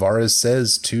things that Varys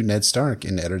says to Ned Stark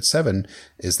in Eddard 7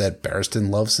 is that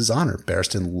Barristan loves his honor.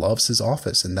 Barristan loves his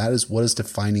office. And that is what is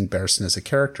defining Barristan as a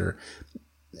character,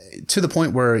 to the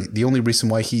point where the only reason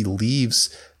why he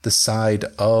leaves the side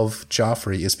of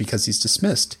Joffrey is because he's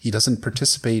dismissed. He doesn't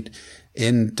participate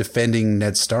in defending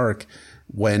Ned Stark.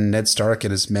 When Ned Stark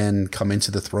and his men come into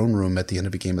the throne room at the end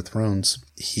of A Game of Thrones,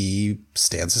 he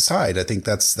stands aside. I think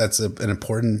that's an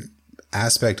important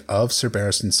aspect of Sir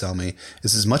Barristan Selmy,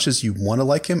 is as much as you want to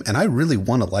like him, and I really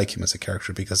want to like him as a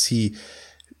character because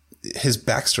his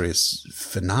backstory is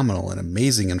phenomenal and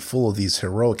amazing and full of these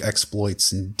heroic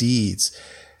exploits and deeds.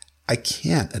 I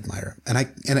can't admire him.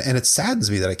 And it saddens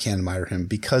me that I can't admire him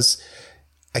because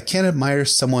I can't admire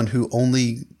someone who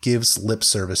only gives lip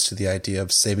service to the idea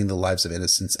of saving the lives of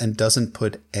innocents and doesn't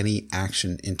put any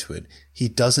action into it. He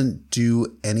doesn't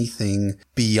do anything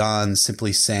beyond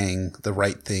simply saying the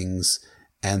right things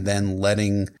and then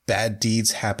letting bad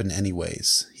deeds happen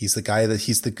anyways. He's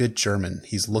the good German.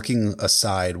 He's looking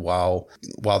aside while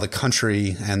the country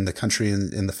in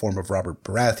the form of Robert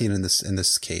Baratheon in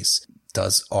this case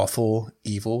does awful,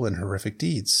 evil, and horrific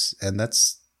deeds. And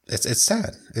it's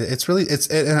sad. It's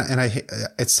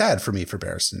sad for me for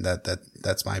Barristan.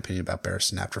 That's my opinion about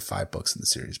Barristan after 5 books in the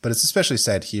series. But it's especially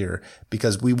sad here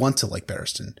because we want to like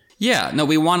Barristan. Yeah, no,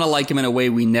 we want to like him in a way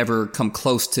we never come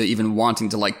close to even wanting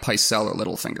to like Pycelle or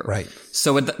Littlefinger. Right.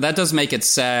 So that does make it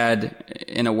sad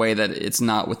in a way that it's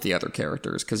not with the other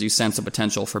characters because you sense a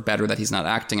potential for better that he's not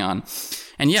acting on.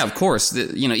 And yeah, of course,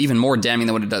 even more damning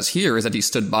than what it does here is that he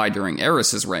stood by during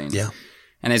Aerys's reign. Yeah.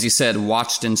 And as you said,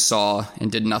 watched and saw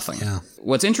and did nothing. Yeah.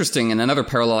 What's interesting, and another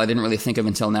parallel I didn't really think of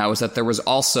until now, is that there was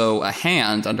also a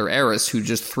hand under Aerys who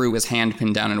just threw his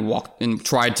handpin down and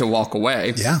tried to walk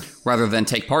away. Yeah. Rather than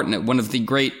take part in it. One of the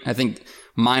great, I think,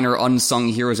 minor unsung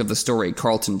heroes of the story,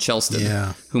 Carlton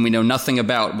Chelston, whom we know nothing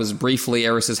about, was briefly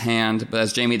Aerys's hand, but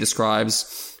as Jamie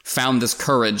describes, found this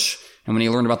courage. And when he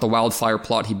learned about the wildfire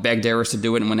plot, he begged Aerys to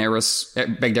do it, and when Aerys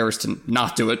begged Aerys to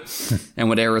not do it, and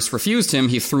when Aerys refused him,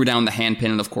 he threw down the handpin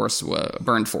and, of course,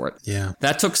 burned for it. Yeah,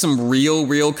 that took some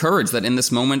real courage that in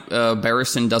this moment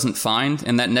Barristan doesn't find,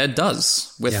 and that Ned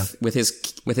does with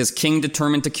his king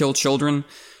determined to kill children,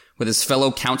 with his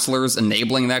fellow counselors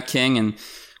enabling that king, and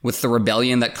with the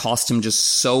rebellion that cost him just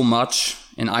so much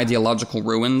in ideological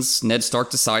ruins, Ned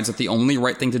Stark decides that the only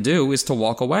right thing to do is to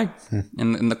walk away.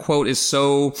 And the quote is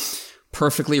so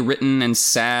perfectly written and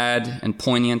sad and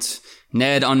poignant.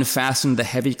 Ned unfastened the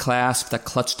heavy clasp that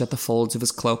clutched at the folds of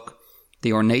his cloak,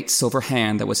 the ornate silver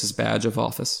hand that was his badge of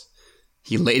office.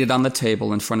 He laid it on the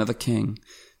table in front of the king,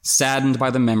 saddened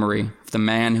by the memory of the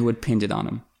man who had pinned it on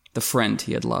him, the friend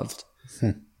he had loved.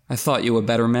 I thought you a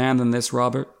better man than this,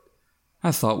 Robert.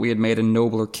 I thought we had made a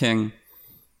nobler king.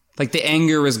 Like, the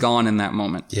anger is gone in that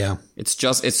moment. Yeah. It's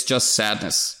just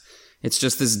sadness. It's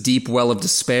just this deep well of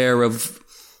despair of,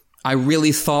 I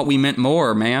really thought we meant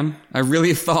more, man. I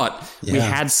really thought we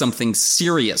had something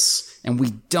serious, and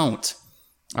we don't.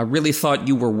 I really thought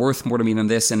you were worth more to me than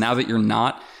this, and now that you're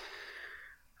not,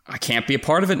 I can't be a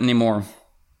part of it anymore.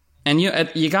 And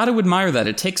you got to admire that.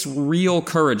 It takes real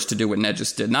courage to do what Ned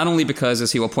just did. Not only because,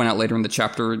 as he will point out later in the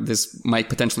chapter, this might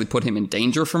potentially put him in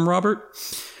danger from Robert,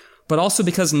 but also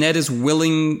because Ned is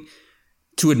willing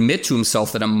to admit to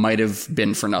himself that it might have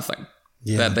been for nothing.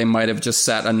 Yeah. That they might have just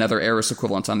sat another heiress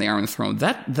equivalent on the Iron Throne.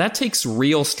 That takes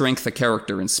real strength of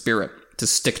character and spirit to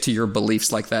stick to your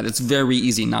beliefs like that. It's very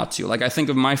easy not to. Like, I think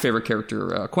of my favorite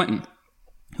character, Quentin,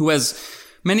 who has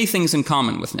many things in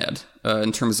common with Ned,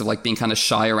 in terms of like being kind of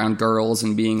shy around girls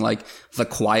and being like the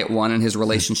quiet one in his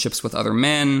relationships with other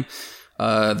men.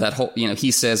 That whole,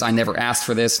 he says, I never asked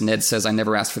for this. Ned says, I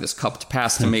never asked for this cup to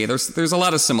pass to me. There's a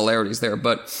lot of similarities there,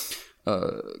 but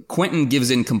Quentin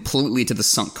gives in completely to the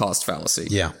sunk cost fallacy.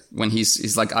 Yeah. When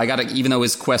he's like, I gotta, even though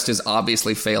his quest is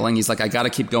obviously failing, he's like, I gotta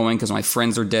keep going because my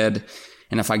friends are dead.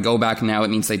 And if I go back now, it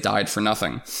means they died for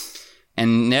nothing.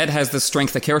 And Ned has the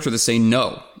strength of character to say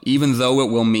no, even though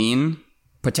it will mean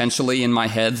potentially in my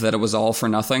head that it was all for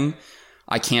nothing.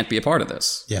 I can't be a part of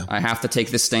this. Yeah. I have to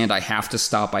take this stand. I have to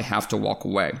stop. I have to walk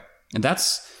away. And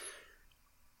that's,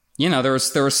 there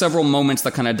are several moments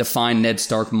that kind of define Ned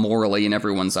Stark morally in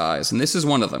everyone's eyes, and this is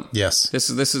one of them. Yes. This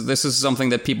is something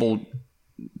that people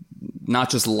not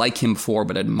just like him for,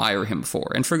 but admire him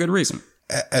for, and for good reason.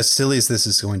 As silly as this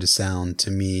is going to sound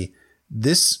to me,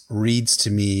 this reads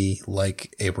to me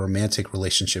like a romantic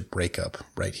relationship breakup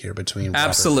right here between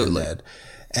Robert and Ned.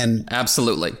 And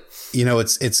absolutely,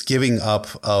 it's giving up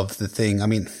of the thing. I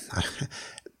mean,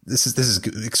 this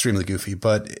is extremely goofy,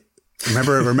 but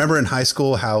remember in high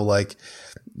school how like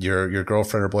your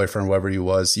girlfriend or boyfriend, whoever you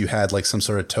was, you had like some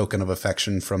sort of token of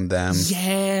affection from them.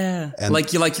 Yeah. And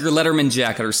like you like your Letterman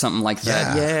jacket or something like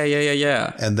that.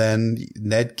 Yeah. And then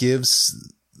Ned gives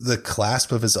the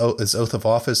clasp of his oath of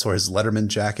office or his Letterman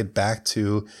jacket back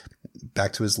to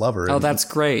his lover. Oh, that's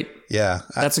great. Yeah.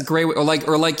 That's a great way.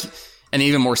 Or like an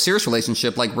even more serious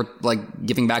relationship, like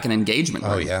giving back an engagement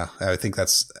ring. Oh yeah. I think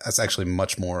that's actually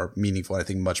much more meaningful. I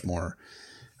think much more.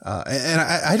 And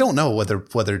I don't know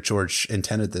whether George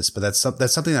intended this, but that's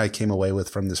something that I came away with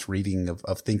from this reading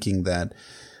of thinking that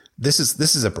this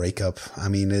is a breakup. I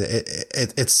mean,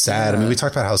 it's sad. Yeah. I mean, we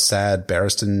talked about how sad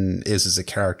Barristan is as a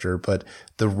character, but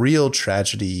the real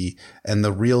tragedy and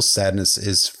the real sadness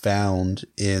is found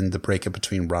in the breakup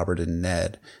between Robert and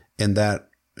Ned, in that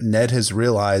Ned has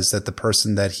realized that the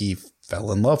person that he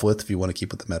fell in love with, if you want to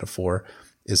keep with the metaphor,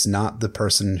 is not the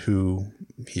person who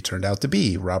he turned out to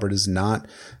be. Robert is not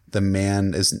the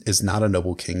man, is not a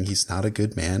noble king. He's not a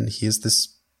good man. He's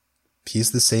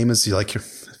the same as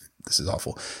this is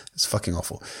awful. It's fucking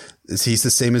awful. He's the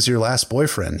same as your last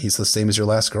boyfriend. He's the same as your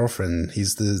last girlfriend.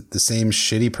 He's the same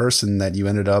shitty person that you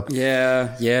ended up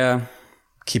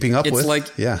keeping up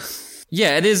with.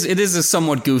 Yeah, it is a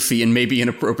somewhat goofy and maybe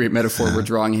inappropriate metaphor we're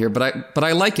drawing here, but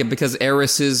I like it because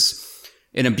Eris is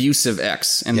an abusive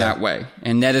ex in that way.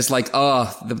 And Ned is like,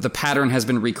 the pattern has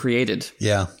been recreated.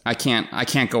 Yeah. I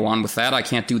can't go on with that. I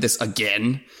can't do this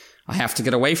again. I have to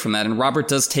get away from that. And Robert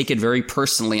does take it very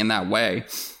personally in that way,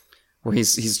 where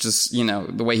he's just,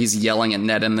 the way he's yelling at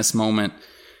Ned in this moment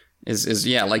is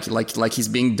like he's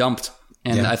being dumped.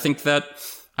 And I think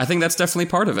that's definitely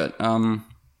part of it.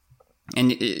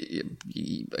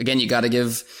 Again, you got to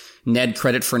give Ned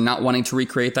credit for not wanting to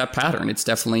recreate that pattern. It's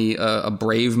definitely a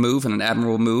brave move and an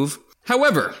admirable move.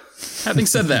 However, having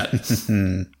said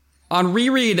that, on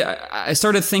reread, I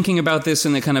started thinking about this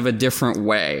in a kind of a different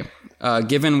way.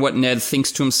 Given what Ned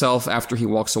thinks to himself after he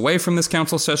walks away from this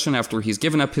council session, after he's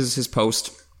given up his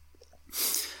post.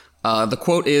 The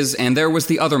quote is, "And there was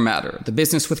the other matter, the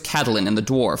business with Catelyn and the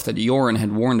dwarf that Yoren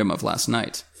had warned him of last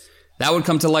night. That would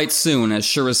come to light soon, as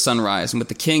sure as sunrise, and with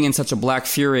the king in such a black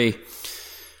fury,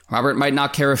 Robert might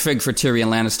not care a fig for Tyrion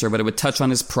Lannister, but it would touch on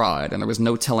his pride, and there was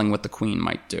no telling what the queen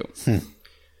might do."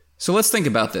 So let's think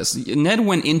about this. Ned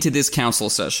went into this council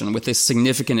session with a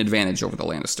significant advantage over the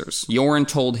Lannisters. Yoren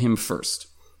told him first.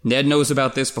 Ned knows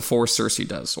about this before Cersei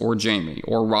does, or Jaime,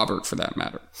 or Robert for that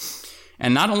matter.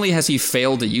 And not only has he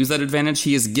failed to use that advantage,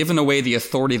 he has given away the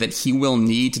authority that he will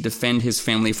need to defend his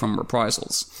family from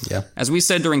reprisals. Yeah. As we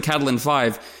said during Catelyn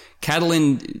 5,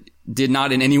 Catelyn did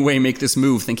not in any way make this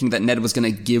move thinking that Ned was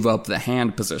going to give up the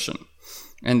hand position.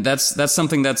 And that's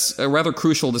something that's a rather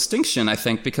crucial distinction, I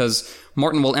think, because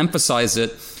Martin will emphasize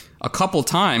it a couple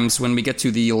times when we get to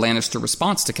the Lannister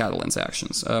response to Catelyn's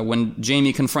actions. When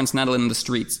Jaime confronts Ned in the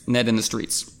streets, and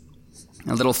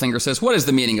Littlefinger says, "What is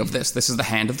the meaning of this? This is the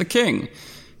hand of the king."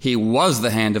 He was the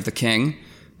hand of the king.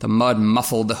 The mud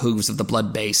muffled the hooves of the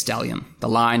blood bay stallion. The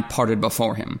line parted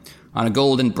before him. On a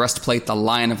golden breastplate, the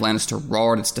Lion of Lannister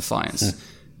roared its defiance.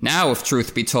 Now, if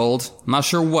truth be told, I'm not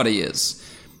sure what he is.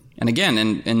 And again,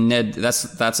 in Ned,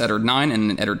 that's Eddard 9, and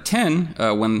in Eddard 10,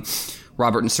 when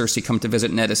Robert and Cersei come to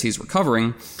visit Ned as he's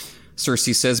recovering,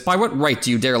 Cersei says, "By what right do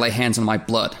you dare lay hands on my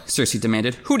blood?" Cersei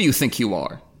demanded. "Who do you think you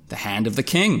are?" "The hand of the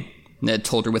king," Ned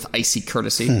told her with icy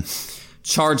courtesy.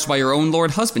 "Charged by your own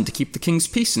lord husband to keep the king's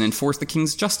peace and enforce the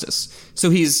king's justice."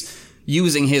 So he's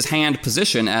using his hand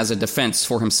position as a defense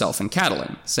for himself and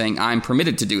Catelyn, saying, "I'm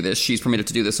permitted to do this. She's permitted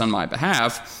to do this on my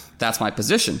behalf. That's my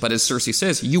position." But as Cersei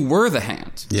says, "You were the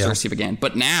hand," Cersei began.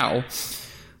 "But now..."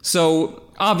 So,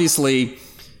 obviously,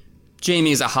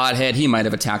 Jaime is a hothead. He might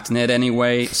have attacked Ned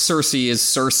anyway. Cersei is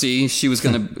Cersei. She was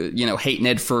going to, hate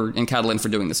Ned and Catelyn for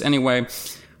doing this anyway.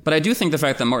 But I do think the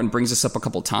fact that Martin brings this up a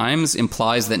couple times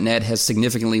implies that Ned has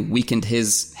significantly weakened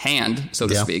his hand, so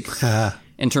to speak,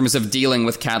 in terms of dealing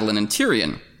with Catelyn and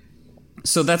Tyrion.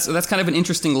 So that's kind of an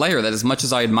interesting layer, that as much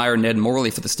as I admire Ned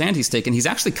morally for the stand he's taken, he's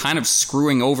actually kind of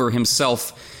screwing over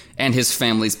himself and his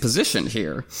family's position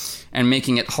here and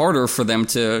making it harder for them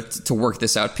to work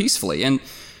this out peacefully. And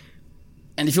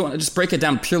if you want to just break it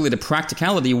down purely to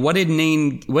practicality, what did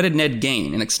Ned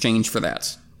gain in exchange for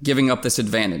that? Giving up this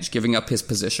advantage, giving up his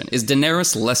position. Is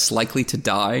Daenerys less likely to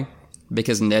die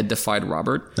because Ned defied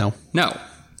Robert? No.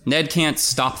 Ned can't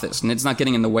stop this. Ned's not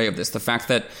getting in the way of this. The fact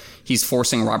that he's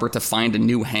forcing Robert to find a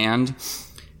new hand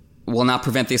will not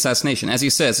prevent the assassination. As he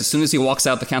says, as soon as he walks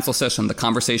out the council session, the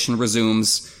conversation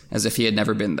resumes as if he had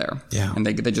never been there. Yeah. And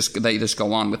they just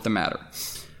go on with the matter.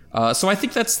 So I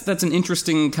think that's an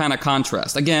interesting kind of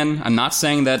contrast. Again, I'm not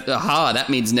saying that, that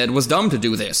means Ned was dumb to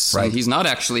do this. Right. He's not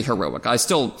actually heroic. I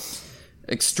still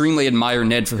extremely admire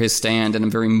Ned for his stand, and I'm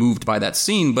very moved by that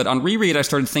scene. But on reread, I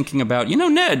started thinking about,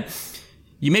 Ned,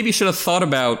 you maybe should have thought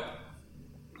about,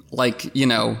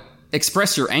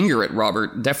 express your anger at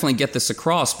Robert, definitely get this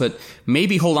across, but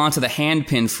maybe hold on to the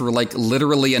handpin for,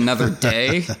 literally another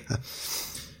day.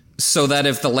 So that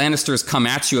if the Lannisters come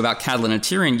at you about Catelyn and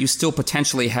Tyrion, you still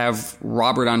potentially have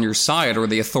Robert on your side or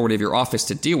the authority of your office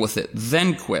to deal with it.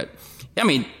 Then quit. I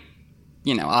mean,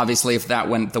 obviously if that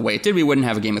went the way it did, we wouldn't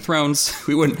have a Game of Thrones.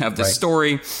 We wouldn't have this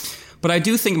story. But I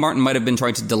do think Martin might have been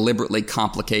trying to deliberately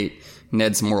complicate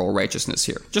Ned's moral righteousness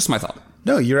here. Just my thought.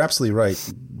 No, you're absolutely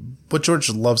right. What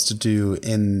George loves to do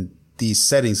in these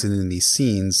settings and in these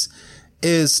scenes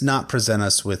is not present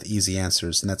us with easy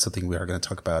answers. And that's something we are going to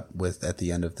talk about at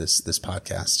the end of this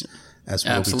podcast, as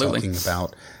we'll be talking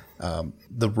about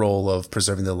the role of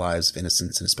preserving the lives of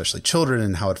innocents and especially children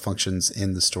and how it functions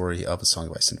in the story of A Song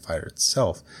of Ice and Fire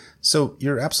itself. So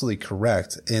you're absolutely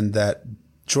correct in that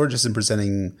George is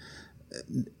presenting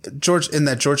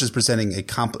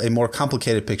a more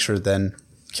complicated picture than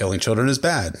killing children is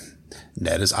bad.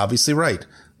 Ned is obviously right.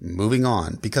 Moving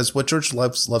on, because what George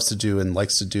loves to do and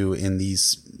likes to do in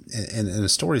a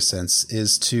story sense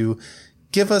is to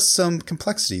give us some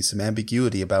complexity, some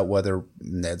ambiguity about whether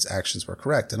Ned's actions were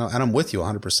correct. And I'm with you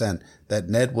 100% that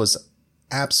Ned was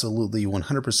absolutely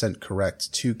 100%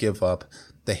 correct to give up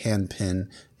the handpin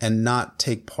and not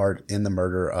take part in the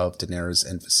murder of Daenerys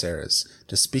and Viserys,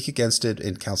 to speak against it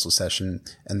in council session.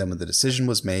 And then when the decision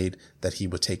was made, that he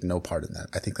would take no part in that.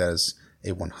 I think that is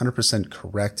a 100%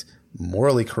 correct,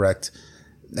 morally correct,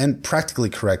 and practically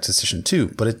correct decision too,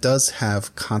 but it does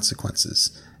have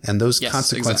consequences. And those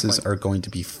consequences are going to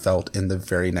be felt in the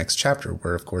very next chapter,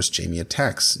 where, of course, Jaime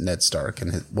attacks Ned Stark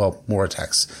more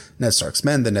attacks Ned Stark's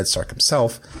men than Ned Stark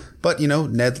himself. But,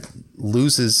 Ned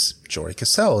loses Jory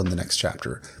Cassell in the next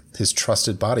chapter, his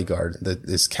trusted bodyguard,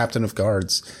 his captain of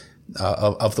guards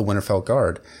of the Winterfell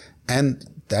Guard. And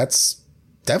that's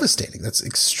devastating. That's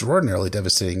extraordinarily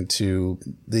devastating to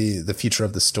the future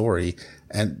of the story.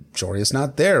 And Jory is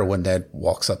not there when Ned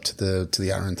walks up to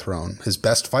the Iron Throne. His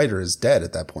best fighter is dead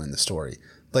at that point in the story.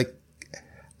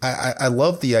 I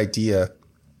love the idea,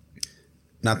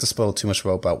 not to spoil too much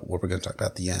about what we're going to talk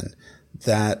about at the end,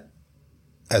 that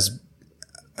as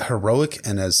heroic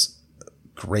and as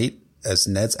great as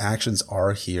Ned's actions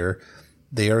are here,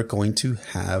 they are going to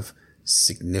have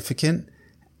significant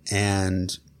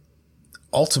and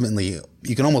ultimately,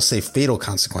 you can almost say fatal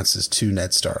consequences to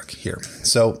Ned Stark here.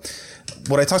 So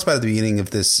what I talked about at the beginning of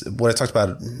this, what I talked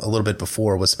about a little bit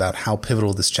before was about how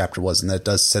pivotal this chapter was, and that it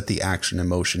does set the action in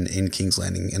motion in King's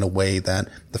Landing in a way that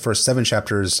the first 7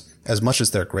 chapters, as much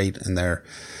as they're great and they're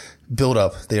build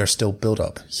up, they are still build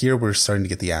up. Here we're starting to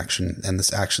get the action, and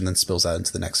this action then spills out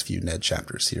into the next few Ned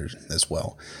chapters here as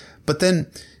well. But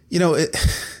then, you know,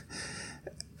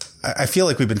 I feel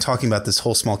like we've been talking about this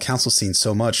whole small council scene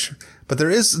so much, but there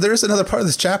is another part of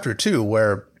this chapter too,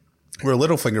 where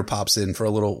Littlefinger pops in for a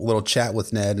little chat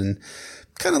with Ned and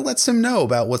kind of lets him know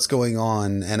about what's going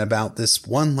on and about this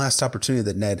one last opportunity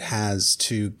that Ned has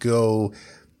to go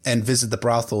and visit the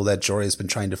brothel that Jorah has been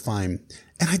trying to find.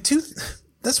 And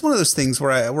that's one of those things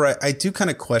where I do kind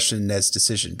of question Ned's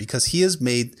decision, because he has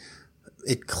made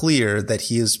it clear that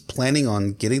he is planning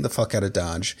on getting the fuck out of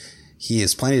Dodge. He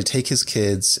is planning to take his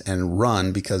kids and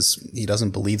run because he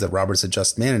doesn't believe that Robert's a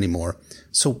just man anymore.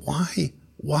 So why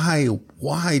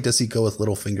does he go with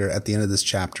Littlefinger at the end of this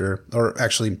chapter? Or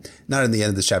actually, not in the end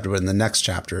of this chapter, but in the next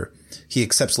chapter. He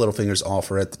accepts Littlefinger's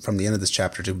offer from the end of this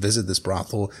chapter to visit this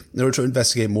brothel in order to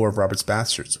investigate more of Robert's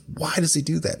bastards. Why does he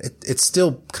do that? It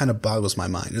still kind of boggles my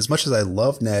mind. As much as I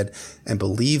love Ned and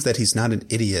believe that he's not an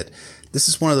idiot, this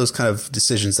is one of those kind of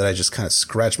decisions that I just kind of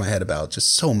scratch my head about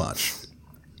just so much.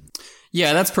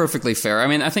 Yeah, that's perfectly fair. I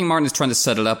mean, I think Martin is trying to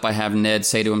set it up by having Ned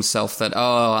say to himself that,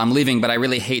 oh, I'm leaving, but I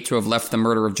really hate to have left the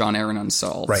murder of Jon Arryn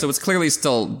unsolved. Right. So it's clearly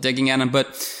still digging at him, but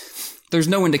there's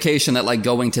no indication that, like,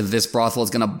 going to this brothel is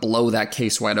going to blow that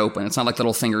case wide open. It's not like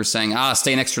Littlefinger saying,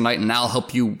 stay an extra night and I'll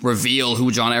help you reveal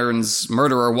who Jon Arryn's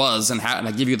murderer was and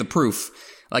I give you the proof.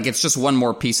 Like, it's just one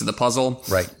more piece of the puzzle.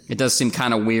 Right. It does seem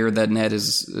kind of weird that Ned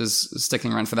is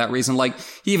sticking around for that reason. Like,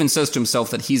 he even says to himself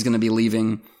that he's going to be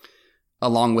leaving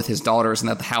along with his daughters and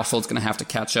that the household's going to have to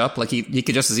catch up. Like, he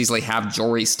could just as easily have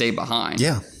Jory stay behind.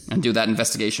 Yeah. And do that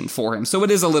investigation for him. So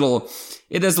it is a little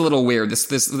weird.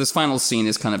 This final scene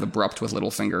is kind of abrupt with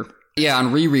Littlefinger. Yeah,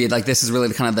 on reread, like, this is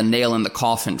really kind of the nail in the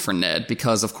coffin for Ned,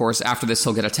 because, of course, after this,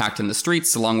 he'll get attacked in the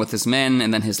streets along with his men,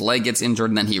 and then his leg gets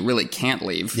injured, and then he really can't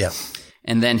leave. Yeah.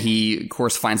 And then he, of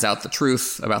course, finds out the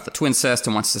truth about the twincest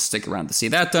and wants to stick around to see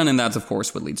that done. And that's, of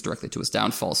course, what leads directly to his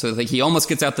downfall. So like, he almost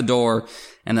gets out the door,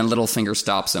 and then Littlefinger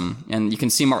stops him. And you can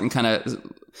see Martin kind of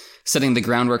setting the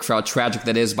groundwork for how tragic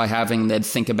that is by having Ned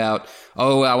think about,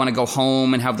 oh, I want to go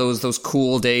home and have those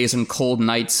cool days and cold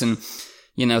nights and,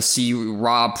 you know, see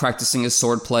Robb practicing his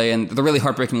swordplay. And the really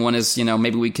heartbreaking one is, you know,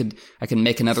 maybe I can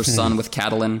make another son with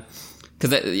Catelyn.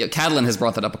 Because Catelyn has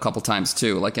brought that up a couple times,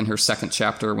 too, like in her second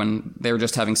chapter when they were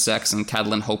just having sex and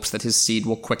Catelyn hopes that his seed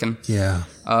will quicken. Yeah.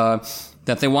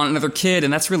 That they want another kid,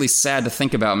 and that's really sad to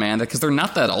think about, man, because they're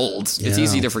not that old. Yeah. It's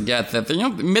easy to forget that they're, you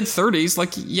know, mid-30s,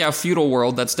 like, yeah, feudal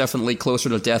world, that's definitely closer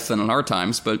to death than in our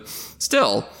times, but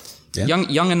still,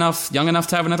 young enough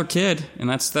to have another kid, and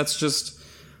that's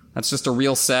just a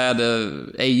real sad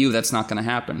AU that's not going to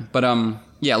happen. But,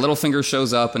 yeah, Littlefinger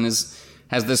shows up and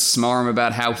has this smarm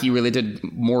about how he really did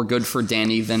more good for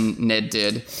Dany than Ned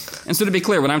did. And so to be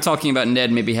clear, when I'm talking about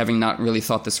Ned maybe having not really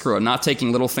thought this through, I'm not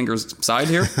taking Littlefinger's side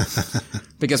here.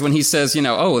 Because when he says, you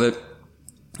know, that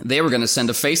they were going to send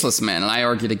a faceless man, and I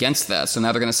argued against that, so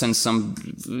now they're going to send some,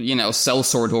 you know,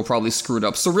 sellsword who will probably screw it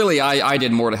up. So really, I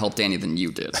did more to help Dany than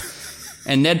you did.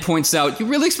 And Ned points out, you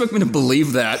really expect me to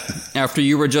believe that after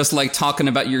you were just, like, talking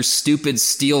about your stupid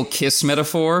steel kiss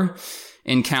metaphor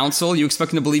in council? You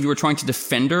expect him to believe you were trying to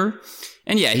defend her?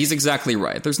 And yeah, he's exactly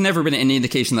right. There's never been any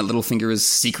indication that Littlefinger is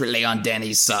secretly on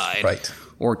Dany's side. Right.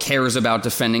 Or cares about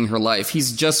defending her life.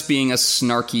 He's just being a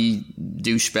snarky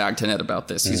douchebag to Ned about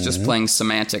this. He's just playing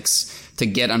semantics to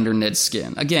get under Ned's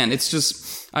skin. Again, it's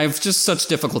just, I have just such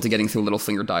difficulty getting through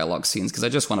Littlefinger dialogue scenes because I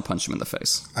just want to punch him in the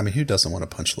face. I mean, who doesn't want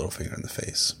to punch Littlefinger in the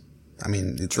face? I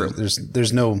mean, True.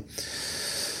 There's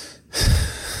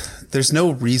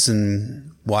no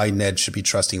reason why Ned should be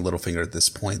trusting Littlefinger at this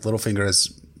point. Littlefinger has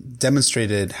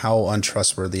demonstrated how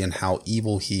untrustworthy and how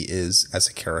evil he is as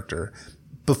a character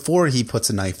before he puts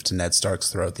a knife to Ned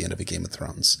Stark's throat at the end of a Game of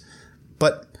Thrones.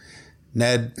 But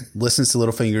Ned listens to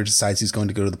Littlefinger, decides he's going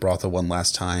to go to the brothel one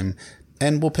last time,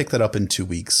 and we'll pick that up in 2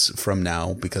 weeks from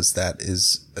now, because that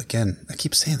is, again, I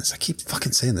keep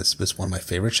fucking saying this, but it's one of my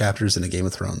favorite chapters in a Game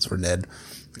of Thrones, where Ned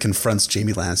confronts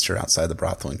Jaime Lannister outside the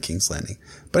brothel in King's Landing.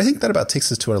 But I think that about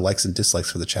takes us to our likes and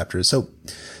dislikes for the chapter. So,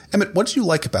 Emmett, what did you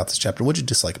like about this chapter? What did you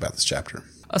dislike about this chapter?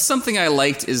 Something I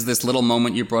liked is this little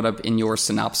moment you brought up in your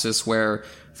synopsis where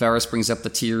Varys brings up the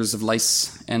tears of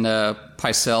Lys and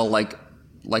Pycelle, like,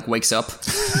 like wakes up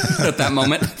at that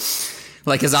moment.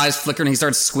 Like his eyes flicker and he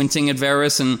starts squinting at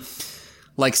Varys and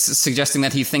like suggesting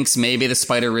that he thinks maybe the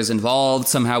spider is involved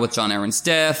somehow with Jon Arryn's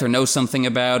death or knows something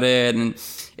about it. And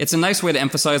it's a nice way to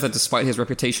emphasize that despite his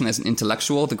reputation as an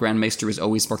intellectual, the Grand Maester is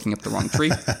always barking up the wrong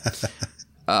tree.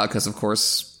 Because, of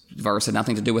course, Varys had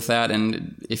nothing to do with that.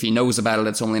 And if he knows about it,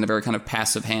 it's only in a very kind of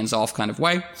passive, hands-off kind of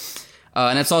way.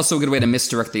 And it's also a good way to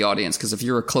misdirect the audience. Because if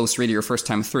you're a close reader your first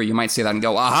time through, you might see that and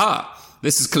go, aha,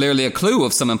 this is clearly a clue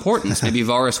of some importance. Maybe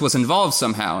Varys was involved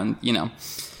somehow. And, you know,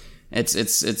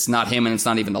 it's not him and it's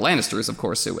not even the Lannisters, of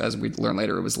course. As we learn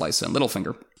later, it was Lysa and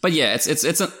Littlefinger. But yeah,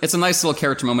 it's a nice little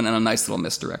character moment and a nice little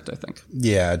misdirect, I think.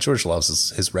 Yeah, George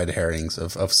loves his red herrings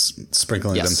of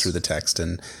sprinkling them through the text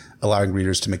and allowing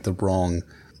readers to make the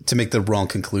wrong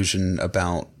conclusion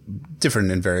about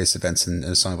different and various events in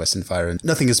A Song of Ice and Fire. And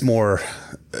nothing is more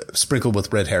sprinkled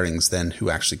with red herrings than who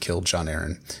actually killed Jon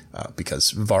Arryn,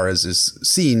 because Varys is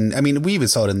seen. I mean, we even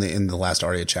saw it in the last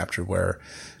Arya chapter where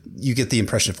you get the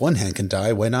impression if one hand can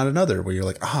die, why not another? Where you're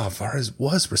like, Varys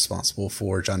was responsible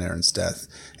for Jon Arryn's death,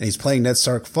 and he's playing Ned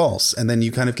Stark false. And then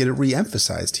you kind of get it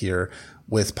re-emphasized here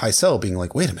with Pycelle being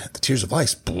like, wait a minute, the Tears of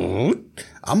Ice.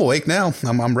 I'm awake now.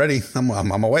 I'm ready.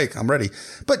 I'm awake. I'm ready.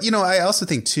 But, you know, I also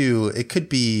think too, it could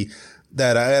be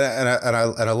that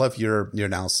I love your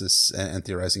analysis and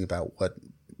theorizing about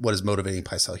what is motivating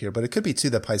Pycelle here, but it could be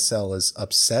too that Pycelle is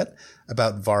upset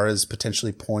about Varys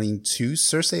potentially pointing to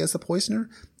Cersei as the poisoner,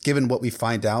 given what we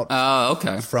find out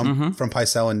from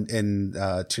Pycelle in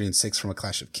Tyrion 6 from A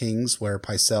Clash of Kings, where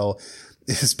Pycelle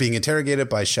is being interrogated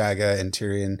by Shagga and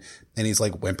Tyrion, and he's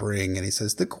like whimpering, and he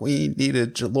says, the queen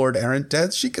needed Lord Arryn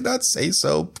dead. She could not say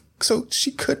so. So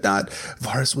she could not.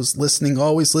 Varys was listening,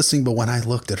 always listening, but when I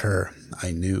looked at her,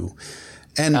 I knew.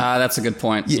 And that's a good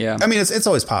point. Yeah. I mean, it's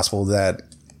always possible that,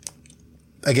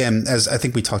 again, as I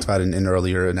think we talked about in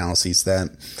earlier analyses,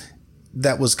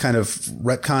 that was kind of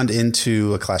retconned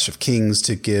into A Clash of Kings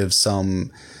to give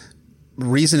some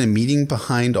reason and meaning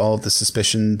behind all of the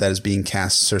suspicion that is being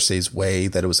cast Cersei's way,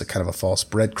 that it was a kind of a false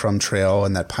breadcrumb trail,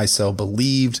 and that Pycelle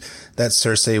believed that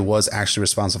Cersei was actually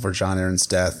responsible for Jon Arryn's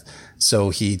death.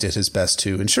 So he did his best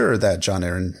to ensure that Jon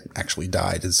Arryn actually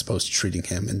died, as opposed to treating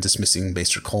him and dismissing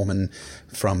Maester Coleman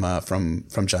from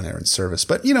Jon Arryn's service.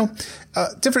 But, you know,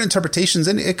 different interpretations,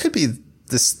 and it could be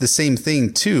the same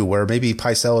thing too, where maybe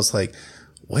Pycelle is like,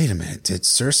 wait a minute, did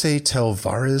Cersei tell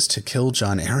Varys to kill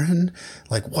Jon Arryn?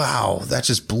 Like, wow, that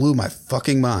just blew my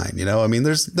fucking mind. You know, I mean,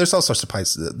 there's all sorts of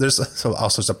all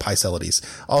sorts of Pycellities,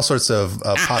 all sorts of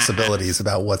possibilities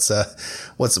about what's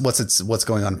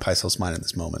going on in Pycelle's mind in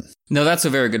this moment. No, that's a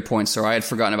very good point, sir. I had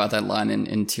forgotten about that line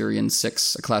in Tyrion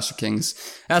 6, A Clash of Kings.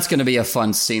 That's going to be a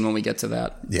fun scene when we get to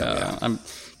that. Yeah. I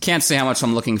can't say how much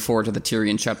I'm looking forward to the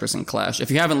Tyrion chapters in Clash. If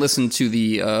you haven't listened to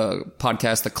the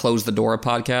podcast, the Close the Door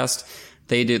podcast,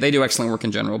 they do excellent work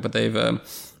in general, but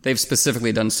they've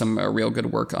specifically done some real good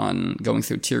work on going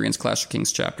through Tyrion's Clash of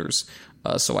Kings chapters.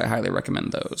 So I highly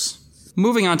recommend those.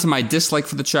 Moving on to my dislike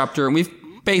for the chapter, and we've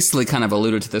basically kind of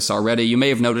alluded to this already. You may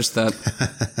have noticed that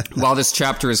while this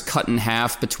chapter is cut in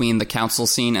half between the council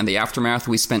scene and the aftermath,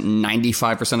 we spent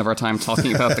 95% of our time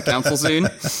talking about the council scene.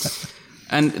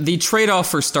 And the trade-off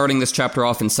for starting this chapter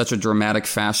off in such a dramatic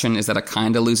fashion is that it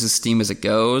kind of loses steam as it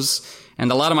goes.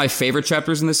 And a lot of my favorite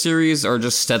chapters in the series are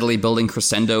just steadily building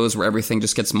crescendos where everything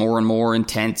just gets more and more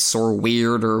intense or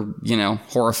weird or, you know,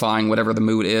 horrifying, whatever the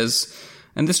mood is.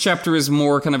 And this chapter is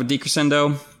more kind of a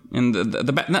decrescendo. And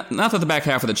not that the back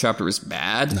half of the chapter is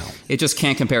bad. No. It just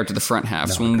can't compare to the front half.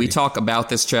 No, so when we talk about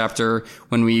this chapter,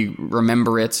 when we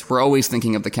remember it, we're always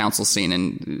thinking of the council scene,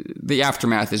 and the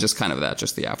aftermath is just kind of that,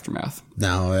 just the aftermath.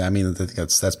 No, I mean, I think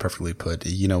that's perfectly put.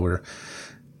 You know, we're,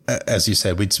 as you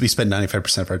said, we spend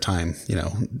 95% of our time, you know,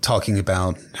 talking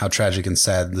about how tragic and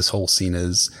sad this whole scene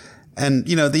is. And,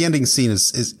 you know, the ending scene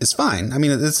is fine. I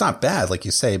mean, it's not bad, like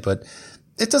you say, but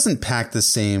it doesn't pack the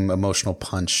same emotional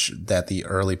punch that the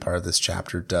early part of this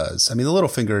chapter does. I mean, the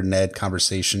Littlefinger-Ned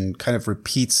conversation kind of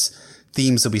repeats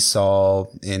themes that we saw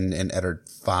in Eddard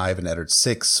 5 and Eddard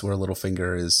 6, where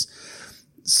Littlefinger is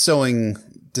sowing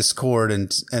discord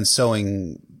and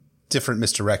sowing different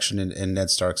misdirection in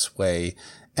Ned Stark's way.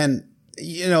 And,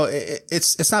 you know,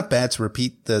 it's not bad to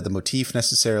repeat the motif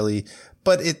necessarily,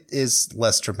 but it is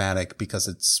less dramatic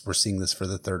because we're seeing this for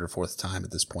the third or fourth time at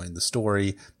this point in the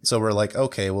story. So we're like,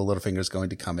 okay, well, Littlefinger's going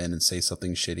to come in and say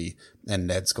something shitty, and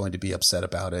Ned's going to be upset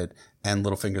about it. And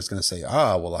Littlefinger's going to say,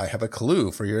 well, I have a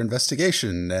clue for your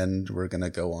investigation. And we're going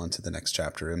to go on to the next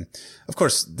chapter. And of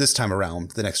course, this time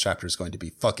around, the next chapter is going to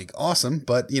be fucking awesome.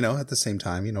 But, you know, at the same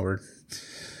time, you know,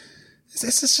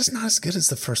 it's just not as good as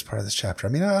the first part of this chapter.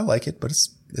 I mean, I like it, but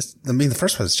the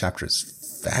first part of this chapter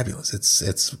is fabulous.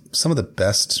 It's some of the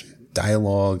best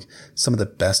dialogue, some of the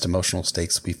best emotional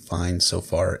stakes we find so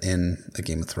far in A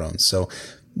Game of Thrones. So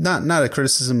not a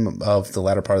criticism of the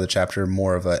latter part of the chapter,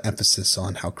 more of an emphasis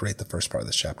on how great the first part of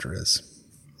this chapter is.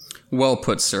 Well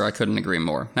put, sir. I couldn't agree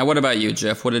more. Now, what about you,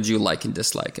 Jeff? What did you like and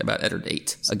dislike about Eddard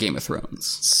 8, A Game of Thrones?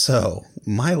 So,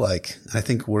 my I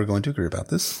think we're going to agree about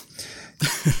this.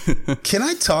 Can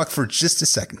I talk for just a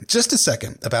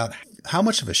second about how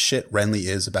much of a shit Renly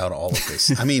is about all of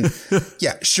this? I mean,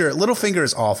 yeah, sure, Littlefinger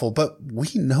is awful, but we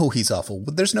know he's awful.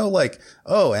 There's no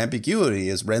ambiguity.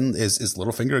 Is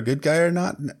Littlefinger a good guy or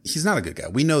not? He's not a good guy.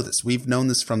 We know this. We've known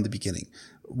this from the beginning.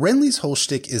 Renly's whole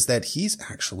shtick is that he's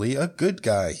actually a good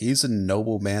guy. He's a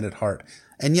noble man at heart.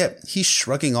 And yet he's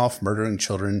shrugging off murdering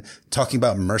children, talking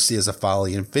about mercy as a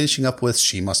folly, and finishing up with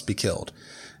she must be killed.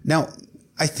 Now,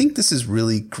 I think this is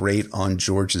really great on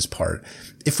George's part.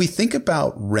 If we think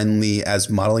about Renly as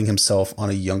modeling himself on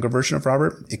a younger version of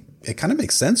Robert, it kind of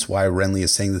makes sense why Renly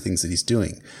is saying the things that he's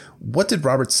doing. What did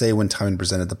Robert say when Tywin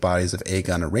presented the bodies of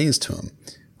Aegon and Rhaenys to him?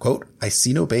 Quote, "I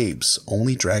see no babes,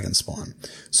 only dragon spawn."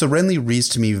 So Renly reads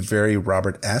to me very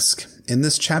Robert-esque in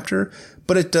this chapter,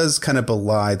 but it does kind of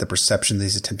belie the perception that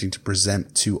he's attempting to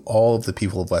present to all of the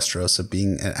people of Westeros of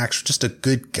being just a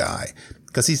good guy.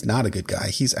 Because he's not a good guy.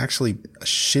 He's actually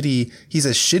he's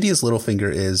as shitty as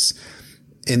Littlefinger is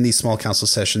in these small council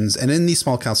sessions. And in these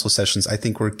small council sessions, I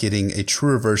think we're getting a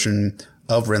truer version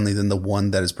of Renly than the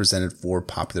one that is presented for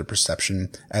popular perception,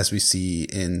 as we see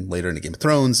later in the Game of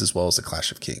Thrones, as well as the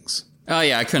Clash of Kings. Oh,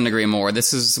 yeah, I couldn't agree more.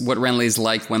 This is what Renly's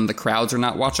like when the crowds are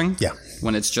not watching. Yeah.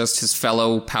 When it's just his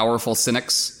fellow powerful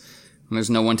cynics, and there's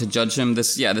no one to judge him.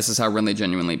 This is how Renly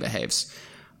genuinely behaves.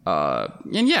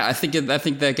 And yeah, I think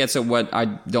that gets at what I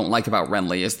don't like about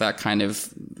Renly is that kind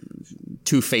of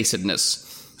two-facedness,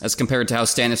 as compared to how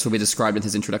Stannis would be described in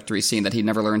his introductory scene, that he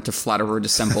never learned to flatter or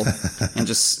dissemble and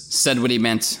just said what he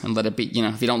meant and let it be,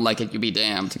 if you don't like it, you be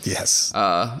damned. Yes.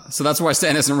 So that's why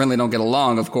Stannis and Renly don't get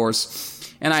along, of course.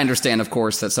 And I understand, of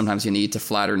course, that sometimes you need to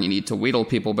flatter and you need to wheedle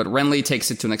people, but Renly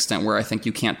takes it to an extent where I think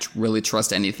you can't really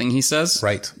trust anything he says.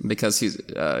 Right. Because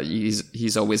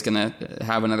he's always going to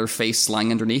have another face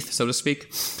lying underneath, so to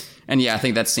speak. And yeah, I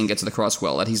think that scene gets across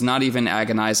well, that he's not even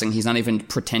agonizing, he's not even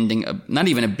pretending, not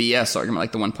even a BS argument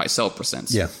like the one Pycelle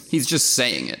presents. Yeah. He's just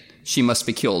saying it. She must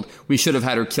be killed. We should have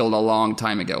had her killed a long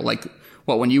time ago. Like,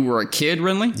 what, when you were a kid,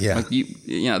 Renly? Yeah.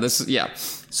 Like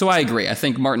So I agree. I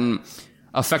think Martin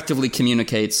effectively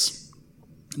communicates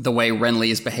the way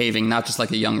Renly is behaving, not just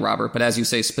like a young Robert, but as you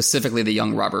say, specifically the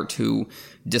young Robert who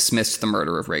dismissed the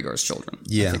murder of Rhaegar's children.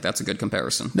 Yeah. I think that's a good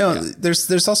comparison. No, yeah.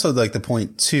 There's also like the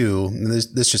point too, and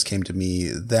this just came to me,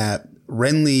 that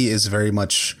Renly is very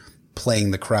much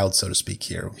playing the crowd, so to speak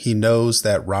here. He knows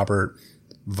that Robert,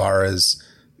 Varys,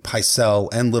 Pycelle,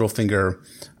 and Littlefinger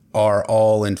are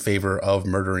all in favor of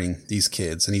murdering these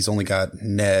kids. And he's only got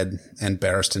Ned and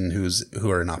Barristan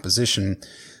who are in opposition.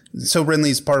 So part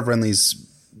of Renly's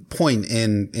point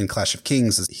in Clash of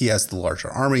Kings is he has the larger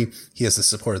army. He has the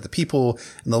support of the people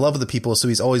and the love of the people. So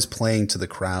he's always playing to the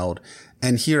crowd.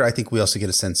 And here I think we also get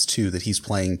a sense too that he's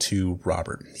playing to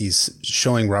Robert. He's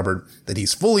showing Robert that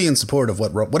he's fully in support of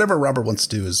whatever Robert wants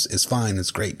to do is fine.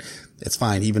 It's great. It's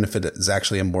fine, even if it is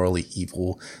actually a morally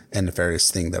evil and nefarious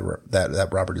thing that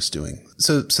Robert is doing.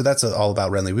 So that's all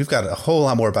about Renly. We've got a whole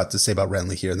lot more to say about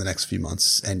Renly here in the next few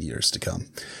months and years to come.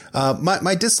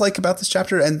 My dislike about this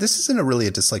chapter, and this isn't really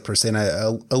a dislike per se, and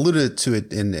I alluded to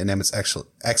it in Emmett's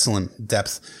excellent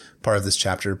depth part of this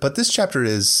chapter, but this chapter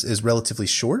is relatively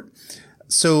short.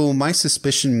 So my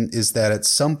suspicion is that at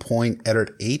some point,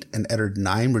 Eddard 8 and Eddard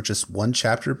 9 were just one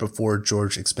chapter before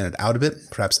George expanded out a bit,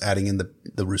 perhaps adding in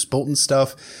the Roose Bolton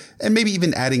stuff, and maybe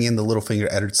even adding in the Littlefinger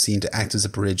Eddard scene to act as a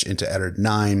bridge into Eddard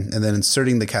 9, and then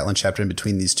inserting the Catelyn chapter in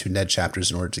between these two Ned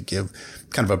chapters in order to give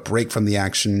kind of a break from the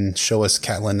action, show us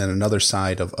Catelyn and another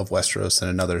side of Westeros and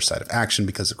another side of action,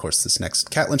 because of course this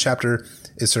next Catelyn chapter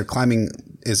is her climbing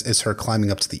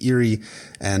up to the Eyrie,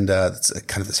 and it's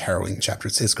kind of this harrowing chapter.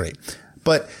 It's great.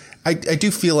 But I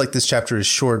do feel like this chapter is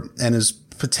short and is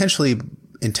potentially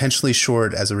intentionally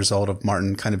short as a result of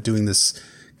Martin kind of doing this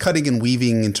cutting and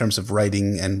weaving in terms of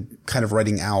writing and kind of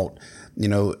writing out,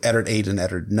 Eddard 8 and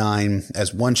Eddard 9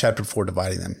 as one chapter before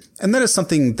dividing them. And that is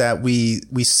something that we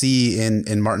see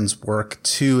in Martin's work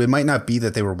too. It might not be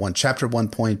that they were one chapter at one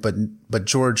point, but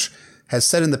George has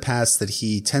said in the past that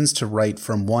he tends to write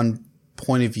from one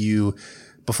point of view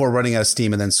before running out of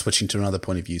steam and then switching to another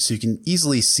point of view. So you can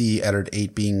easily see Eddard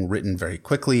 8 being written very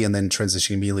quickly and then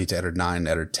transitioning immediately to Eddard 9,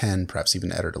 Eddard 10, perhaps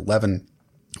even Eddard 11,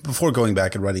 before going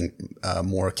back and writing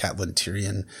more Catelyn,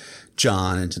 Tyrion,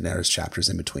 Jon and Daenerys chapters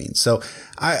in between. So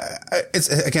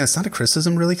it's not a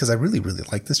criticism really, because I really, really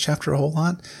like this chapter a whole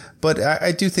lot. But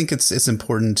I do think it's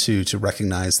important to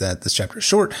recognize that this chapter is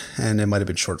short, and it might have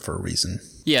been short for a reason.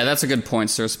 Yeah, that's a good point,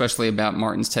 sir, especially about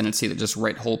Martin's tendency to just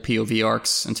write whole POV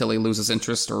arcs until he loses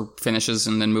interest or finishes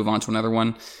and then move on to another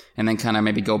one, and then kind of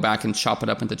maybe go back and chop it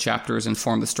up into chapters and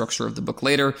form the structure of the book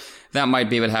later. That might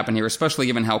be what happened here, especially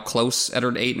given how close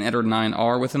Eddard 8 and Eddard 9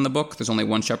 are within the book. There's only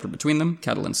one chapter between them,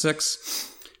 Catelyn 6.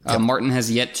 Yep. Martin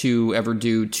has yet to ever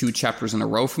do 2 chapters in a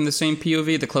row from the same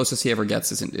POV. The closest he ever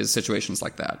gets is situations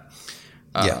like that.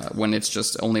 When it's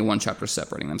just only one chapter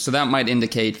separating them. So that might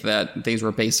indicate that these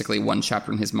were basically one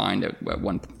chapter in his mind at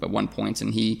one point,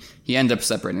 and he ended up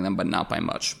separating them, but not by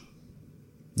much.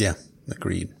 Yeah,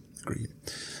 agreed.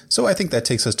 So I think that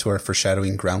takes us to our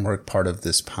foreshadowing groundwork part of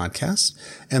this podcast.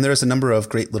 And there's a number of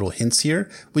great little hints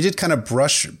here. We did kind of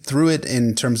brush through it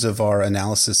in terms of our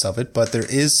analysis of it, but there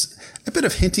is a bit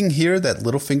of hinting here that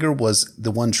Littlefinger was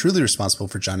the one truly responsible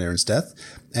for Jon Arryn's death.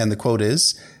 And the quote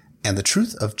is, "And the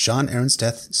truth of Jon Arryn's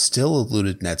death still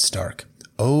eluded Ned Stark.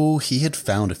 Oh, he had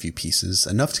found a few pieces,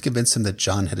 enough to convince him that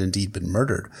Jon had indeed been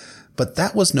murdered. But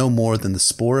that was no more than the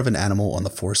spoor of an animal on the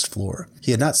forest floor.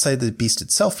 He had not sighted the beast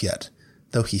itself yet,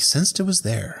 though he sensed it was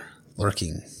there,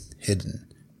 lurking, hidden,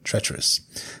 treacherous."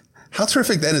 How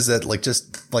terrific then is that,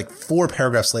 just 4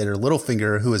 paragraphs later,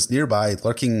 Littlefinger, who is nearby,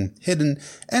 lurking, hidden,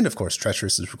 and of course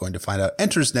treacherous, as we're going to find out,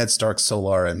 enters Ned Stark's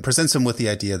solar and presents him with the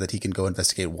idea that he can go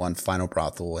investigate one final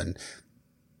brothel and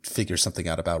figure something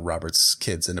out about Robert's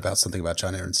kids and about something about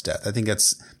Jon Arryn's death. I think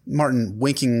that's Martin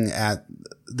winking at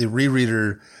the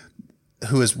rereader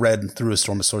who has read through A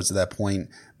Storm of Swords at that point,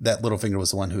 that Littlefinger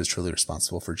was the one who was truly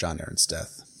responsible for Jon Arryn's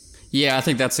death. Yeah, I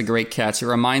think that's a great catch. It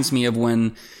reminds me of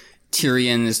when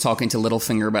Tyrion is talking to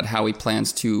Littlefinger about how he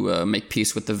plans to make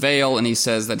peace with the Vale, and he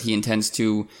says that he intends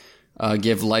to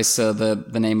give Lysa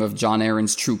the name of Jon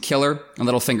Arryn's true killer. And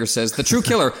Littlefinger says, "The true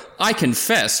killer, I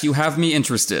confess, you have me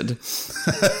interested."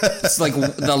 It's like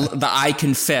the "I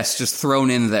confess" just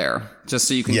thrown in there, just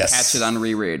so you can catch it on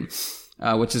reread.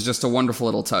 Which is just a wonderful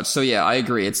little touch. So yeah, I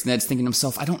agree. It's Ned's thinking to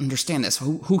himself, I don't understand this.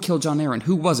 Who killed Jon Arryn?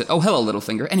 Who was it? Oh, hello,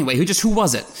 Littlefinger. Anyway, who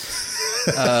was it?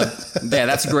 Yeah,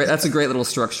 that's great. That's a great little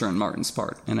structure on Martin's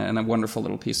part, and a wonderful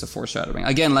little piece of foreshadowing.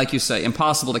 Again, like you say,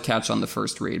 impossible to catch on the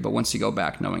first read, but once you go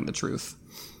back knowing the truth,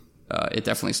 it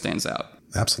definitely stands out.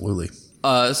 Absolutely.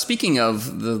 Speaking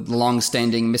of the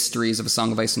long-standing mysteries of A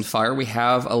Song of Ice and Fire, we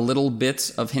have a little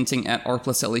bit of hinting at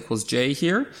R+L=J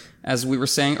here. As we were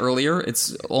saying earlier,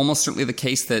 it's almost certainly the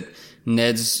case that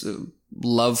Ned's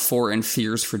love for and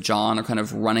fears for Jon are kind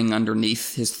of running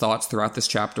underneath his thoughts throughout this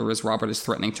chapter as Robert is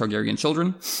threatening Targaryen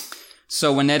children.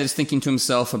 So when Ned is thinking to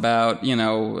himself about,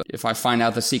 if I find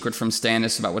out the secret from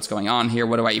Stannis about what's going on here,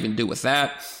 what do I even do with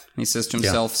that? And he says to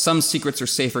himself, some secrets are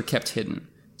safer kept hidden.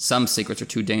 Some secrets are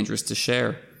too dangerous to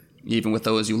share, even with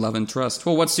those you love and trust.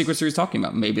 Well, what secrets are he talking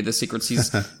about? Maybe the secrets he's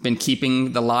been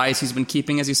keeping, the lies he's been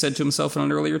keeping, as he said to himself in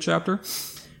an earlier chapter.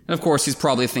 And of course, he's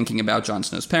probably thinking about Jon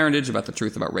Snow's parentage, about the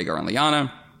truth about Rhaegar and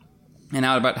Lyanna, and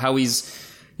out about how he's,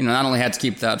 not only had to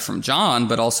keep that from Jon,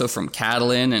 but also from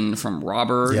Catelyn and from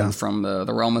Robert and from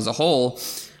the realm as a whole.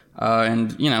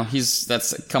 And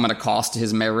that's come at a cost to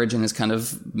his marriage and his kind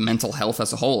of mental health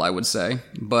as a whole, I would say.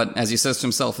 But as he says to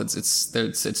himself,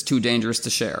 it's too dangerous to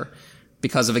share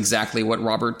because of exactly what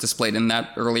Robert displayed in that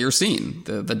earlier scene,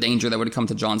 the danger that would come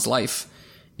to Jon's life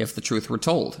if the truth were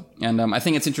told. And I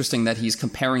think it's interesting that he's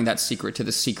comparing that secret to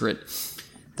the secret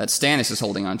that Stannis is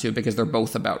holding on to, because they're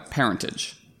both about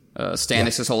parentage.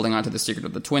 Stannis is holding on to the secret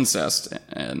of the twincest,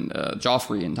 and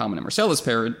Joffrey and Tommen and Myrcella's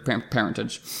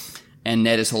parentage. And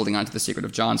Ned is holding on to the secret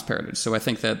of Jon's parentage. So I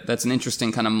think that's an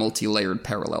interesting kind of multi-layered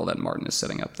parallel that Martin is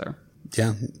setting up there.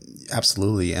 Yeah,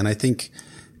 absolutely. And I think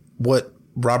what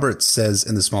Robert says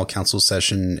in the small council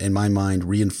session, in my mind,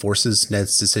 reinforces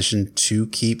Ned's decision to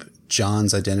keep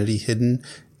Jon's identity hidden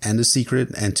and a secret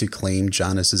and to claim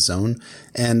Jon as his own.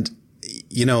 And,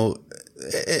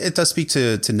 it does speak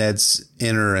to Ned's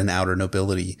inner and outer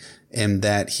nobility, and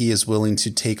that he is willing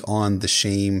to take on the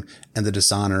shame and the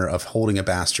dishonor of holding a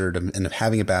bastard and of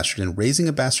having a bastard and raising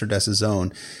a bastard as his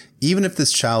own, even if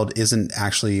this child isn't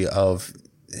actually of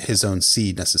his own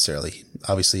seed necessarily,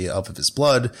 obviously of his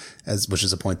blood, which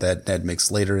is a point that Ned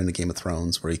makes later in the Game of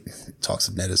Thrones, where he talks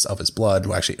of Ned as of his blood,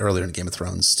 well, actually earlier in Game of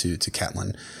Thrones to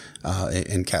Catelyn,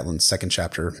 in Catelyn's second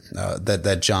chapter,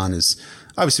 that Jon is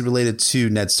obviously related to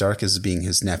Ned Stark as being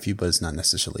his nephew, but is not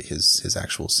necessarily his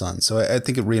actual son. So I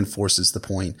think it reinforces the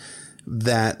point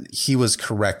that he was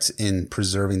correct in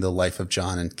preserving the life of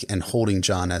Jon and holding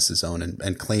Jon as his own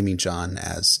and claiming Jon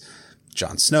as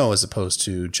Jon Snow as opposed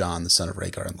to Jon, the son of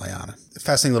Rhaegar and Lyanna. A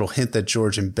fascinating little hint that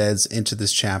George embeds into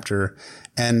this chapter,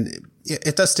 and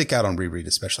it does stick out on reread,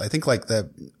 especially. I think like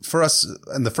that for us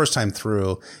and the first time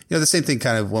through, the same thing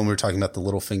kind of when we were talking about the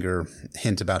Littlefinger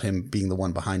hint about him being the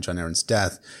one behind Jon Arryn's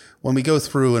death. When we go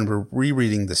through and we're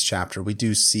rereading this chapter, we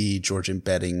do see George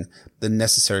embedding the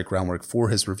necessary groundwork for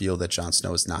his reveal that Jon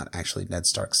Snow is not actually Ned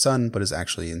Stark's son, but is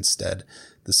actually instead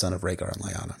the son of Rhaegar and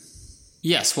Lyanna.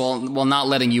 Yes, well, not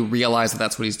letting you realize that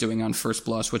that's what he's doing on first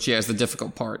blush, which, is the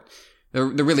difficult part.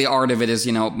 The really art of it is,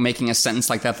 making a sentence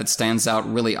like that stands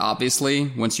out really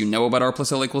obviously once you know about R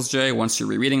plus L equals J, once you're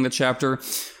rereading the chapter.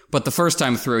 But the first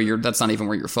time through, that's not even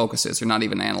where your focus is. You're not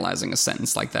even analyzing a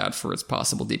sentence like that for its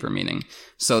possible deeper meaning.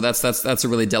 So that's a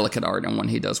really delicate art and one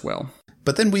he does well.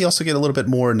 But then we also get a little bit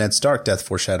more Ned Stark death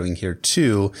foreshadowing here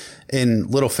too in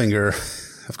Littlefinger.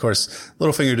 Of course,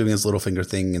 Littlefinger doing his Littlefinger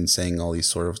thing and saying all these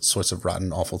sorts of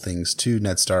rotten, awful things to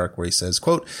Ned Stark, where he says,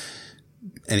 quote,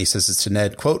 and he says this to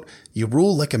Ned, quote, "You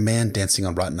rule like a man dancing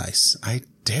on rotten ice. I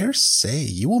dare say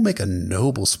you will make a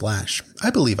noble splash. I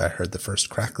believe I heard the first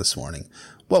crack this morning."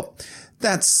 Well,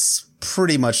 that's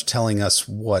pretty much telling us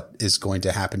what is going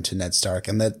to happen to Ned Stark,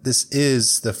 and that this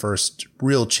is the first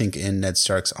real chink in Ned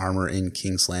Stark's armor in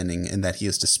King's Landing, and that he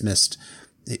is dismissed,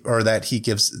 or that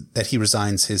he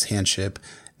resigns his handship,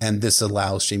 and this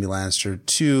allows Jaime Lannister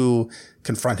to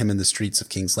confront him in the streets of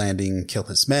King's Landing, kill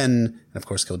his men, and of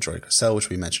course kill Jorah Garcelle, which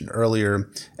we mentioned earlier,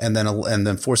 and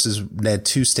then forces Ned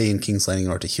to stay in King's Landing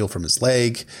in order to heal from his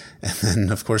leg, and then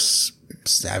of course,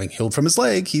 having healed from his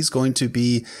leg, he's going to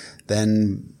be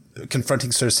then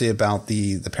confronting Cersei about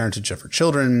the parentage of her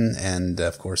children, and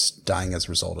of course dying as a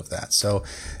result of that. So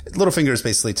Littlefinger is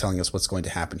basically telling us what's going to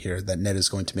happen here, that Ned is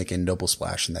going to make a noble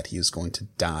splash and that he is going to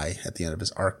die at the end of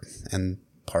his arc. And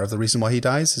part of the reason why he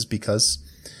dies is because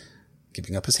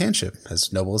giving up his handship,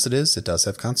 as noble as it is, it does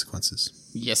have consequences.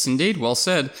 Yes, indeed. Well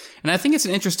said. And I think it's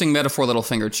an interesting metaphor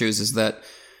Littlefinger chooses, that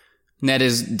Ned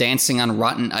is dancing on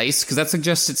rotten ice, because that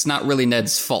suggests it's not really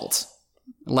Ned's fault.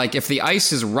 Like, if the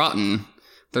ice is rotten,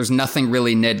 there's nothing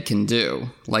really Ned can do.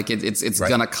 Like, it's right.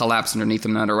 Gonna collapse underneath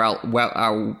him no matter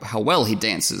how well he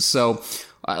dances. So,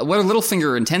 whether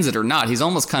Littlefinger intends it or not, he's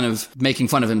almost kind of making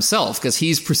fun of himself, because he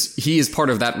is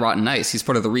part of that rotten ice. He's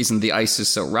part of the reason the ice is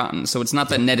so rotten. So it's not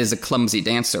that Ned is a clumsy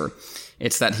dancer.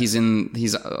 It's that he's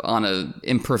on a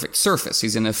imperfect surface.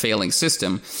 He's in a failing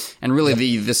system. And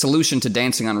really the solution to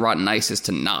dancing on rotten ice is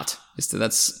to not.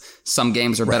 Some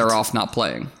games are better off not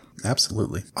playing.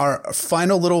 Absolutely. Our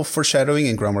final little foreshadowing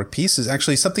and groundwork piece is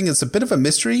actually something that's a bit of a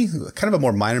mystery, kind of a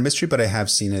more minor mystery, but I have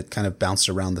seen it kind of bounce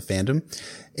around the fandom,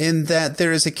 in that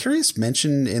there is a curious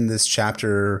mention in this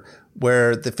chapter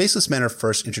where the Faceless Men are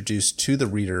first introduced to the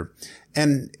reader.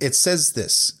 And it says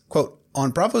this, quote,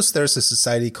 "On Braavos, there's a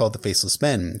society called the Faceless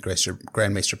Men,"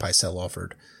 Grand Maester Pycelle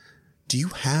offered. "Do you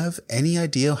have any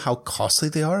idea how costly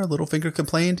they are?" Littlefinger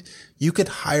complained. "You could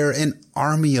hire an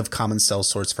army of common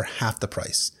sellswords for half the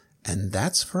price. And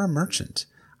that's for a merchant.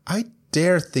 I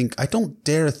don't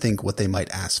dare think what they might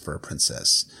ask for a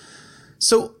princess."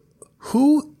 So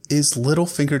who is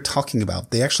Littlefinger talking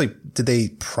about? Did they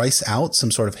price out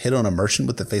some sort of hit on a merchant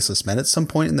with the Faceless Men at some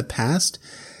point in the past?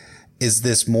 Is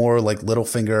this more like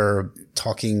Littlefinger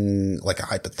talking like a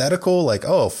hypothetical? Like,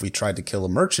 oh, if we tried to kill a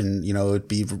merchant, it'd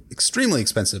be extremely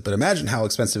expensive, but imagine how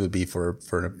expensive it would be for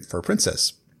a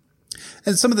princess.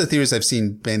 And some of the theories I've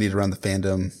seen bandied around the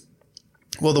fandom,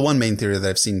 well, the one main theory that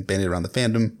I've seen bandied around the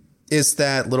fandom is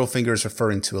that Littlefinger is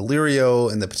referring to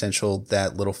Illyrio and the potential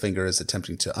that Littlefinger is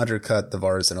attempting to undercut the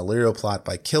Varys and Illyrio plot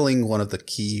by killing one of the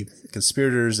key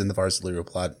conspirators in the Varys Illyrio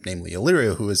plot, namely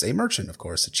Illyrio, who is a merchant, of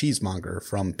course, a cheesemonger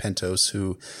from Pentos,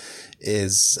 who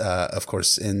is, of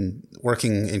course,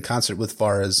 working in concert with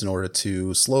Varys in order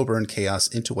to slow burn chaos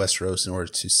into Westeros in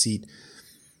order to seat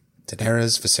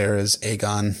Daenerys, Viserys,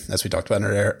 Aegon, as we talked about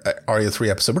in our Arya 3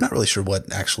 episode. We're not really sure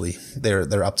what actually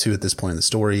they're up to at this point in the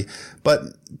story, but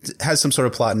has some sort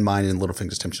of plot in mind, and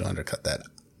Littlefinger's attempting to undercut that.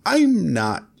 I'm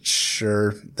not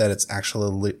sure that it's actually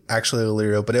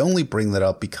Illyrio, but I only bring that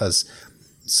up because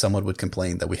someone would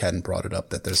complain that we hadn't brought it up,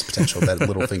 that there's potential that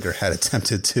Littlefinger had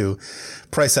attempted to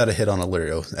price out a hit on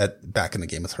Illyrio back in the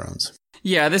Game of Thrones.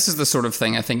 Yeah, this is the sort of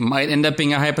thing I think might end up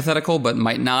being a hypothetical, but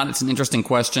might not. It's an interesting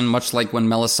question, much like when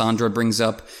Melisandre brings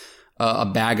up a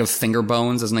bag of finger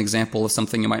bones as an example of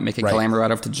something you might make a glamour out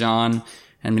of to Jon.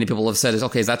 And many people have said,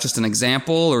 is that just an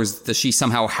example, or does she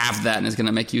somehow have that and is going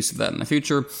to make use of that in the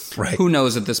future? Right. Who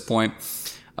knows at this point?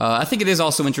 I think it is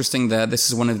also interesting that this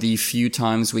is one of the few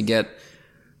times we get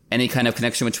any kind of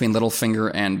connection between Littlefinger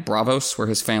and Braavos, where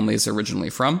his family is originally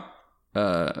from.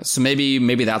 So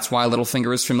maybe that's why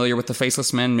Littlefinger is familiar with the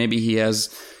Faceless Men. Maybe he has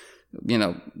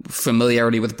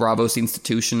familiarity with Braavos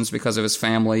institutions because of his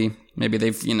family. Maybe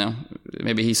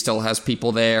maybe he still has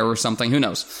people there or something. Who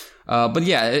knows? But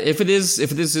yeah, if it is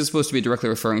supposed to be directly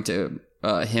referring to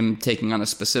him taking on a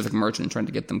specific merchant and trying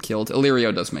to get them killed,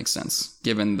 Illyrio does make sense,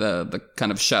 given the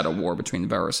kind of shadow war between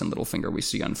Varys and Littlefinger we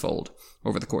see unfold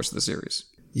over the course of the series.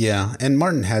 Yeah, and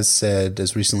Martin has said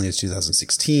as recently as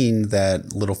 2016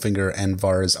 that Littlefinger and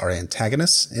Varys are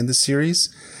antagonists in the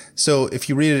series. So if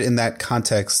you read it in that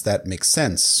context, that makes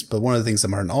sense. But one of the things that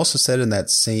Martin also said in that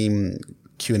same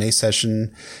Q&A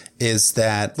session is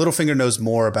that Littlefinger knows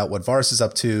more about what Varys is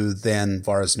up to than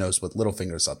Varys knows what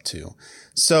Littlefinger is up to.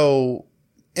 So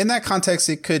in that context,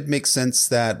 it could make sense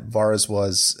that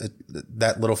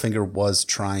Littlefinger was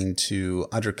trying to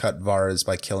undercut Varys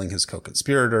by killing his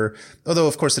co-conspirator. Although,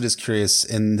 of course, it is curious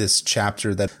in this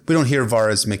chapter that we don't hear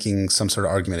Varys making some sort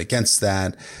of argument against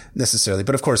that necessarily.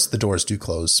 But of course, the doors do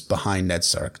close behind Ned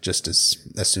Stark just as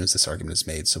soon as this argument is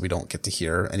made. So we don't get to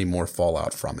hear any more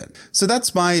fallout from it. So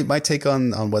that's my take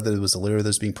on whether it was Illyrio that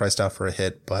was being priced out for a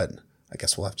hit. But I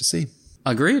guess we'll have to see.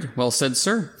 Agreed. Well said,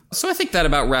 sir. So I think that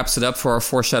about wraps it up for our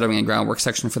foreshadowing and groundwork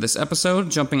section for this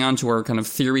episode. Jumping on to our kind of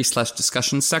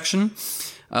theory/discussion section.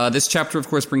 This chapter, of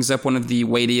course, brings up one of the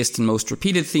weightiest and most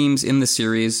repeated themes in the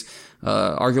series,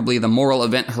 arguably the moral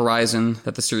event horizon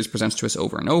that the series presents to us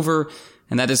over and over,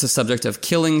 and that is the subject of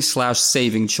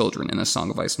killing/saving children in A Song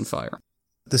of Ice and Fire.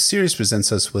 The series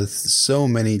presents us with so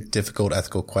many difficult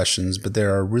ethical questions, but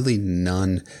there are really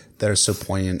none that are so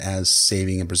poignant as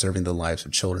saving and preserving the lives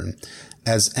of children.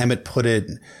 As Emmett put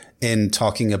it in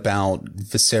talking about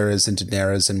Viserys and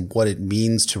Daenerys and what it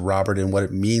means to Robert and what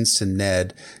it means to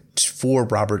Ned for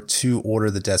Robert to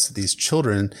order the deaths of these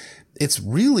children, it's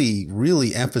really,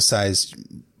 really emphasized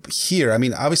here. I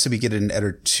mean, obviously we get it in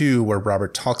Eddard 2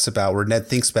 where Ned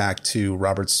thinks back to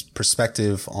Robert's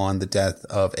perspective on the death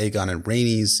of Aegon and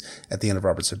Rhaenys at the end of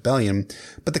Robert's Rebellion.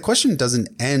 But the question doesn't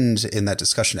end in that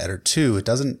discussion, Eddard 2. It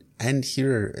doesn't end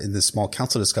here in this small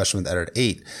council discussion with Eddard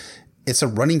 8. It's a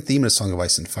running theme in A Song of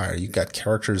Ice and Fire. You've got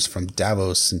characters from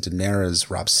Davos and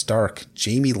Daenerys, Robb Stark,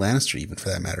 Jaime Lannister, even for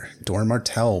that matter, Doran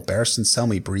Martell, Barristan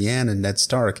Selmy, Brienne, and Ned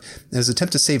Stark, and his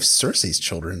attempt to save Cersei's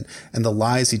children, and the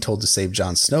lies he told to save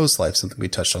Jon Snow's life, something we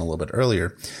touched on a little bit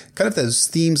earlier. Kind of those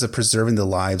themes of preserving the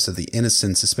lives of the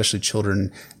innocents, especially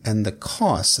children, and the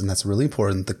costs, and that's really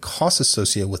important, the costs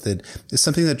associated with it is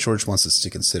something that George wants us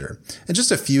to consider. And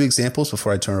just a few examples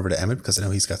before I turn over to Emmett, because I know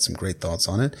he's got some great thoughts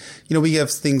on it. We have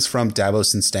things from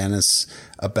Davos and Stannis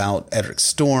about Edric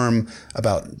Storm,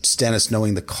 about Stannis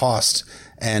knowing the cost,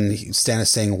 and Stannis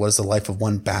saying, what is the life of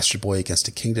one bastard boy against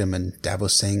a kingdom? And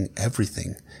Davos saying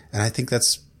everything. And I think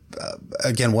that's,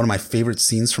 again, one of my favorite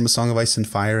scenes from A Song of Ice and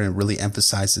Fire, and really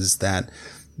emphasizes that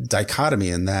dichotomy,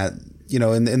 and that,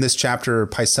 in this chapter,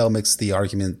 Pycelle makes the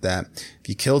argument that if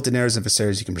you kill Daenerys and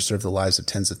Viserys, you can preserve the lives of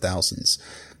tens of thousands.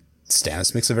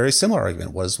 Stannis makes a very similar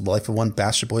argument. What is the life of one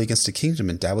bastard boy against a kingdom?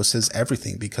 And Davos says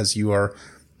everything, because you are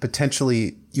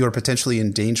potentially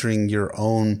endangering your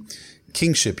own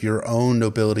kingship, your own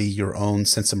nobility, your own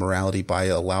sense of morality by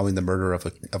allowing the murder of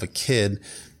a kid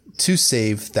to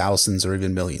save thousands or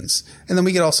even millions. And then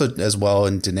we get also as well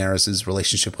in Daenerys'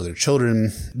 relationship with her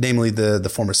children, namely the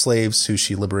former slaves who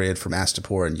she liberated from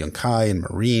Astapor and Yunkai and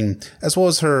Meereen, as well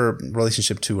as her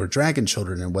relationship to her dragon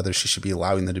children and whether she should be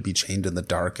allowing them to be chained in the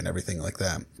dark and everything like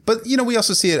that. But, we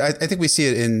also see it, I think we see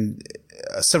it in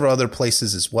several other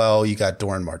places as well. You got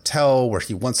Doran Martell, where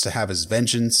he wants to have his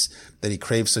vengeance that he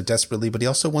craves so desperately, but he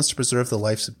also wants to preserve the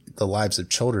lives of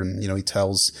children.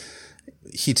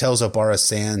 He tells Obara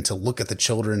Sand to look at the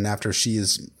children after she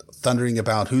is thundering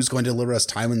about who's going to deliver us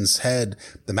Tywin's head.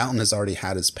 The Mountain has already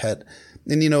had his pet.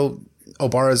 And,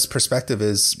 Obara's perspective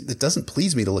is, it doesn't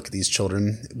please me to look at these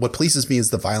children. What pleases me is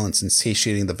the violence and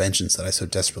satiating the vengeance that I so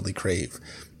desperately crave.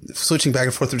 Switching back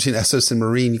and forth between Essos and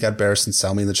Meereen, you got Barristan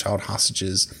Selmy and the child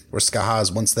hostages, where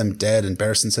Skahaz wants them dead, and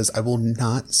Barristan says, I will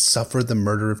not suffer the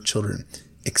murder of children.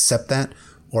 Accept that,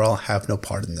 or I'll have no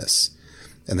part in this.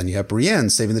 And then you have Brienne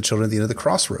saving the children at the end of the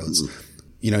crossroads.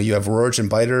 You have Rorge and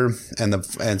Biter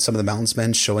and some of the Mountain's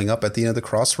men showing up at the end of the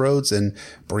crossroads, and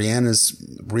Brienne is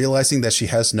realizing that she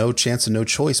has no chance and no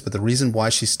choice. But the reason why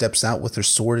she steps out with her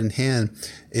sword in hand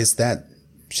is that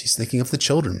she's thinking of the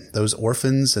children, those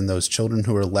orphans and those children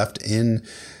who are left in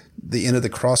the end of the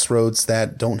crossroads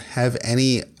that don't have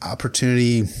any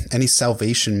opportunity, any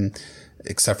salvation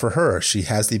except for her. She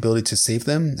has the ability to save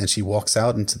them, and she walks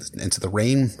out into the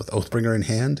rain with Oathbringer in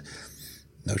hand.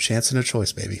 No chance and no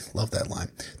choice, baby. Love that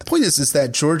line. The point is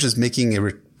that George is making a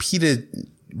repeated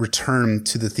return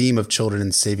to the theme of children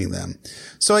and saving them.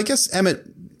 So I guess, Emmett,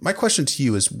 my question to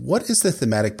you is, what is the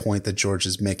thematic point that George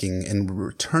is making in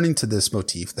returning to this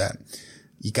motif that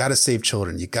you got to save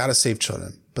children,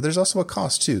 but there's also a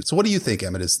cost too. So what do you think,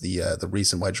 Emmett, is the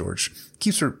reason why George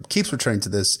keeps returning to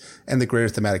this and the greater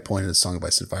thematic point in A Song of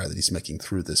Ice and Fire that he's making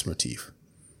through this motif?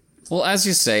 Well, as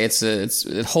you say,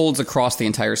 it holds across the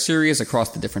entire series,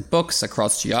 across the different books,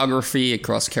 across geography,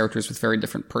 across characters with very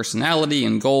different personality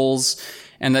and goals.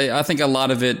 And I think a lot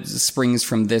of it springs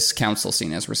from this council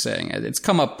scene, as we're saying. It's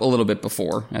come up a little bit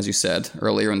before, as you said,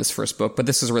 earlier in this first book, but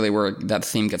this is really where that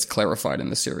theme gets clarified in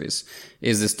the series,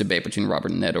 is this debate between Robert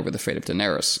and Ned over the fate of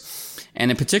Daenerys. And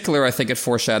in particular, I think it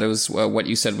foreshadows what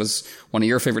you said was one of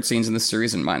your favorite scenes in the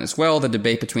series, and mine as well, the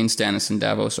debate between Stannis and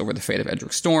Davos over the fate of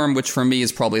Edric Storm, which for me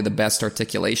is probably the best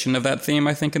articulation of that theme,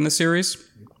 I think, in the series.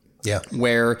 Yeah.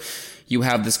 Where you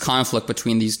have this conflict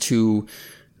between these two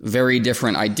very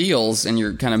different ideals, and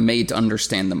you're kind of made to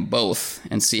understand them both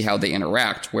and see how they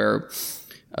interact, where,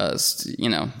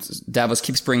 Davos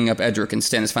keeps bringing up Edric, and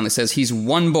Stannis finally says, he's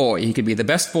one boy. He could be the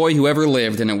best boy who ever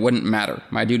lived, and it wouldn't matter.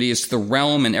 My duty is to the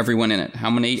realm and everyone in it.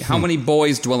 How many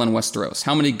boys dwell in Westeros?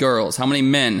 How many girls? How many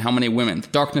men? How many women? The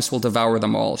darkness will devour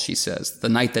them all, she says. The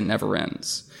night that never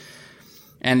ends.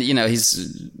 And,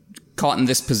 he's caught in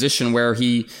this position where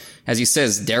he, as he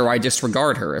says, dare I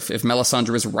disregard her? If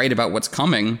Melisandre is right about what's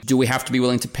coming, do we have to be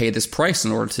willing to pay this price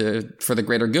in order for the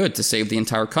greater good, to save the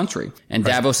entire country? And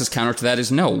right. Davos's counter to that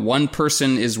is no. One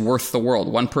person is worth the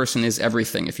world. One person is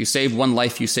everything. If you save one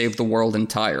life, you save the world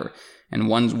entire. And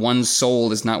one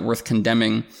soul is not worth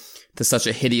condemning to such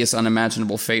a hideous,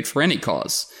 unimaginable fate for any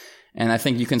cause. And I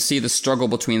think you can see the struggle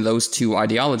between those two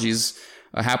ideologies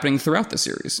happening throughout the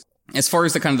series. As far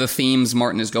as the themes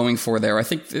Martin is going for there, I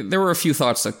think there were a few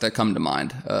thoughts that come to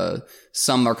mind.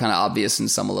 Some are kind of obvious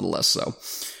and some a little less so.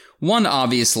 One,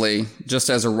 obviously, just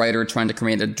as a writer trying to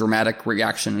create a dramatic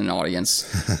reaction in an audience,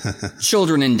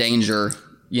 children in danger,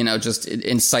 just it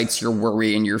incites your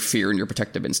worry and your fear and your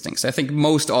protective instincts. I think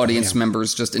most audience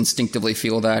members just instinctively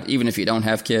feel that, even if you don't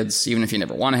have kids, even if you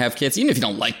never want to have kids, even if you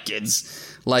don't like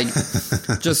kids.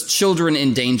 Just children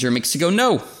in danger makes you go,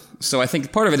 no. So I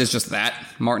think part of it is just that.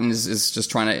 Martin is just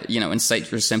trying to,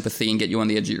 incite your sympathy and get you on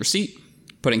the edge of your seat.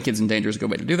 Putting kids in danger is a good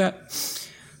way to do that.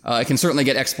 It can certainly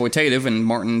get exploitative, and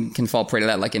Martin can fall prey to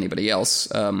that like anybody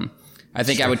else. I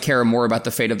think I would care more about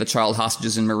the fate of the child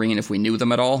hostages in Meereen if we knew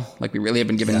them at all. We really have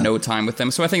been given no time with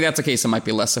them. So I think that's a case that might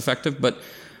be less effective. But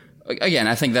again,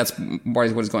 I think that's what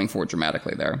is going for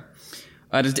dramatically there.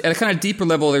 At a kind of deeper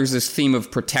level, there's this theme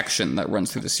of protection that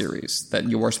runs through the series, that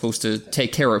you are supposed to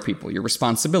take care of people, your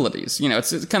responsibilities.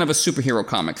 It's kind of a superhero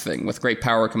comic thing. With great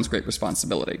power comes great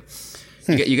responsibility.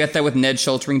 You get that with Ned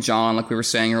sheltering Jon, like we were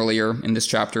saying earlier in this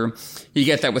chapter. You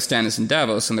get that with Stannis and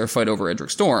Davos in their fight over Edric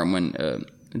Storm, when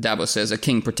Davos says, a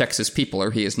king protects his people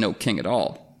or he is no king at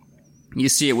all. You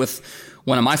see it with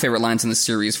one of my favorite lines in the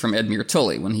series from Edmure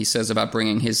Tully, when he says about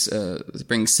bringing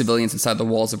civilians inside the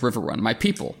walls of Riverrun. My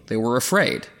people, they were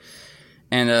afraid.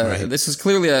 And This is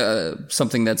clearly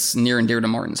something that's near and dear to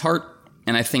Martin's heart.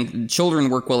 And I think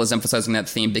children work well as emphasizing that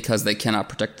theme because they cannot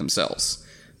protect themselves.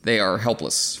 They are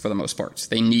helpless for the most part.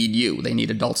 They need you. They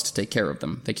need adults to take care of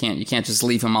them. You can't just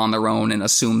leave them on their own and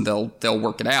assume they'll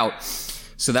work it out.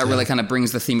 So that really kind of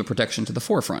brings the theme of protection to the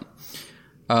forefront.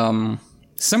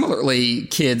 Similarly,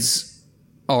 kids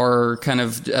are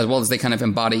as well as they kind of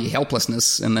embody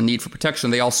helplessness and the need for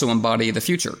protection, they also embody the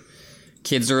future.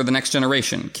 Kids are the next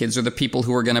generation. Kids are the people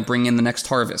who are going to bring in the next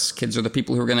harvest. Kids are the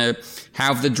people who are going to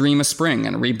have the dream of spring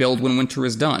and rebuild when winter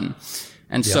is done.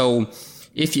 And so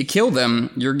if you kill them,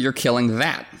 you're killing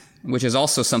that, which is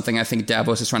also something I think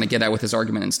Davos is trying to get at with his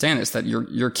argument in Stannis, that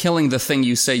you're killing the thing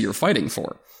you say you're fighting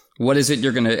for. What is it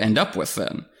you're going to end up with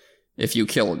then? If you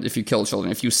kill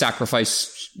children, if you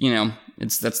sacrifice,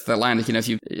 that's the line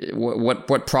that,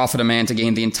 what profit a man to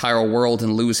gain the entire world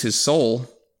and lose his soul?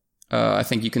 I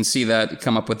think you can see that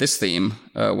come up with this theme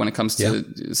when it comes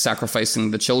to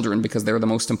sacrificing the children, because they're the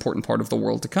most important part of the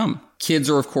world to come. Kids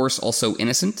are, of course, also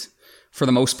innocent for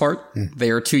the most part. They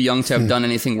are too young to have done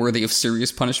anything worthy of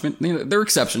serious punishment. There are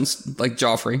exceptions, like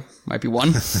Joffrey might be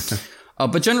one.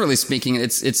 But generally speaking,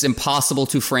 it's impossible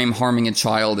to frame harming a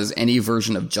child as any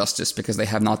version of justice because they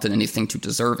have not done anything to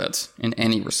deserve it in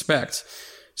any respect.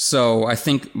 So I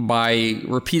think by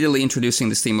repeatedly introducing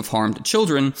this theme of harm to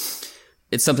children,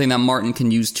 it's something that Martin can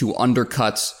use to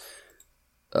undercut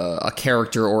a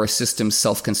character or a system's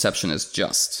self-conception as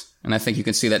just. And I think you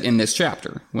can see that in this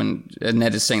chapter when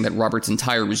Ned is saying that Robert's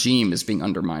entire regime is being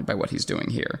undermined by what he's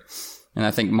doing here. And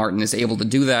I think Martin is able to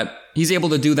do that. He's able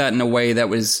to do that in a way that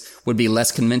would be less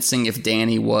convincing if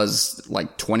Dany was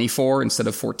 24 instead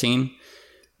of 14.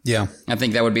 Yeah. I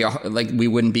think that would be we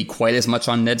wouldn't be quite as much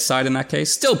on Ned's side in that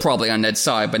case. Still probably on Ned's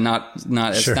side, but not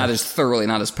as thoroughly,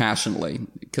 not as passionately,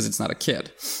 because it's not a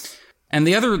kid. And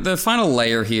the final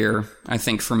layer here, I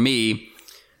think for me,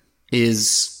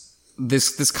 is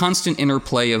this constant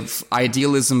interplay of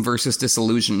idealism versus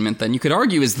disillusionment that you could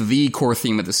argue is the core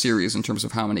theme of the series in terms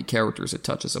of how many characters it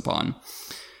touches upon.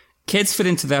 Kids fit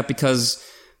into that because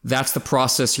that's the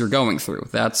process you're going through.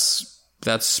 That's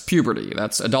puberty.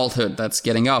 That's adulthood. That's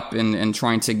getting up and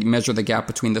trying to measure the gap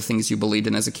between the things you believed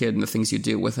in as a kid and the things you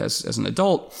deal with as an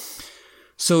adult.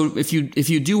 So if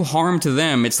you do harm to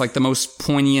them, it's like the most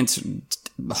poignant,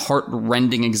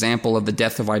 heart-rending example of the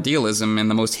death of idealism and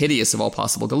the most hideous of all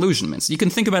possible delusionments. You can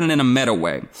think about it in a meta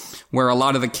way, where a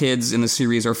lot of the kids in the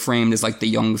series are framed as like the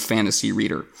young fantasy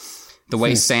reader. The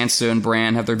way Sansa and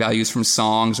Bran have their values from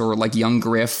songs, or like young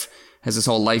Griff has his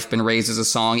whole life been raised as a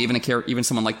song, even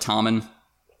someone like Tommen.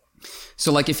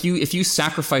 So like if you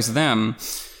sacrifice them,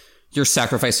 you're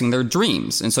sacrificing their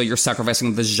dreams. And so you're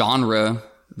sacrificing the genre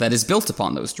that is built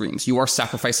upon those dreams. You are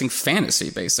sacrificing fantasy,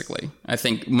 basically. I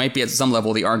think might be at some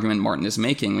level the argument Martin is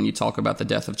making when you talk about the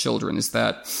death of children is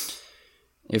that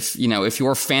if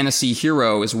your fantasy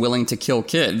hero is willing to kill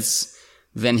kids,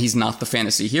 then he's not the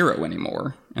fantasy hero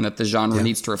anymore. And that the genre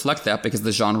needs to reflect that, because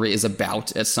the genre is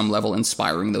about, at some level,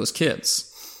 inspiring those kids.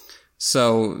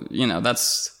 So,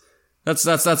 that's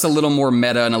a little more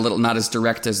meta and a little not as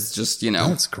direct as just,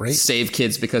 that's great. Save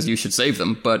kids because you should save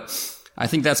them. But I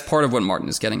think that's part of what Martin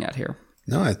is getting at here.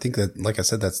 No, I think that, like I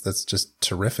said, that's just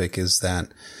terrific, is that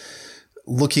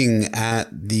looking at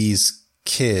these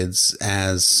kids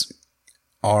as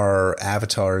our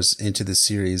avatars into the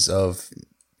series of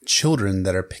children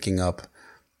that are picking up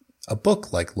a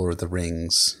book like Lord of the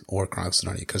Rings or Chronicles of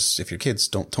Narnia. Because if your kids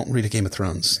don't read a Game of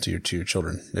Thrones to your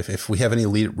children. If we have any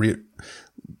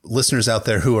listeners out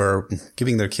there who are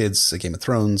giving their kids a Game of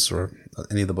Thrones or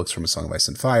any of the books from A Song of Ice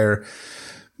and Fire,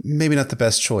 maybe not the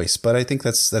best choice, but I think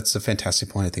that's a fantastic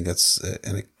point. I think that's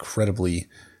an incredibly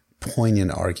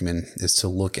poignant argument, is to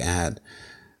look at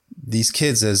these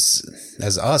kids as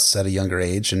us at a younger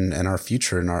age, and our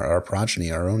future and our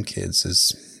progeny, our own kids,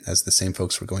 as the same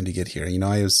folks we're going to get here.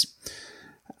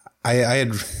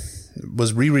 I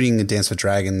was rereading Dance with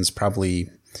Dragons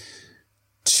probably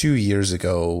 2 years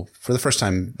ago for the first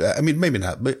time. I mean, maybe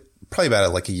not, but probably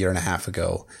about like a year and a half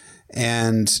ago.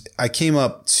 And I came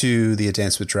up to the A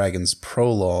Dance with Dragons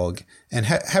prologue, and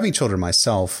having children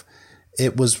myself,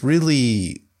 it was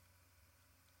really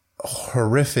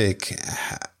horrific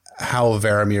how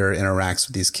Varamir interacts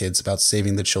with these kids about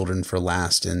saving the children for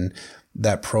last in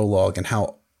that prologue, and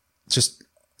how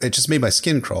it just made my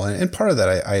skin crawl. And part of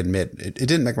that, I admit, it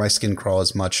didn't make my skin crawl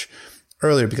as much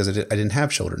earlier because I didn't have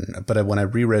children. But when I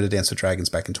reread A Dance with Dragons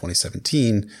back in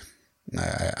 2017,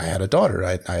 I had a daughter.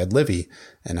 I had Livy,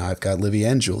 and now I've got Livy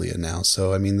and Julia now.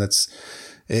 So, I mean,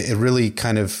 it really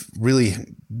kind of really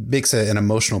makes an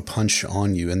emotional punch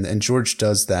on you. And George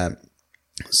does that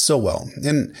so well.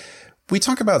 And we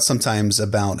talk about sometimes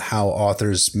about how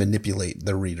authors manipulate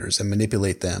their readers and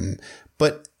manipulate them,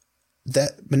 but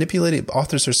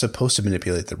authors are supposed to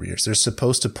manipulate the readers. They're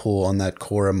supposed to pull on that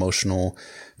core emotional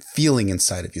feeling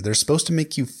inside of you. They're supposed to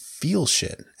make you feel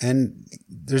shit. And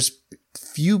there's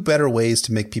few better ways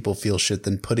to make people feel shit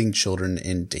than putting children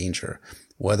in danger.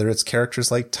 Whether it's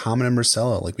characters like Tommen and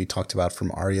Myrcella, like we talked about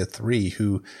from Arya 3,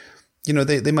 who,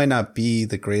 they might not be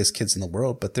the greatest kids in the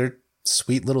world, but they're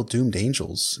sweet little doomed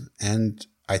angels. And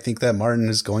I think that Martin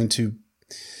is going to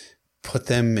put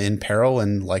them in peril,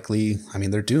 and likely, I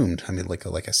mean, they're doomed. I mean,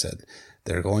 like I said,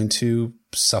 they're going to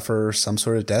suffer some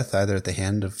sort of death, either at the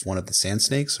hand of one of the Sand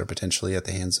Snakes or potentially at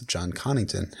the hands of John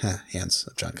Connington. Hands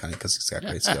of John Connington, because he's got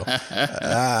great skill. We're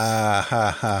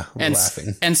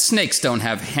laughing. And snakes don't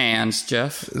have hands,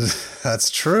 Jeff.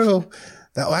 That's true.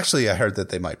 Actually, I heard that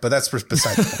they might, but that's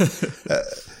beside the point.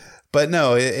 But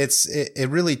no, it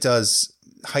really does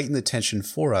heighten the tension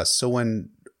for us. So when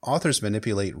authors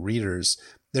manipulate readers,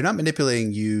 they're not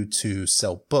manipulating you to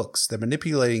sell books. They're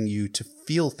manipulating you to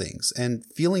feel things. And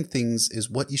feeling things is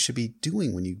what you should be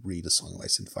doing when you read A Song of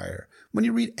Ice and Fire. When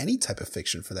you read any type of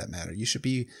fiction, for that matter, you should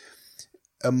be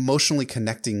emotionally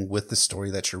connecting with the story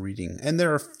that you're reading. And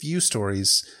there are few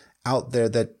stories out there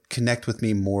that connect with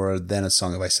me more than A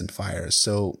Song of Ice and Fire.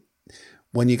 So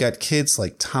when you got kids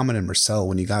like Tommen and Myrcella,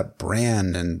 when you got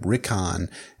Bran and Rickon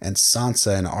and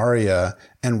Sansa and Arya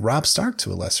and Robb Stark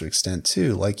to a lesser extent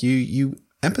too, like you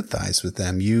empathize with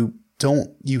them. You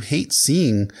hate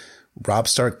seeing Robb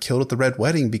Stark killed at the Red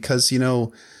Wedding because,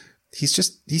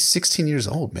 he's 16 years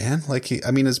old, man. Like,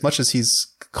 as much as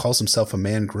he's calls himself a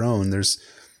man grown, there's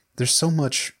so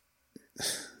much,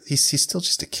 he's still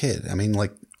just a kid.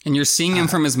 And you're seeing him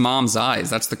from his mom's eyes.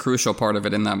 That's the crucial part of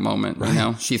it in that moment. Right. You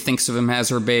know, she thinks of him as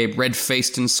her babe,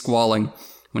 red-faced and squalling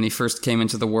when he first came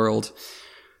into the world.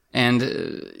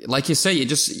 And like you say,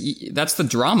 that's the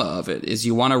drama of it, is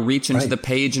you want to reach into the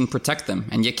page and protect them,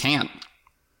 and you can't.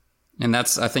 And I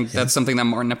think that's something that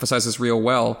Martin emphasizes real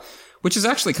well, which is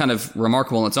actually kind of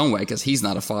remarkable in its own way, because he's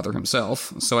not a father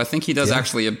himself. So I think he does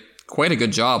actually quite a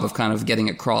good job of kind of getting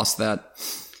across that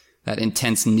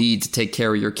intense need to take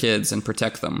care of your kids and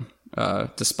protect them,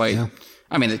 despite,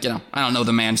 I mean, you know, I don't know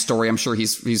the man's story. I'm sure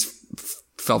he's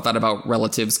felt that about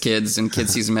relatives, kids, and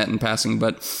kids he's met in passing,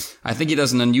 but I think he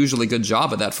does an unusually good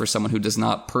job of that for someone who does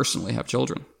not personally have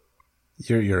children.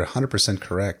 You're 100%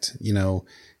 correct. You know,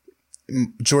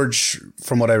 George,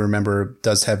 from what I remember,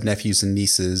 does have nephews and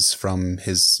nieces from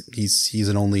he's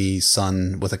an only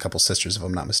son with a couple sisters, if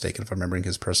I'm not mistaken, if I'm remembering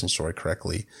his personal story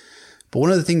correctly. But one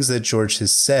of the things that George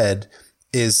has said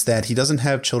is that he doesn't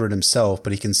have children himself,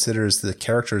 but he considers the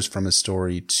characters from his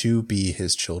story to be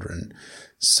his children.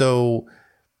 So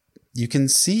you can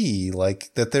see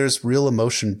like that there's real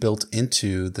emotion built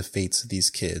into the fates of these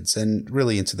kids, and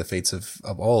really into the fates of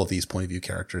all of these point of view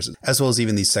characters, as well as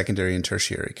even these secondary and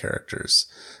tertiary characters.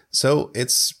 So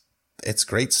it's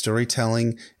great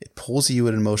storytelling. It pulls you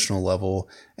at an emotional level.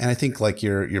 And I think like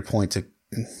your point, to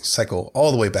cycle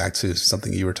all the way back to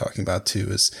something you were talking about too,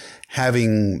 is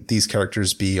having these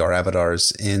characters be our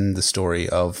avatars in the story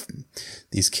of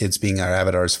these kids being our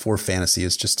avatars for fantasy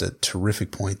is just a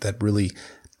terrific point that really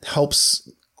helps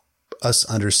us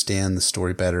understand the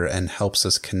story better and helps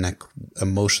us connect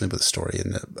emotionally with the story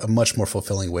in a much more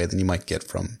fulfilling way than you might get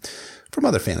from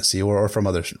other fantasy or from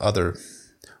other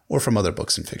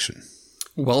books in fiction.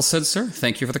 Well said, sir.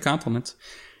 Thank you for the compliment.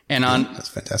 And that's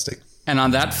fantastic. And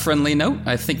on that friendly note,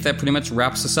 I think that pretty much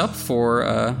wraps us up for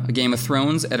A Game of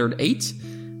Thrones Eddard 8.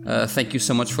 Thank you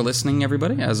so much for listening,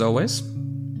 everybody, as always.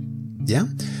 Yeah.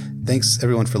 Thanks,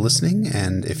 everyone, for listening.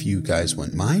 And if you guys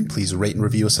wouldn't mind, please rate and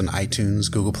review us on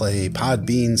iTunes, Google Play,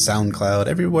 Podbean, SoundCloud,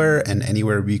 everywhere and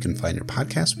anywhere you can find your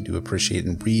podcast. We do appreciate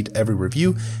and read every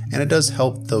review. And it does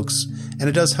help folks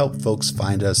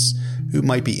find us who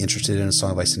might be interested in A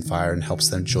Song of Ice and Fire, and helps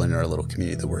them join our little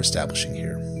community that we're establishing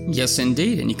here. Yes,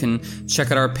 indeed. And you can check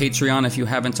out our Patreon if you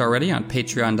haven't already on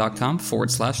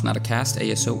patreon.com/notacast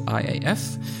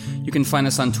ASOIAF. You can find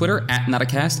us on Twitter at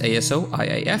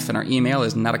NotAcastASOIAF, and our email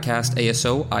is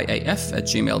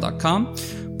notacastasoiaf@gmail.com.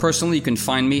 Personally, you can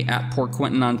find me at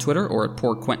PoorQuentin on Twitter or at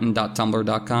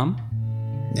poorquentin.tumblr.com.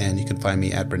 And you can find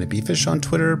me at Brendan Bfish on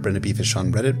Twitter, Brendan Bfish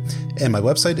on Reddit, and my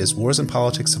website is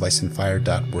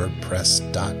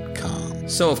warsandpoliticsofIceandfire.wordpress.com.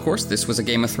 So, of course, this was A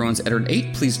Game of Thrones Eddard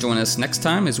 8. Please join us next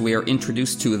time as we are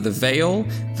introduced to the Vale,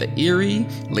 the Eyrie,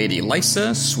 Lady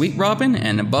Lysa, Sweet Robin,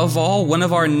 and above all, one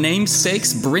of our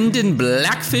namesakes, Brendan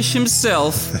Blackfish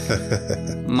himself.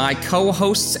 My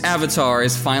co-host's avatar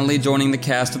is finally joining the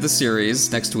cast of the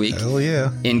series next week. Hell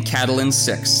yeah. In Catelyn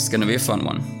 6. It's going to be a fun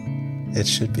one. It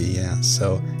should be, yeah.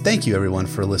 So thank you, everyone,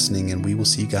 for listening, and we will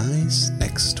see you guys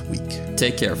next week.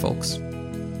 Take care, folks.